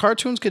showed that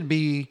cartoons could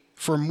be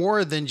for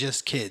more than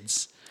just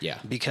kids. Yeah.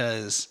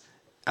 Because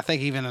I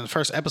think even in the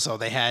first episode,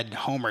 they had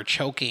Homer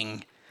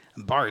choking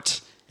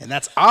Bart, and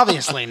that's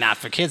obviously not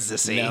for kids to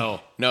see.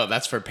 No,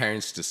 that's for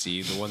parents to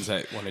see, the ones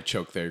that want to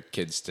choke their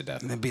kids to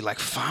death. And they'd be like,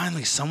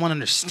 finally, someone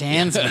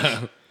understands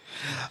me.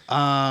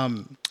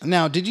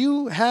 Now, did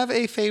you have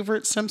a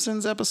favorite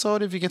Simpsons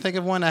episode? If you can think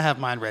of one, I have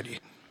mine ready.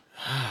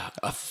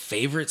 A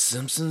favorite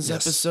Simpsons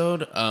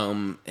episode?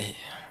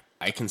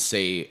 I can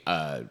say,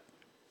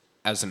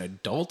 as an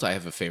adult, I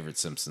have a favorite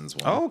Simpsons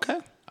one. Oh, okay.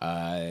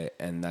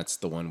 And that's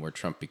the one where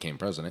Trump became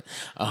president.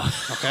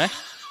 Okay.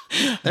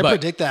 They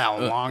predict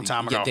that a long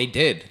time ago. Yeah, they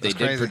did. They That's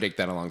crazy. did predict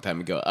that a long time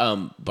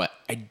ago. But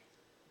I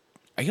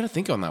I got to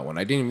think on that one.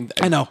 I didn't even.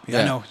 I know.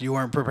 I know. You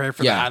weren't prepared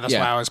for that. That's why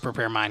I always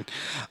prepare mine.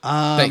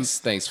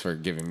 Thanks for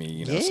giving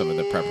me some of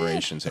the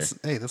preparations here.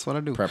 Hey, that's what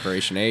I do.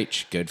 Preparation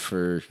H, good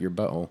for your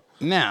butthole.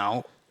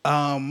 Now,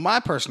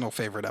 my personal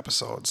favorite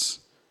episodes: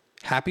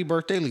 Happy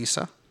Birthday,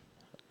 Lisa,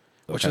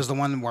 which was the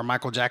one where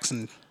Michael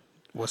Jackson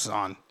was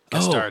on.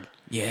 Guest starred.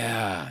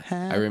 Yeah,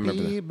 Happy I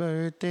remember that. Happy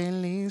Birthday,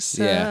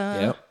 Lisa.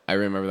 Yeah, I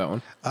remember that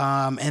one.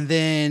 And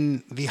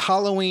then the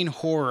Halloween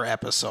horror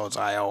episodes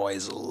I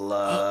always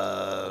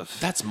love.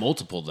 That's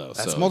multiple though.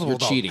 That's so multiple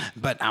you're cheating.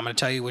 But I'm going to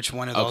tell you which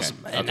one of those. Okay,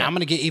 And okay. I'm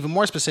going to get even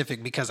more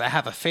specific because I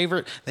have a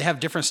favorite. They have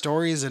different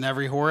stories in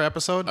every horror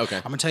episode. Okay.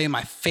 I'm going to tell you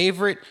my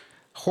favorite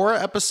horror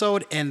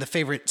episode and the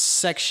favorite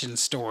section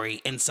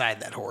story inside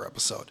that horror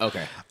episode.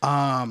 Okay.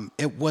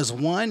 It was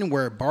one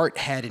where Bart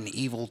had an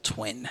evil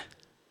twin.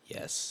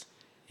 Yes.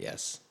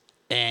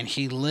 And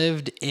he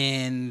lived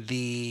in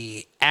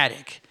the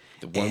attic.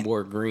 The one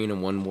wore green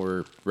and one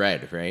wore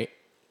red, right?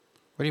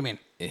 What do you mean?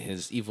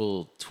 His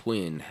evil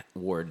twin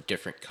wore a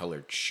different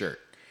colored shirt.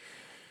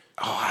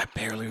 Oh, I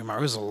barely remember.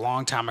 It was a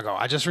long time ago.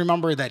 I just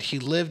remember that he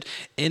lived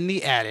in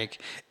the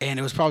attic, and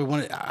it was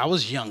probably I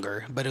was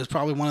younger, but it was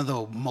probably one of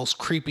the most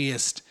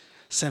creepiest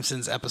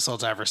Simpsons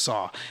episodes I ever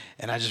saw.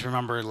 And I just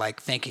remember like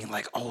thinking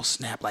like, oh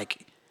snap,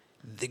 like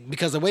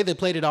because the way they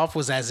played it off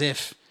was as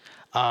if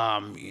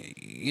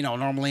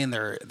normally in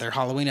their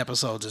Halloween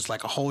episodes, it's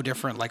like a whole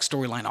different like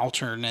storyline,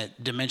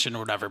 alternate dimension or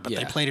whatever. But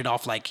they played it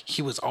off like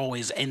he was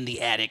always in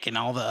the attic in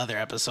all the other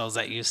episodes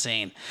that you've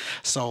seen.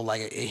 So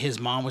like his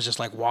mom was just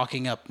like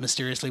walking up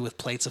mysteriously with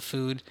plates of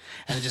food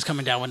and then just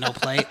coming down with no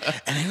plate.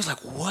 And he was like,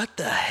 what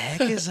the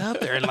heck is up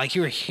there? And like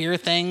you would hear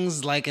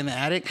things like in the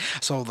attic.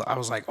 So I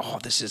was like, oh,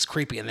 this is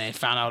creepy. And then I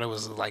found out it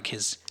was like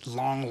his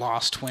long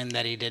lost twin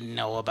that he didn't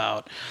know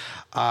about.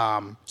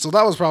 So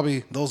that was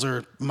probably, those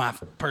are my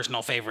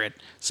personal favorite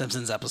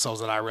Simpsons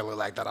episodes that I really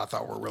like that I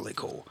thought were really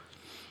cool.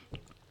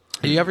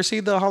 You ever see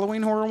the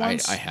Halloween horror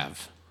ones? I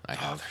have. Oh,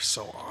 they're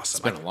so awesome. It's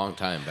been a long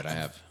time, but I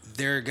have.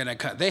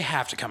 They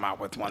have to come out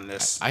with one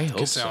this. I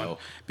hope soon, so,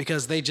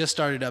 because they just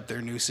started up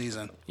their new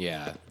season.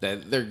 Yeah,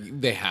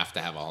 they have to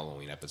have a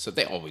Halloween episode.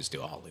 They always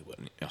do a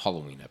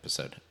Halloween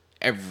episode.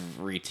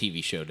 Every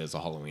TV show does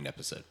a Halloween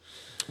episode.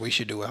 We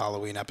should do a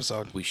Halloween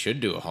episode. We should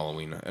do a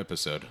Halloween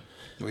episode.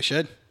 We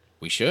should.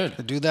 We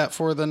should do that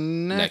for the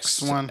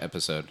next one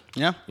episode.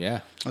 Yeah.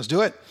 Let's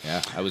do it.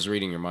 Yeah, I was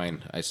reading your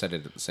mind. I said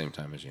it at the same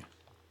time as you.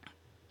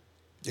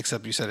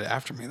 Except you said it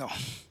after me, though.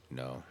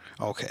 No.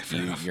 Okay,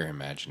 fair enough. You're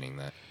imagining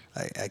that.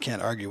 I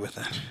can't argue with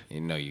that.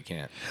 No, you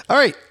can't. All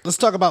right, let's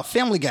talk about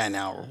Family Guy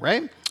now,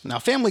 right? Now,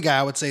 Family Guy,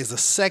 I would say, is the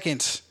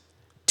second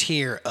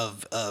tier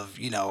of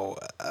helming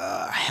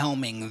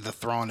the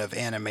throne of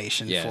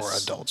animation for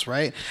adults,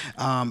 right?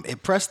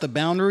 It pressed the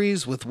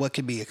boundaries with what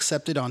could be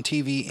accepted on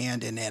TV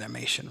and in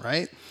animation,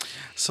 right?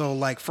 So,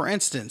 like, for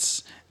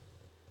instance,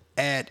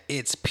 at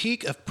its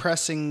peak of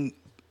pushing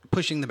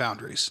the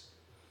boundaries,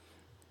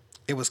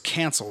 it was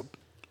canceled.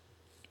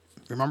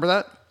 Remember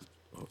that?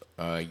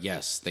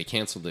 Yes, they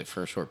canceled it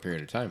for a short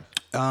period of time.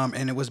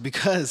 And it was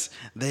because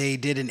they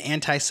did an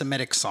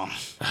anti-Semitic song.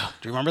 Do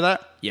you remember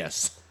that?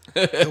 Yes.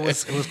 It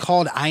was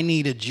called "I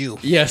Need a Jew."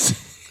 Yes.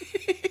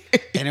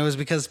 And it was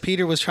because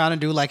Peter was trying to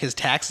do like his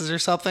taxes or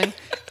something,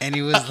 and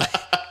he was like,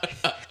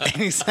 and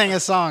he sang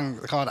a song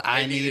called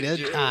 "I Need a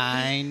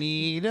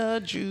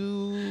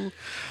Jew,"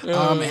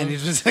 and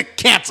it was like,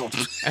 canceled.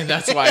 And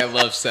that's why I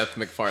love Seth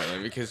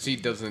MacFarlane, because he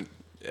doesn't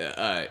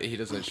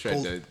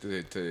shred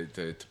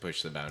to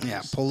push the boundaries.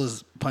 Yeah, pull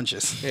his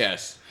punches.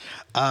 Yes.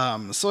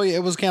 So yeah,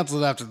 it was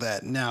canceled after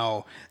that.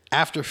 Now,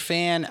 after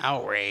fan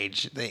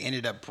outrage, they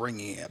ended up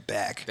bringing it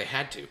back. They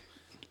had to.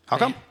 How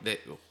come?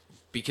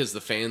 Because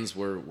the fans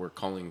were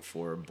calling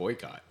for a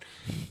boycott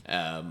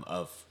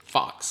of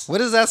Fox. What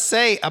does that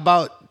say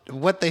about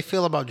what they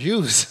feel about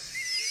Jews?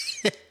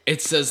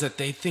 It says that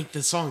they think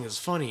the song is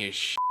funny as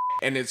shit.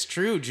 And it's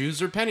true. Jews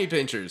are penny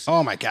pinchers.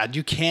 Oh my God.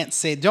 You can't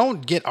say,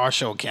 don't get our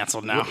show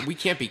canceled now. We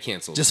can't be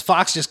canceled. Just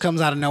Fox just comes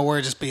out of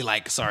nowhere, just be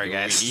like, sorry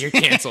guys. You're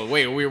canceled.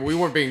 Wait, we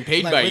weren't being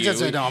paid Like, by we you.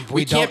 just-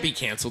 we can't be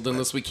canceled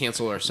unless we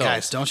cancel ourselves.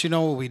 Guys, don't you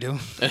know what we do?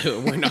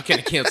 We're not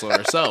going to cancel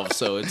ourselves,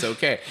 so it's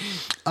okay.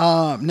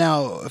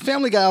 Now,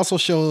 Family Guy also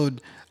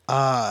showed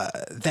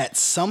that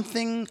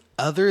something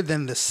other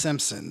than The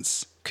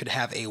Simpsons could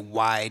have a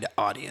wide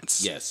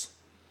audience. Yes.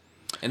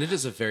 And it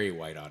is a very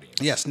wide audience.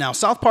 Yes. Now,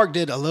 South Park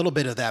did a little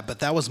bit of that, but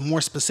that was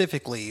more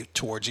specifically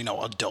towards,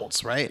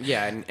 adults, right?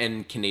 Yeah,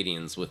 and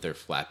Canadians with their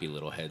flappy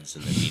little heads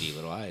and their beady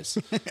little eyes.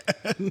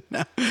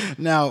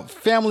 Now,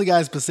 Family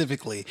Guy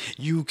specifically,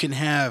 you can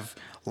have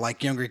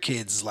like younger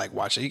kids like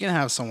watch it. You can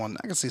have someone,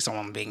 I can see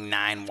someone being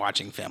 9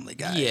 watching Family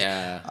Guy.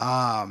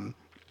 Yeah.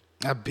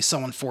 I'd be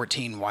someone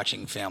 14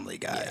 watching Family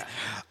Guy.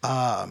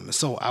 Yeah.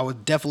 So I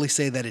would definitely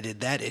say that it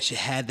did that. It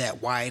had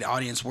that wide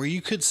audience where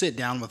you could sit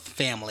down with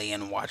family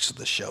and watch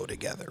the show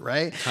together,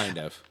 right? Kind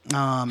of.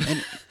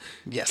 And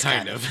yes,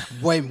 kind of.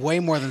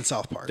 Way more than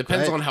South Park.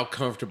 Depends right? on how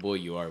comfortable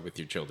you are with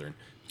your children.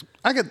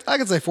 I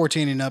could say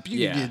 14 and up. You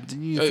yeah. could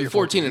get, if you're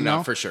 14 and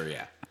up for sure,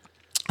 yeah.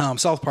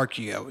 South Park,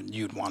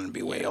 you'd want to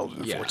be way older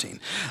than Yeah. 14.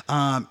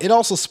 It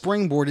also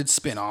springboarded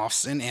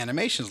spin-offs and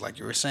animations, like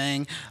you were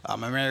saying,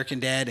 American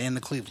Dad and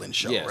The Cleveland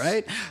Show, Yes.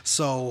 right?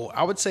 So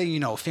I would say,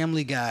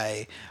 Family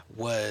Guy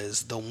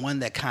was the one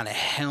that kind of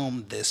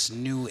helmed this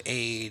new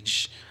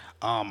age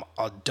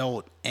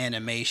adult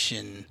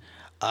animation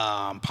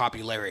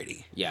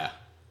popularity. Yeah.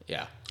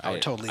 I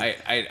would totally-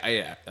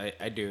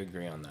 I do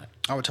agree on that.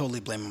 I would totally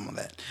blame him on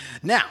that.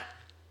 Now,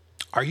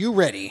 are you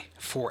ready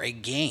for a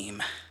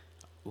game?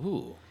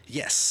 Ooh.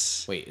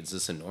 Yes. Wait, is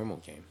this a normal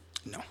game?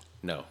 No.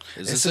 No.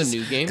 Is this a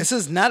new game? This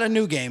is not a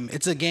new game.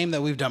 It's a game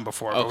that we've done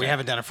before, but we Okay.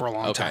 haven't done it for a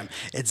long Okay. time.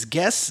 It's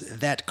Guess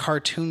That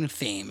Cartoon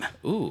Theme,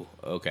 Ooh,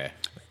 okay.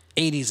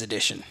 80s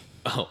edition.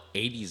 Oh,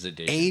 80s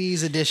edition.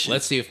 80s edition.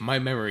 Let's see if my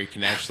memory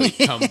can actually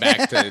come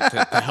back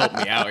to help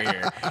me out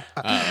here.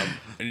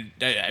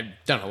 I've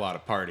done a lot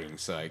of partying,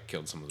 so I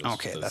killed some of those,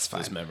 Okay, that's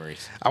those fine.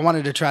 memories. I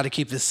wanted to try to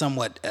keep this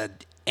somewhat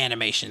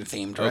animation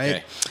themed,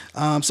 right?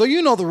 Okay. So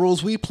you know the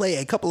rules. We play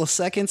a couple of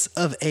seconds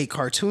of a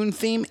cartoon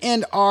theme,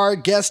 and our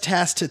guest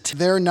has to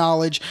their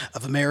knowledge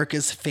of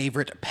America's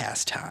favorite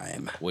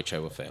pastime. Which I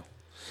will fail.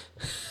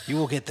 You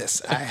will get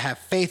this. I have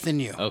faith in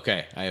you.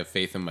 Okay, I have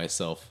faith in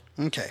myself.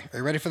 Okay, are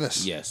you ready for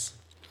this? Yes.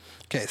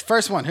 Okay,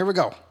 first one. Here we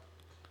go.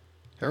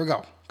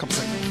 Couple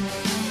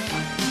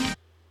seconds.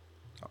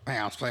 Oh, hang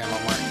on, let's play on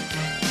one more.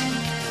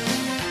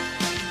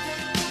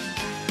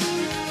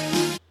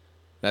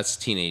 That's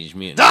Teenage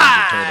Mutant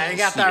Ninja Turtles. You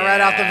got that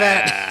right off the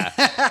bat.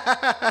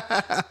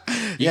 You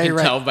Yeah, can you're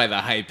right. tell by the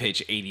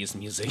high-pitched 80s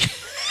music.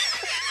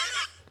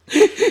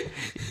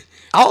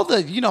 All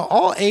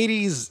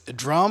 80s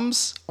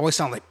drums always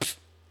sound like. Pff.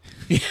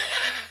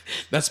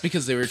 That's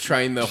because they were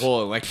trying the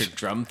whole electric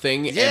drum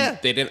thing, Yeah. and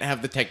they didn't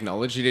have the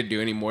technology to do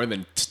any more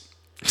than...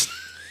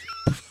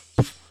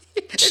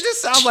 It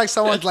just sounds like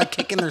someone's like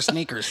kicking their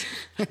sneakers.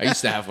 I used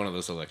to have one of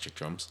those electric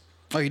drums.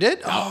 Oh, you did?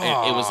 It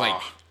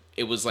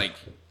was like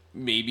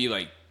maybe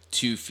like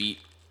 2 feet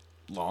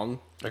long.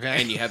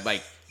 Okay. And you had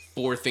like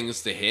 4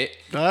 things to hit,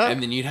 Uh-huh.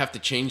 and then you'd have to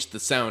change the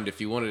sound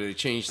if you wanted to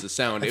change the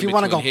sound. If in you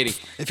want to between go, hitting.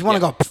 if you want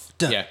to Yeah. go, pff,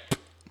 duh.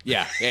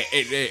 Yeah.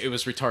 It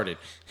was retarded.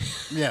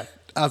 Yeah,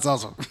 that's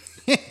awesome.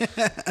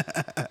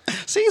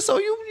 See, so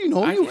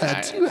you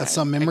had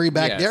some memory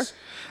back yes. there.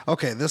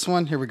 Okay, this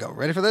one. Here we go.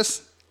 Ready for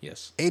this?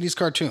 Yes. 80s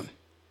cartoon.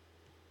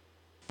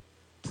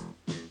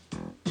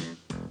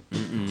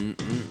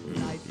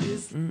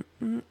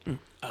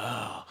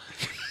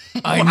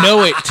 I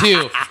know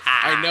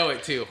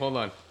it too. Hold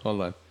on.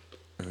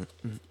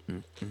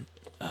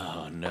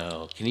 Oh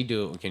no! Can you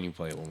do it? Can you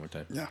play it one more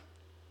time? Yeah.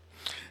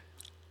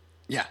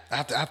 Yeah, I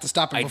have to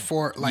stop it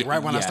before, right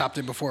when I yeah. stopped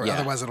it before. Yeah.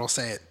 Otherwise, it'll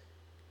say it.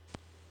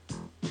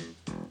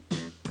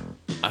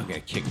 I'm gonna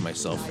kick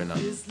myself for not.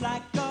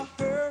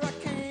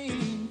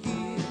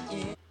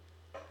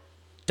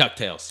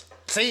 DuckTales.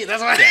 See,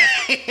 that's why.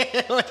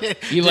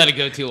 You let it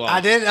go too long. I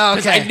did?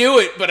 'Cause Okay. I knew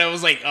it, but I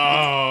was like,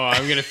 oh,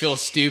 I'm gonna feel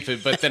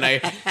stupid. But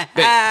then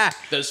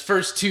those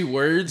first 2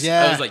 words,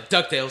 Yeah. I was like,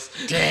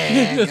 DuckTales.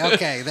 Dang.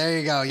 Okay, there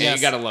you go. Yeah, Yes.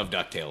 you gotta love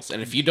DuckTales.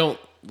 And if you don't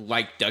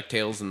like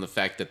DuckTales and the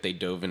fact that they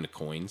dove into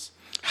coins,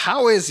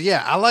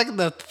 I like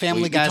the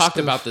Family we Guy talked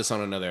spoof. about this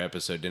on another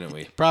episode, didn't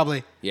we?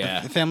 Probably.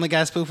 Yeah. The Family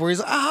Guy spoof where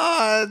he's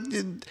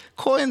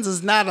coins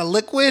is not a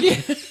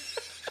liquid.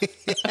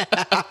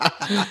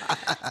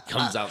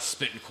 Comes out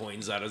spitting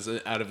coins out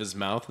of his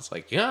mouth. It's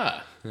like,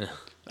 yeah, I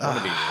want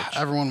to be rich.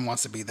 Everyone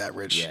wants to be that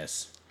rich.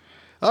 Yes,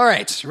 All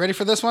right, you ready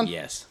for this one?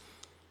 yes.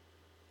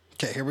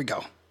 Okay, here we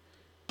go.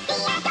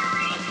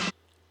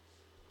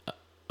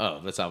 Oh,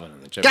 that's Alvin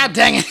and the God Chipmunks.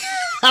 dang it.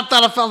 I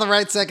thought I found the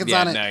right seconds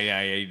Yeah, on it. no,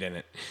 yeah, you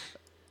didn't.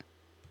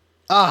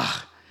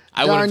 Ah,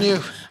 I darn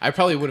would've- you. I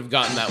probably would have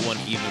gotten that one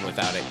even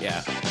without it.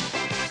 Yeah.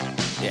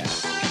 Yeah.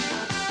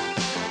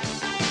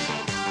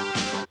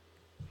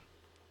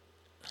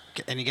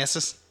 Okay, any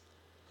guesses?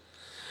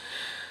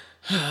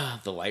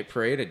 The Light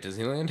Parade at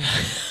Disneyland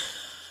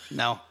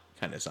No.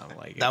 kind of sounded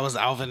like it. That was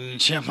Alvin and the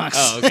Chipmunks.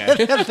 Oh,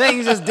 okay. The thing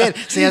you just did.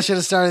 See, I should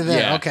have started there.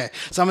 Yeah. Okay.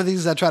 Some of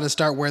these I try to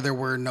start where there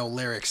were no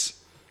lyrics.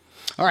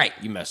 All right.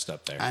 You messed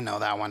up there. I know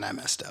that one I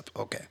messed up.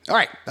 Okay. All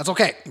right. That's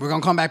okay. We're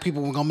going to come back,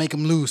 people. We're going to make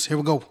them lose. Here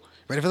we go.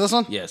 Ready for this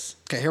one? Yes.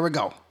 Okay, here we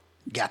go.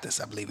 You got this.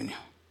 I believe in you.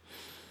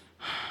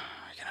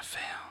 You're going to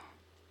fail.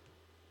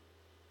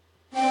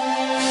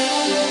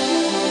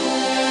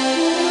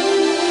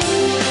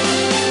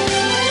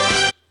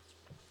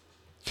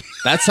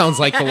 That sounds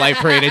like the Light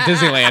Parade at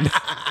Disneyland.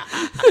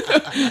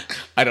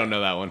 I don't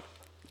know that one.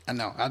 I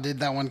know. I did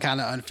that one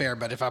kind of unfair,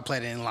 but if I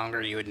played it any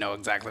longer, you would know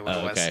exactly what it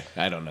Oh, was. okay.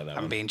 I don't know that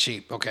I'm one. being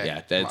cheap. Okay.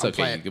 Yeah, that's I'll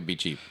play okay. it. You could be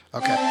cheap.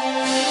 Okay.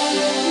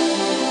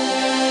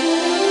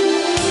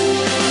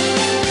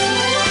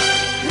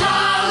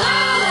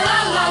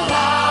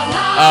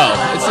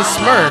 Oh, it's the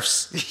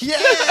Smurfs.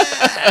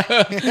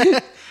 Yeah.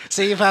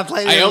 See if I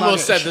played it. I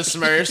almost said the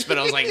Smurfs, but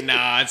I was like,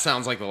 nah, it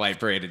sounds like the Light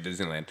Parade at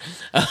Disneyland.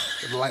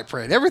 The Light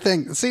Parade.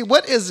 Everything. See,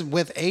 what is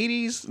with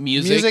 80s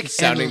music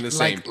sounding and, the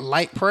same? Like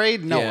Light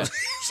Parade? No. Yeah. It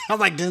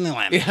sounds like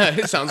Disneyland. Yeah,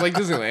 it sounds like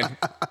Disneyland.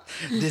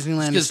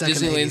 Disneyland is Because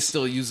stuck in the Disneyland 80s.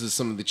 still uses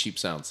some of the cheap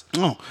sounds.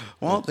 Oh,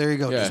 well, there you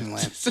go, Yeah.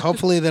 Disneyland.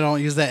 Hopefully they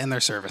don't use that in their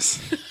service.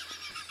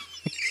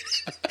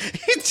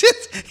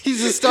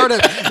 He's just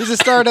started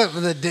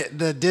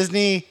the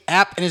Disney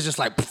app, and it's just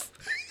like,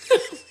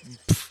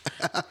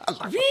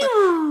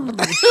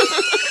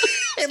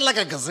 it's like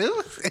a kazoo.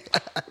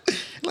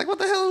 Like, what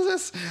the hell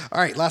is this? All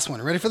right, last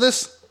one. Ready for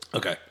this?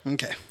 Okay.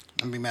 Okay.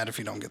 I'll be mad if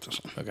you don't get this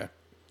one. Okay.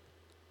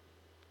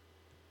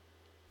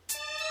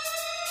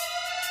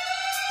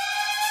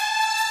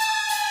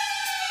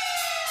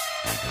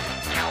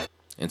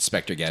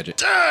 Inspector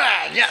Gadget.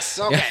 Yes.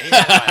 Okay.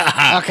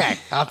 Yeah, okay.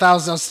 I thought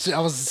I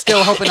was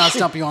still hoping I'd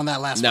stump you on that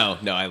last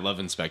one. No, I love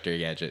Inspector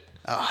Gadget.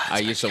 Oh, I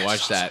used to Inspector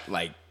watch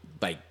Gadget's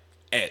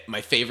that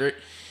my favorite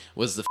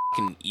was the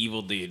fucking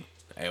evil dude.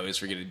 I always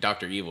forget it.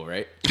 Dr. Evil,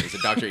 right? Is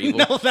it Dr. Evil?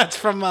 No, that's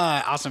from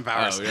Austin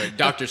Powers. Oh, right.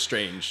 Doctor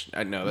Strange.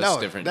 I know that's No,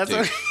 different that's too.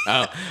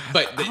 okay.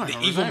 But the remember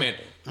evil his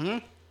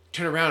man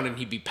turn around and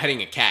he'd be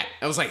petting a cat.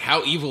 I was like,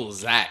 how evil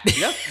is that?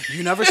 Yeah.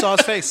 You never saw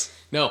his face.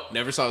 No,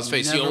 never saw his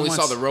face. You Never only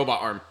saw once. the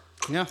robot arm.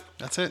 Yeah,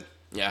 that's it.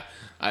 Yeah,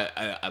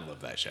 I love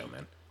that show,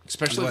 man.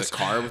 Especially was- the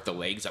car with the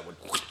legs that would.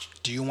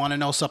 Do you want to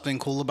know something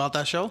cool about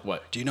that show?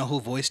 What? Do you know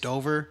who voiced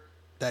over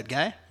that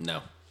guy?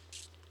 No.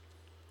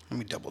 Let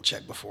me double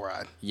check before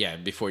I Yeah,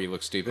 before you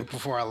look stupid,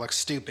 look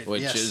stupid.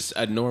 which yes. is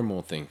a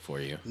normal thing for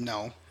you.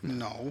 No.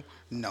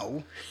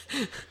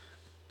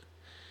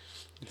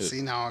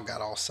 See, now I got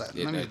all set.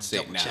 Let me That's it.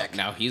 double check.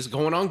 Now he's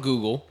going on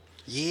Google,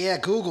 Yeah,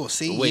 Google.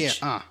 See,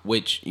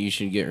 which you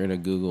should get rid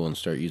of Google and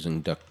start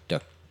using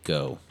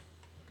DuckDuckGo.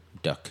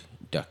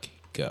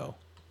 DuckDuckGo.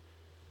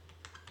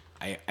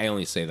 I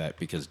only say that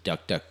because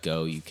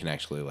DuckDuckGo, you can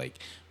actually like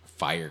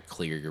fire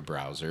clear your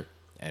browser,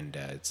 and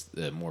it's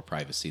more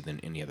privacy than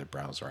any other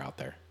browser out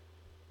there,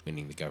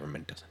 meaning the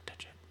government doesn't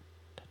touch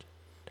it.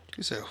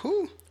 You said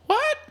who?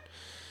 What?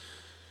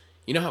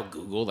 You know how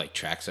Google like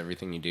tracks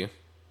everything you do?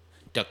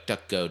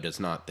 DuckDuckGo does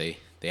not. They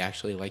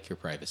actually like your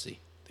privacy.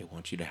 They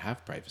want you to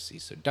have privacy.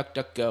 So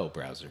DuckDuckGo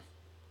browser,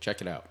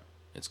 check it out.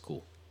 It's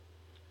cool.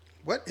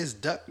 What is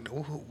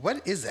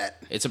What is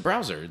that? It's a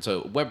browser. It's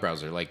a web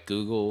browser like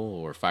Google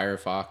or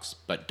Firefox,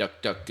 but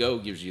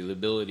DuckDuckGo gives you the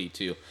ability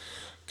to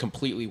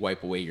completely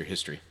wipe away your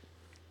history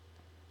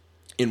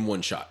in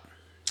one shot.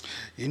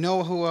 You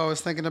know who I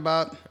was thinking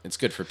about? It's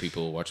good for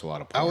people who watch a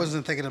lot of I porn.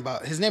 wasn't thinking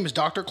about. His name is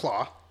Dr.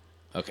 Claw,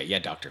 Okay, yeah,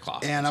 Dr. Claw.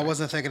 and I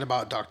wasn't thinking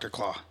about Dr.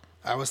 Claw.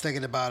 I was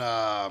thinking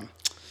about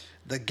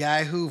the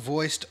guy who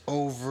voiced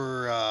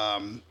over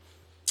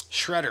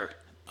Shredder.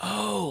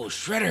 Oh,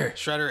 Shredder.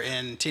 Shredder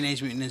in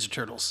Teenage Mutant Ninja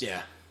Turtles.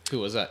 Yeah. Who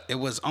was that? It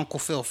was Uncle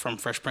Phil from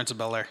Fresh Prince of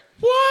Bel-Air.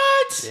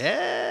 What?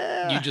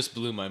 Yeah. You just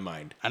blew my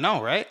mind. I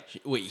know, right?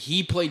 Wait,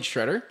 he played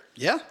Shredder?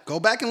 Yeah. Go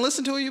back and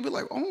listen to it. You'll be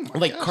like, oh my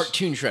Like gosh.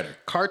 cartoon Shredder.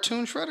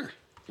 Cartoon Shredder.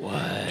 What?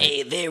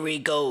 Hey, there he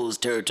goes,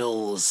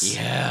 Turtles.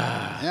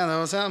 Yeah. Yeah, that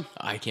was him.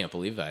 I can't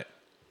believe that.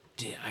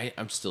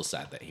 I'm still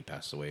sad that he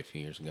passed away a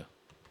few years ago.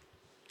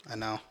 I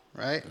know,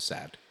 right? I'm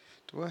sad.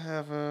 Do I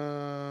have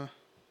a...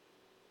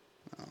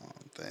 I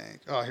don't think...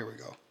 Oh, here we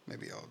go.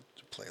 Maybe I'll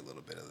play a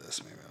little bit of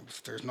this. Maybe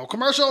if there's no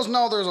commercials.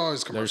 No, there's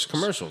always There's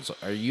commercials.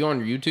 commercials. Are you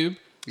on YouTube?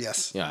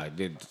 Yes. Yeah, I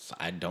did.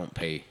 I don't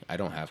pay. I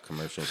don't have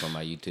commercials on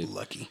my YouTube.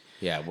 Lucky.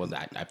 Yeah, well,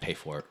 I pay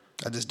for it.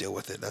 I just deal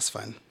with it. That's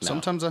fine. No.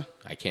 Sometimes I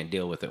can't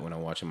deal with it when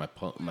I'm watching my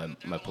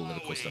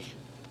political stuff.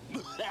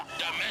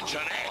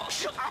 Dimension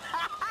X.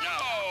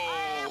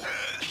 No.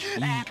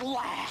 At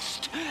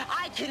last,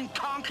 I can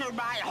conquer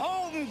my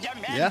home Yeah.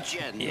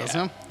 dimension. That's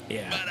him.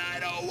 Yeah. But I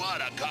don't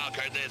want to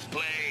conquer this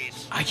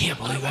place. I can't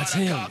believe I that's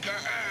wanna him. conquer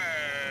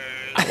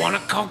Earth. I want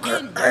to conquer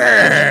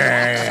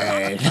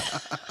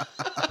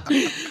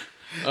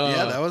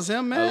Yeah, that was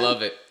him, man. I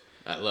love it.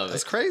 I love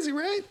That's it. crazy,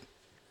 right?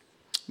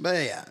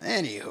 But yeah,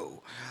 anywho.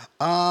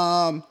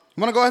 Want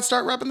to go ahead and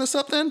start wrapping this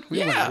up then? We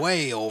Yeah. went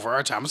way over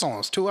our time. It's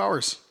almost 2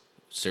 hours.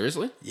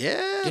 Seriously?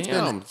 Yeah, it's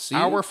Damn, been an see?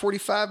 hour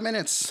 45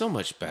 minutes. So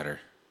much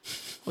better.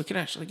 We can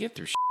actually get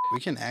through. We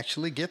can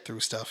actually get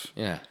through stuff.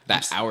 Yeah,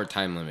 that hour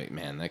time limit,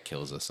 man, that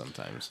kills us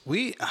sometimes.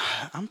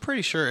 I'm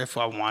pretty sure if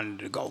I wanted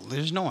to go,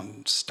 there's no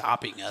one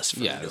stopping us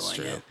from Yeah, doing that's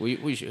true. it.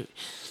 We should.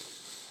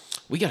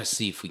 We gotta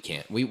see if we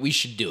can't. We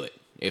should do it.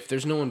 If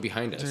there's no one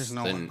behind us, There's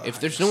no then one if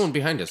behind there's us. no one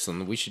behind us,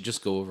 then we should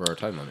just go over our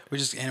time limit. We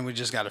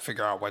just got to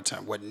figure out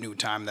what new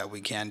time that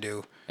we can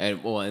do.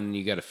 And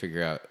you got to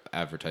figure out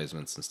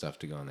advertisements and stuff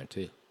to go on there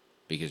too,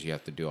 because you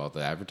have to do all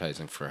the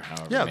advertising for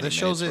however Yeah, many this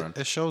shows minutes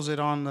it. It shows it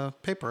on the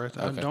paper.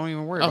 Okay. Don't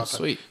even worry Oh, about that.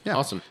 sweet. Yeah,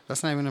 Awesome.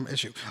 That's not even an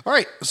issue. All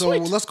right, so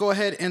Sweet. let's go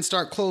ahead and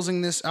start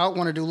closing this out.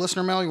 Want to do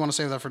listener mail? You want to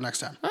save that for next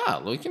time?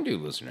 Ah, we can do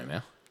listener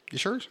mail. You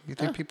sure? You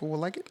think people will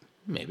like it?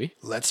 Maybe.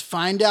 Let's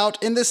find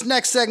out in this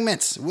next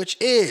segment, which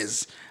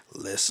is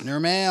listener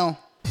mail.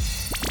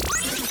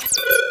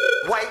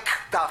 Wake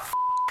the f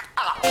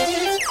up.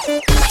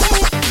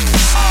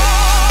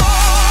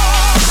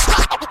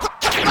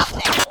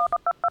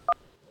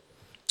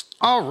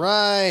 All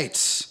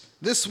right.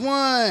 This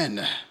one.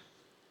 Let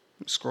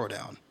me scroll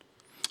down.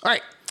 All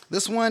right.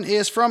 This one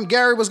is from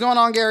Gary. What's going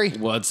on, Gary?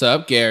 What's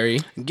up, Gary?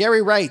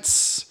 Gary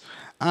writes,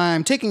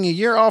 I'm taking a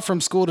year off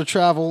from school to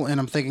travel, and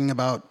I'm thinking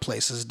about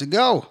places to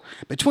go.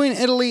 Between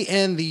Italy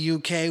and the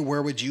UK,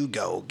 where would you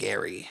go,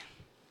 Gary?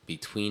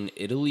 Between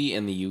Italy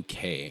and the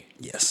UK.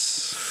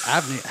 Yes.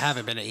 I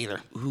haven't been to either.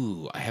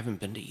 Ooh, I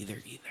haven't been to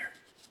either.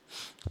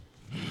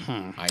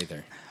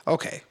 Either.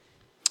 Okay.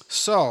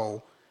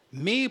 So,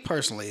 me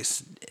personally,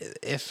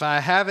 if I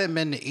haven't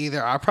been to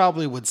either, I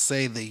probably would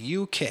say the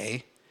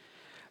UK,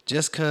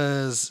 just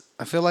because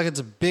I feel like it's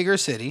a bigger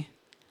city.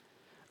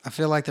 I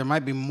feel like there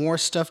might be more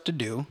stuff to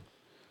do.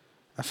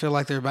 I feel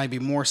like there might be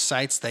more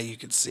sights that you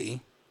could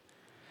see.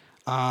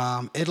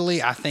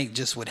 Italy, I think,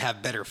 just would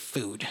have better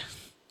food.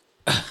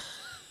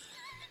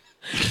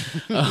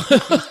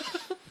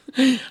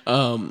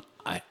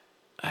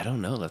 I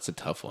don't know. That's a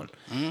tough one.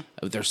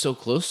 They're so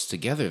close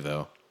together,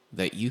 though,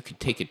 that you could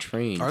take a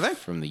train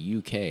from the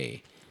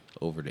UK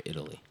over to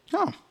Italy.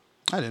 Oh,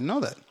 I didn't know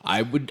that.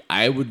 I would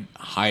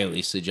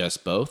highly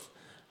suggest both.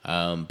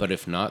 But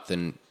if not,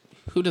 then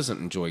who doesn't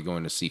enjoy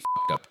going to see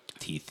fucked up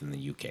teeth in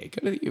the UK?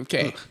 Go to the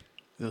UK.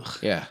 Ugh.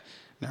 Yeah.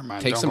 Never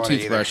mind. Take Don't some go to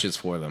toothbrushes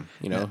for them.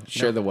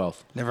 Share the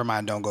wealth. Never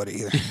mind. Don't go to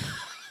either.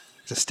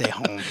 Just stay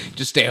home.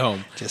 Just stay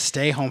home. Just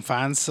stay home.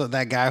 Find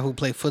that guy who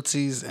play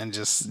footsies and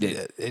just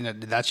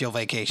that's your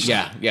vacation.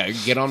 Yeah.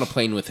 Get on a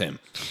plane with him,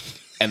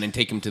 and then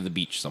take him to the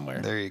beach somewhere.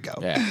 There you go.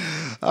 Yeah.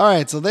 All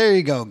right. So there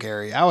you go,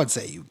 Gary. I would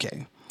say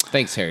UK.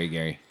 Thanks, Harry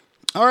Gary.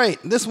 All right.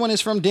 This one is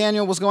from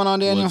Daniel. What's going on,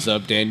 Daniel? What's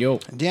up, Daniel?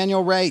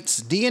 Daniel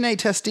writes, DNA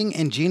testing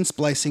and gene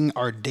splicing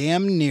are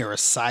damn near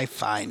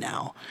sci-fi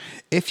now.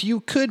 If you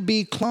could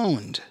be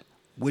cloned,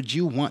 would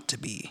you want to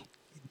be?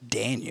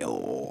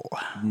 Daniel.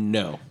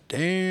 No.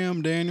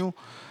 Damn, Daniel.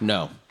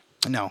 No.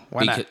 No.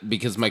 Why not?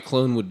 Because my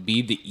clone would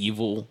be the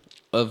evil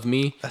of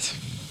me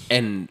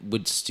and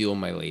would steal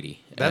my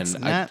lady. That's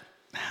and not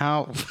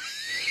how...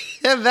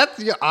 Yeah, that's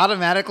you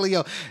automatically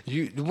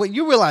what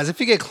you realize if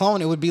you get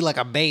cloned, it would be like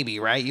a baby,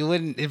 right? You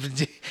wouldn't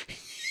it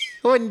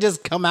wouldn't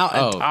just come out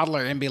a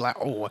toddler and be like,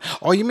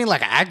 oh, you mean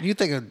like you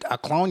think a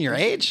clone your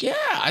age? Yeah,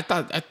 I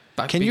thought.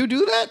 Can you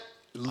do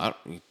that?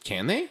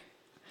 Can they?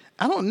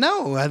 I don't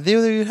know.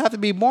 You have to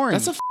be born.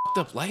 That's a fucked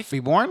up life. Be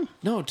born?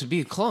 No, to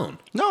be a clone.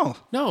 No,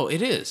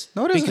 it is.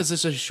 No, it isn't. Because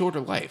it's a shorter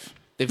life.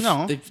 They've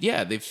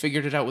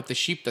figured it out with the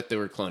sheep that they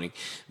were cloning.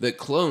 The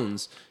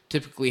clones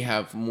typically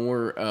have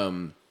more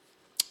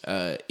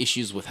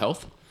issues with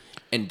health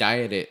and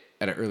diet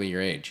at an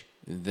earlier age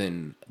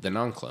than the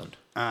non-cloned.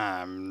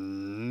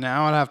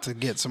 Now I'd have to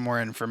get some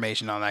more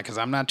information on that because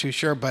I'm not too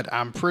sure, but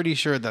I'm pretty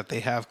sure that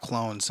they have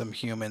cloned some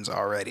humans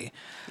already.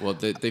 Well,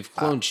 they've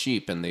cloned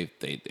sheep and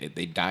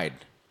they died,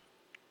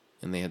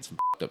 and they had some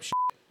fucked up shit.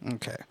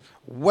 Okay,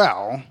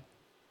 well,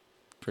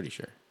 pretty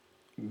sure.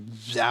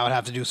 I would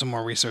have to do some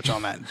more research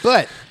on that.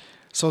 But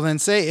so then,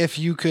 say if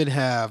you could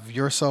have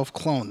yourself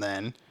cloned,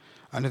 then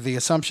under the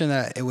assumption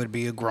that it would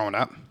be a grown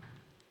up,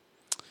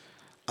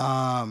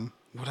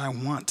 would I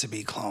want to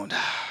be cloned?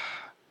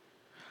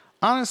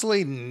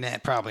 Honestly,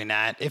 probably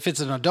not. If it's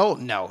an adult,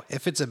 no.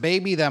 If it's a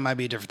baby, that might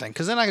be a different thing.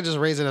 Because then I could just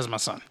raise it as my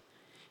son.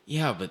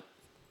 Yeah, but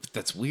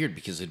that's weird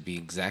because it'd be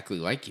exactly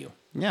like you.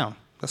 Yeah,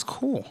 that's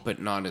cool. But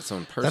not its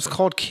own person. That's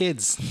called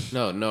kids.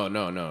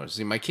 No.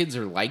 See, my kids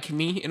are like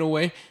me in a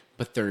way,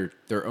 but they're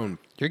their own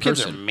Your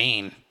kids are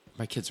mean.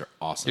 My kids are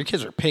awesome. Your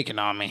kids are picking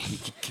on me.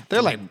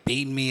 They're like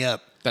beating me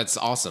up. That's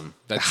awesome.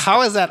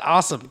 How is that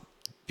awesome?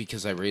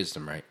 Because I raised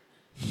them right.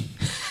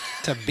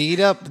 To beat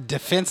up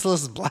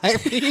defenseless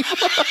black people?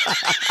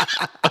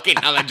 Okay,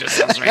 now that just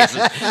sounds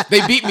racist.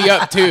 They beat me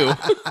up too.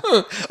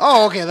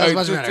 Oh, okay, that's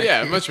much better.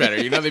 Yeah, much better.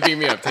 They beat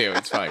me up too.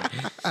 It's fine.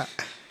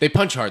 They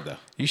punch hard though.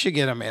 You should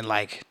get them in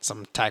like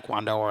some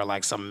taekwondo or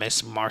like some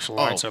martial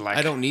arts or like.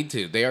 I don't need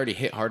to. They already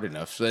hit hard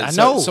enough. So I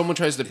know. Someone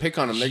tries to pick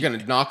on them, they're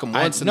gonna knock them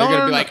once, and they're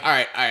gonna be like, "All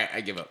right,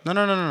 I give up." No.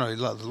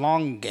 The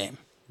long game.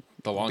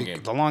 The long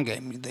game. The long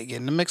game. They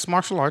get into mixed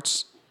martial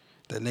arts.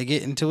 Then they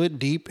get into it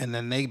deep, and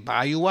then they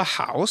buy you a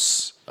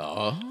house.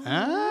 Oh.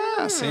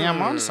 See,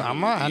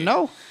 I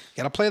know.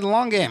 Got to play the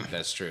long game.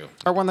 That's true.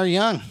 Or when they're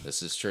young.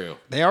 This is true.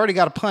 They already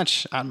got a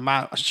punch on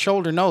my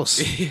shoulder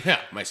nose. Yeah,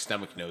 my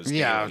stomach nose.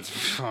 Yeah.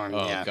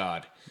 Oh,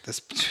 God.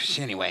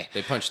 Anyway.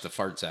 They punched the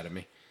farts out of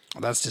me.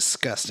 That's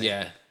disgusting.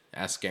 Yeah.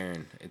 Ask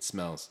Aaron. It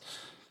smells.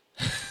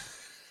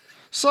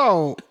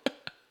 So,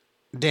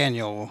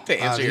 Daniel,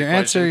 to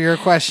answer your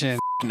question.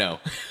 No.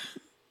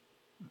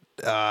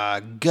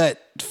 Gut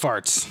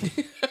farts.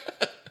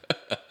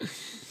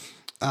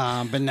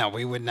 But no,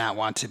 we would not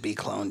want to be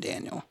cloned,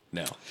 Daniel.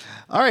 No.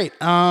 All right.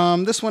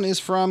 This one is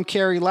from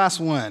Carrie. Last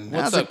one.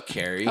 What's up,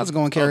 Carrie? How's it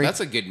going, Carrie? That's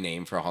a good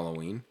name for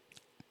Halloween.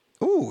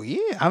 Oh,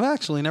 yeah. I've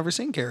actually never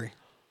seen Carrie.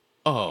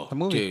 Oh, the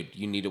movie. Dude,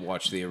 you need to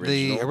watch the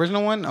original. The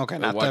original one? Okay,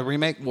 not the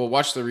remake? Well,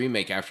 watch the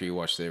remake after you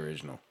watch the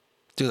original.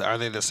 Dude, are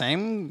they the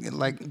same?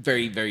 Like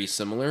very, very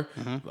similar.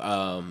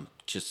 Mm-hmm.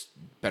 Just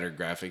better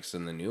graphics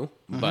than the new.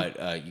 Mm-hmm.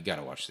 But you got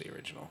to watch the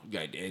original.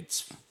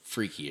 It's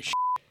freaky as shit.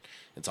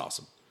 It's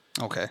awesome.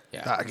 Okay.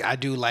 Yeah. I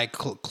do like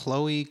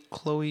Chloe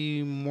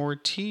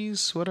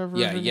Mortiz, whatever.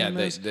 Yeah, her name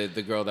is.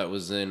 the girl that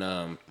was in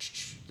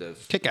the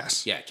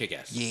Kick-Ass. Yeah,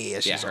 Kick-Ass. Yeah,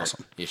 she's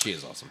awesome. Yeah, she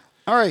is awesome.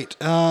 All right.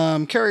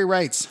 Carrie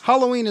writes,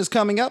 Halloween is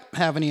coming up.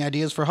 Have any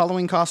ideas for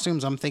Halloween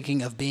costumes? I'm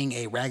thinking of being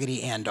a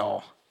Raggedy Ann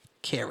doll.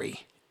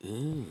 Carrie.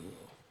 Ooh.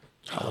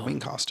 Halloween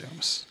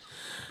costumes.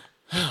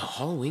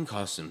 Halloween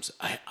costumes.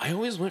 I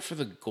always went for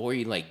the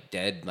gory, like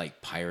dead,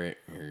 like pirate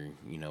or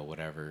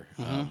whatever.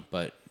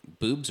 But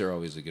boobs are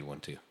always a good one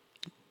too.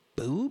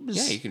 Boobs?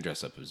 Yeah, you can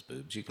dress up as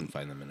boobs. You can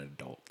find them in an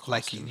adult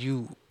costume. Like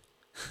you.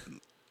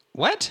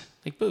 What?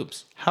 Like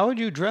boobs. How would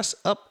you dress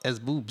up as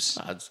boobs?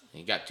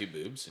 You got two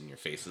boobs and your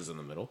face is in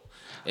the middle.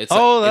 That's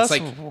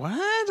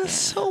what? That's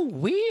so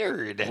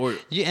weird.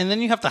 And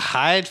then you have to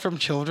hide from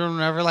children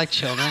whenever like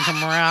children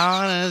come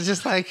around, and it's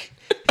just like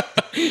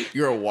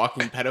you're a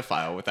walking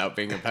pedophile without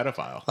being a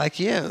pedophile. Like,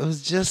 yeah, it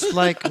was just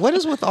like, what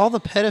is with all the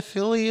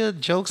pedophilia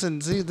jokes?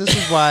 And see, this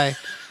is why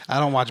I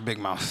don't watch Big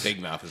Mouth.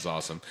 Big Mouth is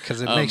awesome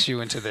because it makes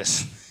you into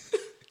this.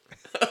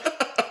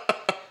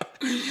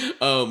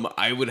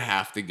 I would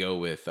have to go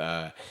with.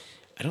 I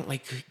don't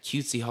like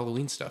cutesy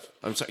Halloween stuff.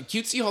 I'm sorry,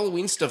 cutesy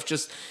Halloween stuff.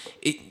 Just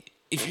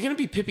if you're gonna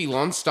be Pippi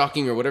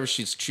Longstocking or whatever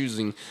she's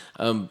choosing,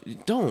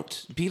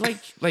 don't be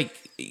like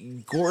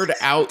gored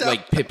out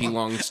like Pippi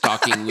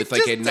Longstocking with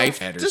like a knife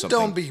head or just something.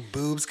 Just don't be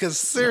boobs, because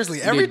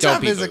seriously, every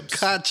time there's a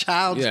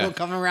child will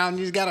come around,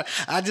 you gotta.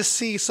 I just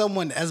see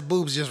someone as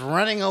boobs just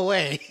running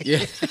away.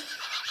 Yeah.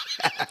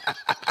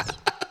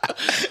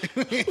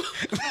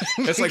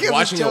 It's like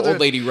watching an old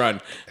lady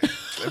run.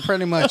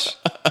 Pretty much.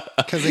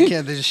 Because they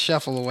just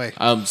shuffle away.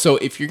 So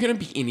if you're going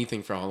to be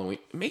anything for Halloween,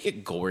 make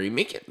it gory.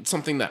 Make it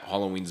something that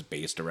Halloween's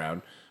based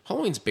around.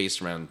 Halloween's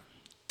based around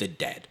the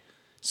dead.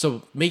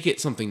 So make it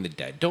something the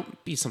dead.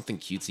 Don't be something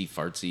cutesy,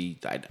 fartsy.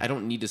 I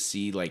don't need to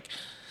see like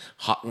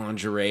hot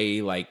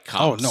lingerie like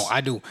cops. Oh, no,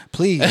 I do.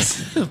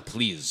 Please.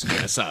 Please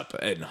dress up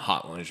in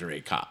hot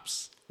lingerie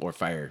cops or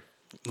fire.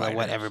 Like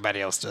what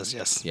everybody else does,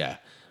 yes. Yeah.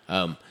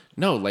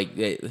 No, like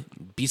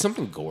be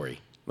something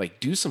gory.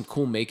 Like do some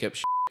cool makeup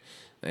shit.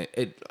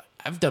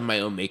 I've done my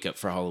own makeup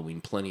for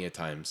Halloween plenty of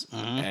times,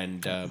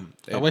 and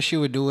I wish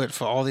you would do it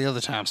for all the other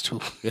times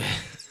too.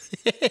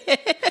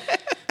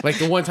 Like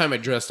the one time I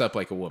dressed up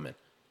like a woman.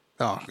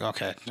 Oh,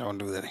 okay. Don't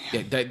do that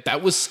again. Yeah,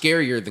 that was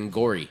scarier than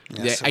gory.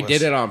 Yes, I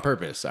did it on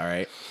purpose. All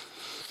right.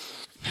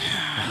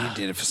 You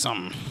did it for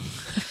something.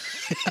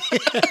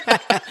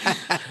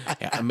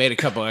 Yeah, I made a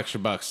couple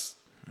extra bucks.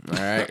 All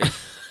right.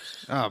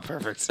 Oh,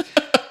 perfect.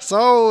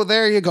 So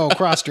there you go,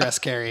 cross-dress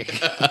Carrie.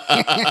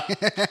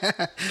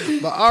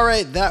 But all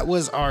right, that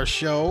was our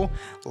show.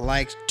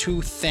 Like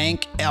to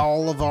thank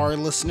all of our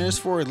listeners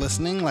for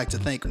listening. Like to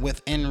thank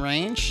Within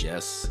Range.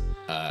 Yes,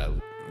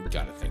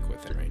 gotta thank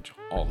Within Range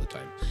all the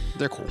time.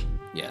 They're cool.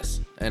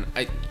 Yes, and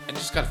I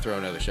just gotta throw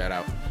another shout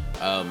out.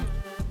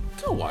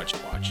 Go watch.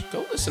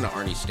 Go listen to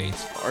Arnie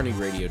States,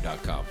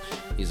 ArnieRadio.com.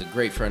 He's a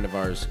great friend of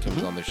ours,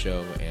 comes on the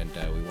show, and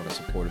we want to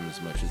support him as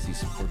much as he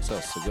supports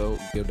us. So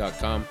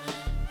go.com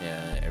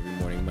every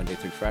morning, Monday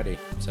through Friday,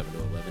 7 to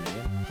 11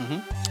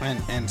 a.m.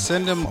 And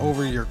send him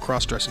over your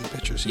cross-dressing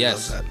pictures. He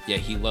loves that. Yeah,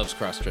 he loves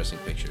cross-dressing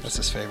pictures. That's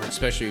his favorite.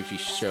 Especially if you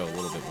show a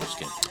little bit more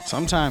skin.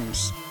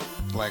 Sometimes,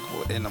 like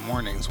in the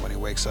mornings when he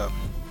wakes up.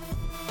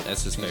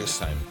 That's his favorite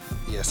time.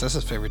 Yes, that's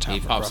his favorite time.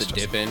 He pops a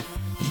dip in,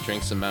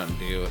 drinks some Mountain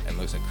Dew, and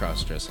looks at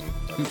cross-dressing.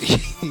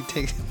 He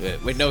takes.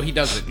 Wait, no, he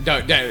doesn't.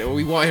 No,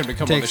 we want him to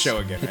come on the show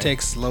again. He right?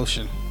 takes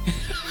lotion,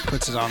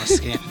 puts it on his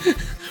skin.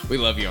 We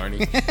love you,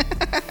 Arnie.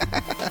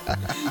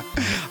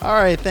 All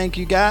right, thank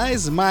you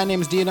guys. My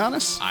name is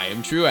Diodonis. I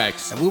am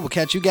Truex. And we will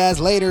catch you guys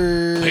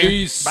later.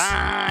 Peace.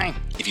 Bye.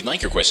 If you'd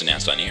like your question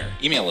asked on air,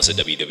 email us at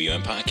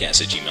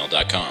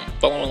wwmpodcast@gmail.com.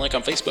 Follow and like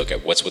on Facebook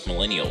at What's With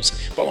Millennials.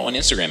 Follow on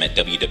Instagram at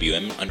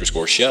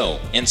WWM_show.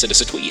 And send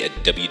us a tweet at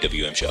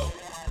WWM Show.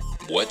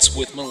 What's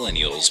With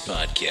Millennials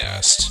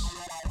Podcast.